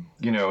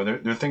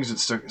are things that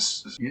stuck.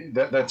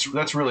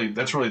 That's really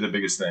the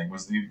biggest thing,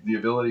 was the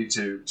ability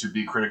to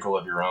be critical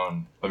of your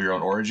own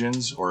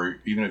origins, or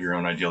even of your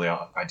own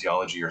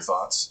ideology or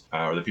thoughts,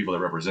 or the people that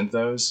represent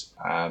those.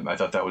 I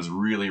thought that was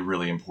really,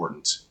 really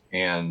important.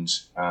 And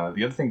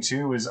the other thing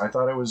too is I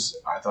thought it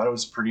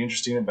was pretty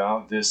interesting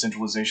about the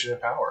centralization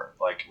of power,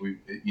 like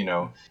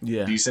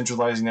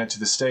decentralizing that to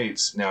the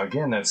states. Now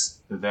again,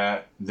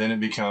 then it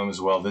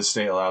becomes, well, this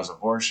state allows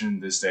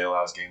abortion, this state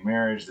allows gay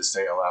marriage, this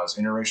state allows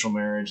interracial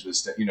marriage, this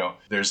state,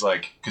 there's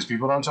because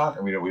people don't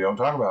talk. We don't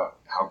talk about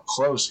how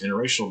close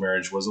interracial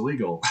marriage was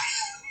illegal.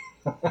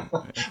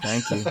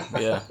 Thank you.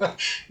 Yeah.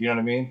 You know what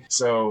I mean?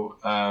 So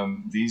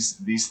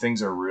these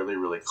things are really,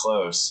 really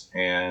close,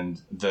 and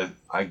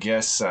I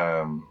guess those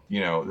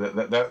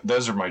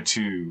are my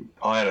two.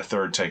 I'll add a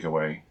third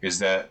takeaway, is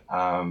that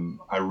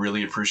I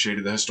really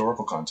appreciated the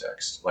historical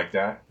context, like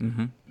that.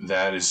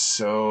 That is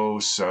so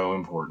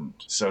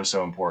important,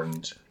 so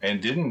important.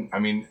 And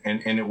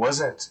it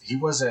wasn't. He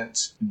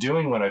wasn't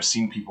doing what I've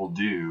seen people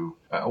do.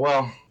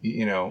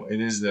 It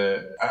is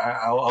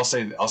I'll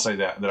say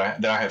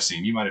that I have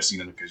seen. You might have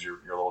seen it because you're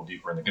a little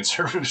deeper in the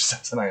conservative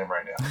stuff than I am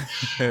right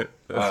now.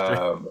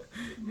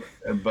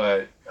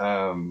 But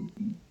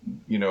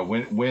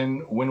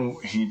when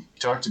he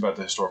talked about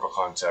the historical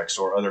context,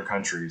 or other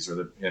countries, or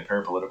the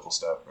parapolitical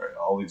stuff, right,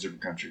 all these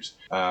different countries,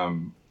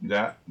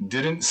 that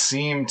didn't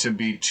seem to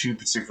be too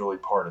particularly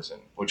partisan,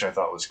 which I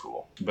thought was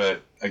cool.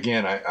 But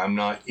again, I'm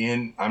not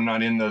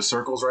in those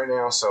circles right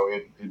now, so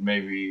it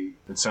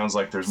sounds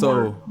like there's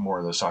more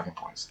of those talking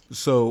points.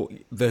 So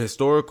the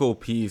historical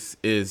piece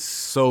is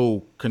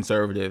so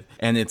conservative,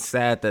 and it's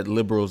sad that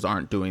liberals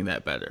aren't doing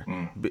that better,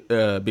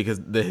 because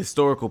the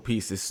historical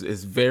piece is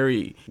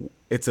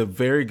it's a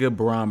very good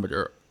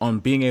barometer on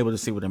being able to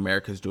see what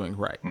America is doing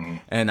right.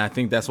 And I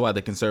think that's why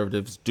the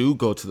conservatives do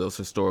go to those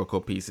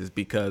historical pieces,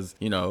 because,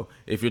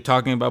 if you're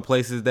talking about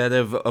places that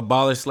have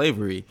abolished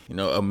slavery,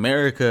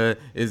 America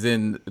is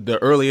in the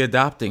early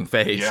adopting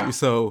phase. Yeah.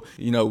 So,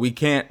 we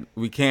can't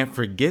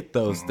forget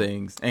those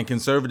things, and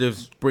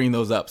conservatives bring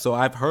those up. So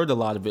I've heard a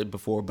lot of it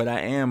before, but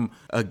I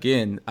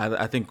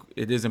think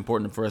it is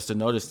important for us to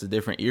notice the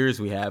different ears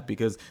we have,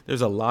 because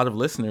there's a lot of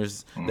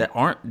listeners that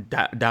aren't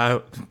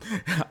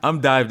I'm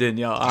dived in,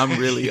 y'all. I'm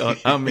really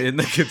I'm in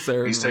the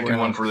conservative. He's taking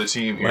one for the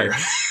team here,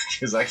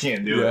 because I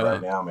can't do it right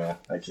now, man.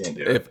 I can't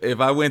do it. If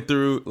I went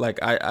through,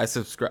 I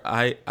subscribe,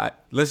 I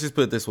let's just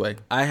put it this way.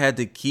 I had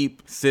to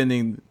keep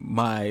sending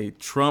my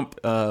Trump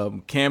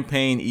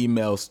campaign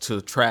emails to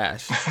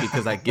trash,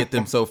 because I get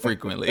them so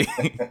frequently.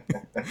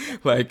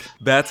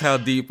 That's how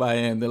deep I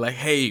am. They're like,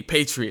 "Hey,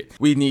 Patriot,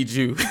 we need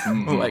you."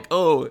 I'm like,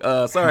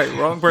 "Oh, sorry,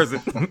 wrong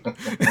person."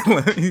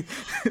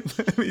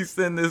 let me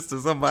send this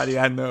to somebody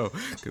I know,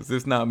 because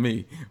it's not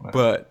me.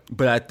 Wow.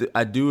 But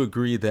I do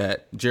agree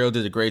that Gerald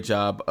did a great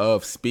job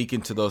of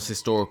speaking to those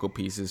historical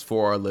pieces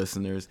for our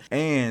listeners,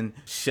 and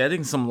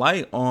shedding some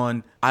light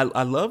on.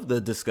 I love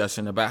the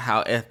discussion about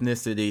how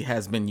ethnicity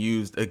has been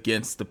used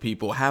against the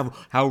people,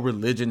 how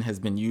religion has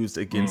been used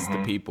against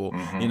the people.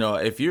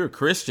 If you're a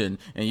Christian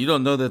and you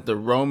don't know that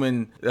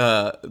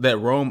that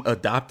Rome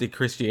adopted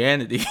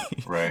Christianity,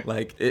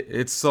 right?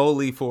 It's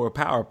solely for a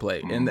power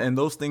play, and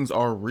those things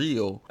are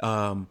real.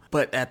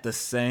 But at the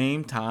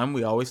same time,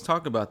 we always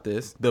talk about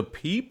this. The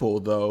people,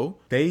 though,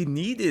 they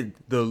needed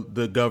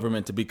the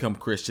government to become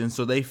Christian,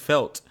 so they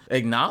felt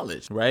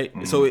acknowledged, right?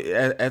 So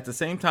at the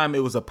same time,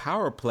 it was a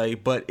power play,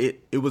 but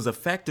it was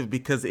effective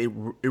because it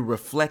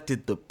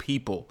reflected the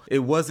people. It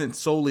wasn't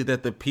solely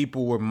that the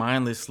people were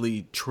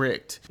mindlessly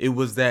tricked. It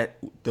was that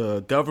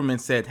the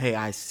government said, "Hey,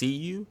 I see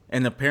you,"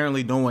 and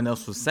apparently no one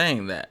else was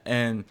saying that.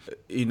 And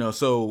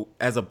so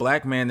as a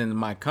black man in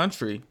my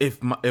country,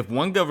 if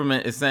one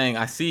government is saying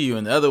 "I see you"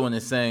 and the other one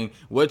is saying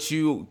 "What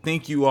you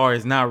think you are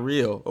is not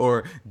real,"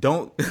 or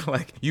 "Don't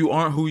you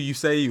aren't who you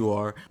say you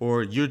are,"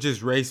 or "You're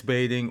just race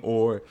baiting,"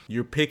 or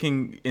you're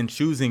picking and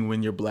choosing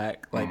when you're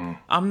black. Like,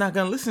 I'm not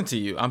gonna listen to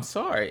you. I'm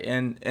sorry.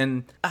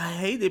 And I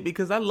hate it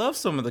because I love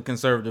some of the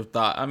conservative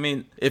thought. I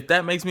mean, if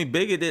that makes me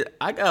bigoted,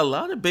 I got a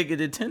lot of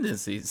bigoted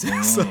tendencies.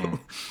 So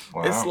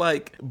it's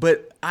like,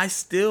 but I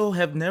still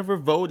have never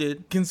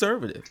voted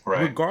conservative,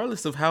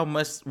 regardless of how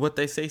much what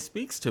they say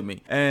speaks to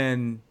me.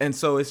 And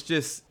so it's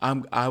just,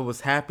 I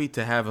was happy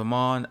to have him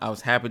on. I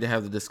was happy to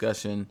have the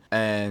discussion,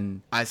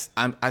 and I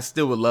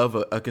still would love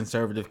a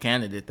conservative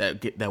candidate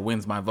that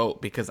wins my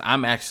vote, because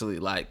I'm actually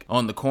like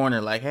on the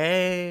corner, like,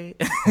 hey,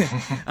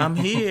 I'm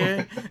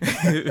here.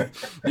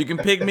 You can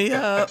pick me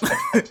up.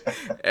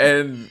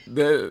 And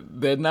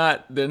they're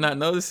not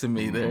noticing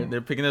me.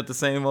 They're picking up the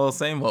same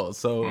old.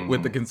 So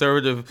with the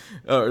conservative,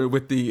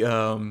 with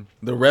the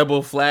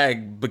rebel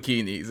flag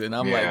bikinis, and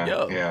I'm like,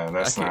 yo,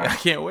 I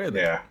can't wear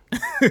them.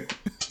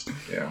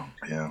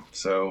 Yeah.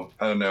 So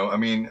I don't know. I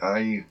mean,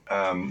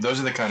 those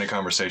are the kind of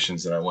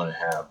conversations that I want to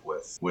have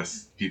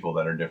with people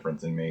that are different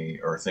than me,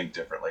 or think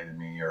differently than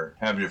me, or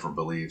have different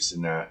beliefs,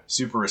 and that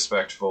super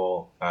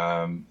respectful,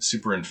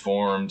 super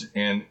informed,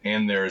 and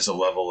there's a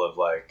level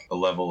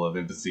of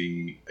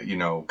empathy,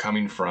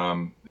 coming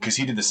from, because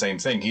he did the same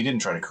thing. He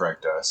didn't try to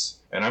correct us.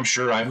 And I'm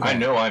sure I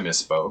know I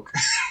misspoke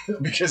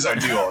because I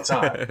do all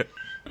the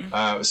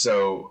time.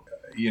 So,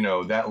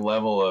 that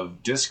level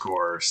of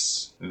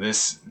discourse,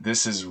 this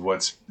is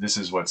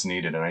what's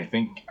needed. And I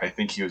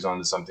think he was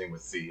onto something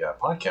with the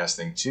podcast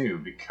thing too,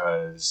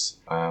 because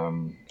I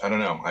don't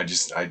know. I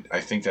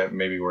think that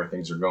maybe where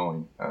things are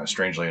going,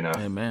 strangely enough.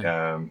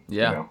 Amen.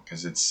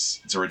 Because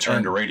it's a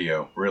return to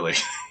radio, really.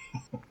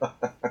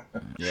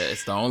 Yeah,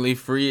 it's the only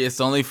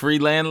free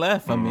land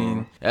left. I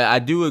mean, I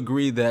do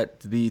agree that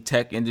the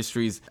tech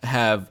industries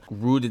have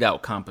rooted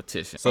out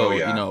competition.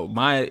 So,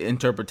 my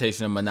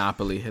interpretation of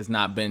monopoly has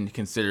not been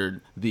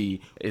considered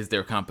is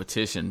there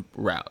competition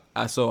route.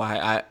 So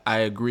I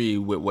agree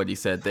with what he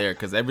said there,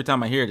 because every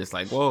time I hear it, it's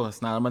like, whoa,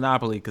 it's not a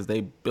monopoly because they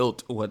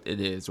built what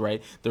it is,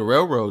 right? The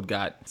railroad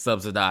got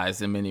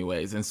subsidized in many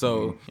ways. And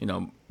so,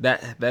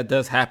 that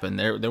does happen.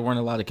 There weren't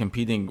a lot of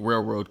competing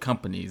railroad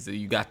companies.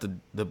 You got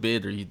the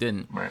bid or you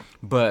didn't. Right.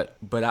 But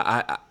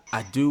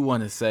I do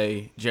want to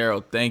say,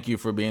 Gerald, thank you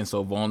for being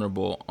so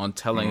vulnerable on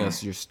telling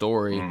us your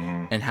story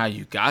and how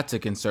you got to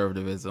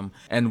conservatism.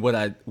 And what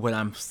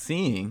I'm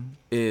seeing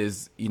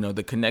is,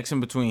 the connection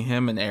between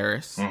him and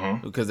Eris,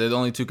 because they're the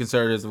only two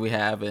conservatives we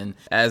have. And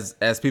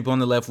as people on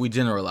the left, we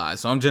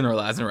generalize. So I'm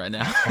generalizing right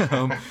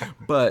now.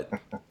 But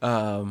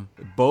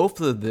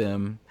both of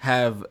them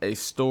have a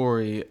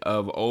story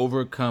of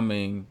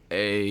overcoming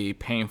a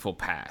painful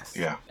past.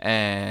 Yeah.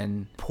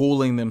 And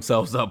pulling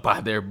themselves up by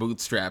their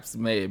bootstraps,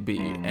 may it be.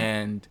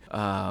 And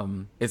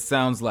it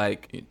sounds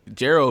like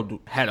Gerald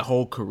had a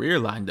whole career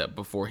lined up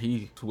before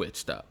he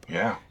switched up.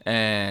 Yeah.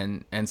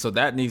 And so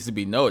that needs to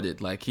be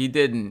noted. Like, he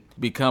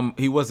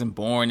wasn't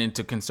born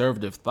into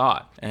conservative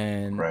thought.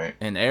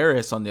 And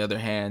Eris, on the other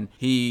hand,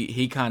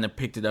 he kind of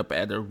picked it up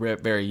at a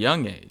very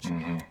young age.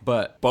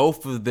 But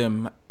both of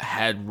them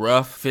had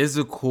rough,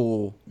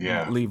 physically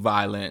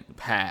violent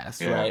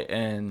past, right?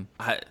 And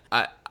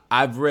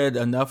I've read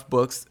enough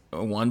books,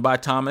 one by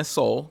Thomas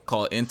Sowell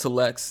called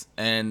Intellects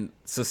and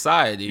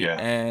Society,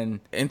 and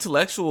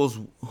intellectuals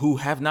who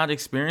have not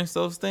experienced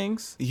those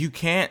things, you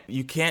can't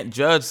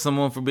judge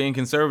someone for being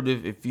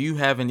conservative if you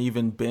haven't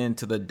even been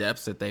to the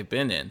depths that they've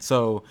been in.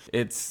 So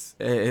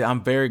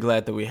I'm very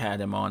glad that we had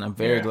him on. I'm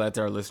very glad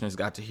that our listeners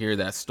got to hear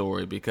that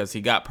story, because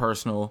he got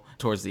personal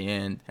towards the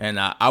end, and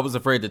I was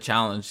afraid to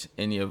challenge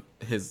any of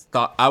his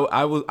thought.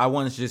 I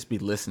wanted to just be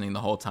listening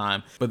the whole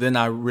time, but then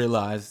I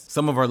realized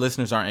some of our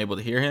listeners aren't able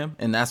to hear him,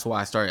 and that's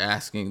why I started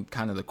asking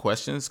kind of the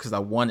questions, because I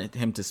wanted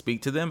him to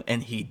speak to them,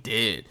 and he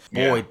did.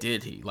 Boy,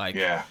 did he!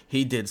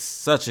 He did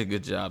such a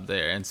good job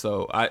there, and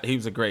so he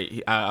was a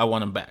great. I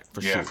want him back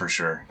for sure. Yeah, for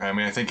sure. I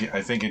mean, I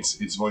think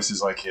it's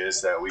voices like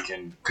his that we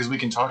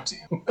can talk to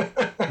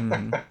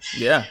him.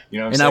 Yeah,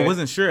 and saying? I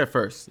wasn't sure at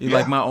first.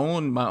 Like my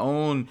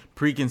own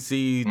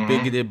preconceived,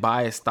 bigoted,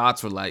 biased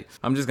thoughts were like,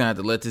 I'm just gonna have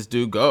to let this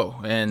dude go,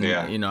 and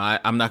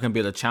I'm not gonna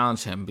be able to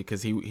challenge him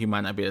because he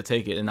might not be able to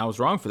take it. And I was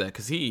wrong for that,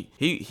 because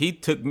he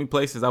took me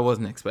places I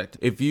wasn't expecting.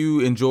 If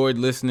you enjoyed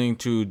listening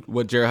to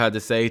what Gerald had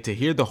to say, to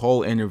hear the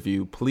whole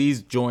interview,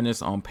 please join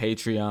us on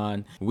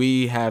Patreon.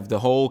 We have the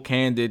whole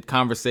candid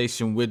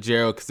conversation with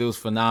Gerald because it was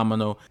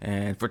phenomenal.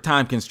 And for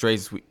time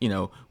constraints,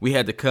 we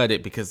had to cut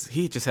it because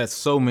he just has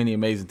so many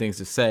amazing things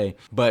to say.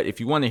 But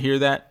if you want to hear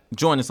that,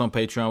 join us on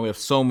Patreon. We have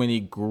so many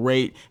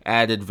great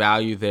added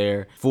value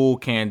there, full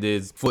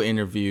candids, full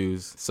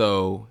interviews.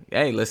 So,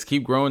 hey, let's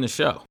keep growing the show.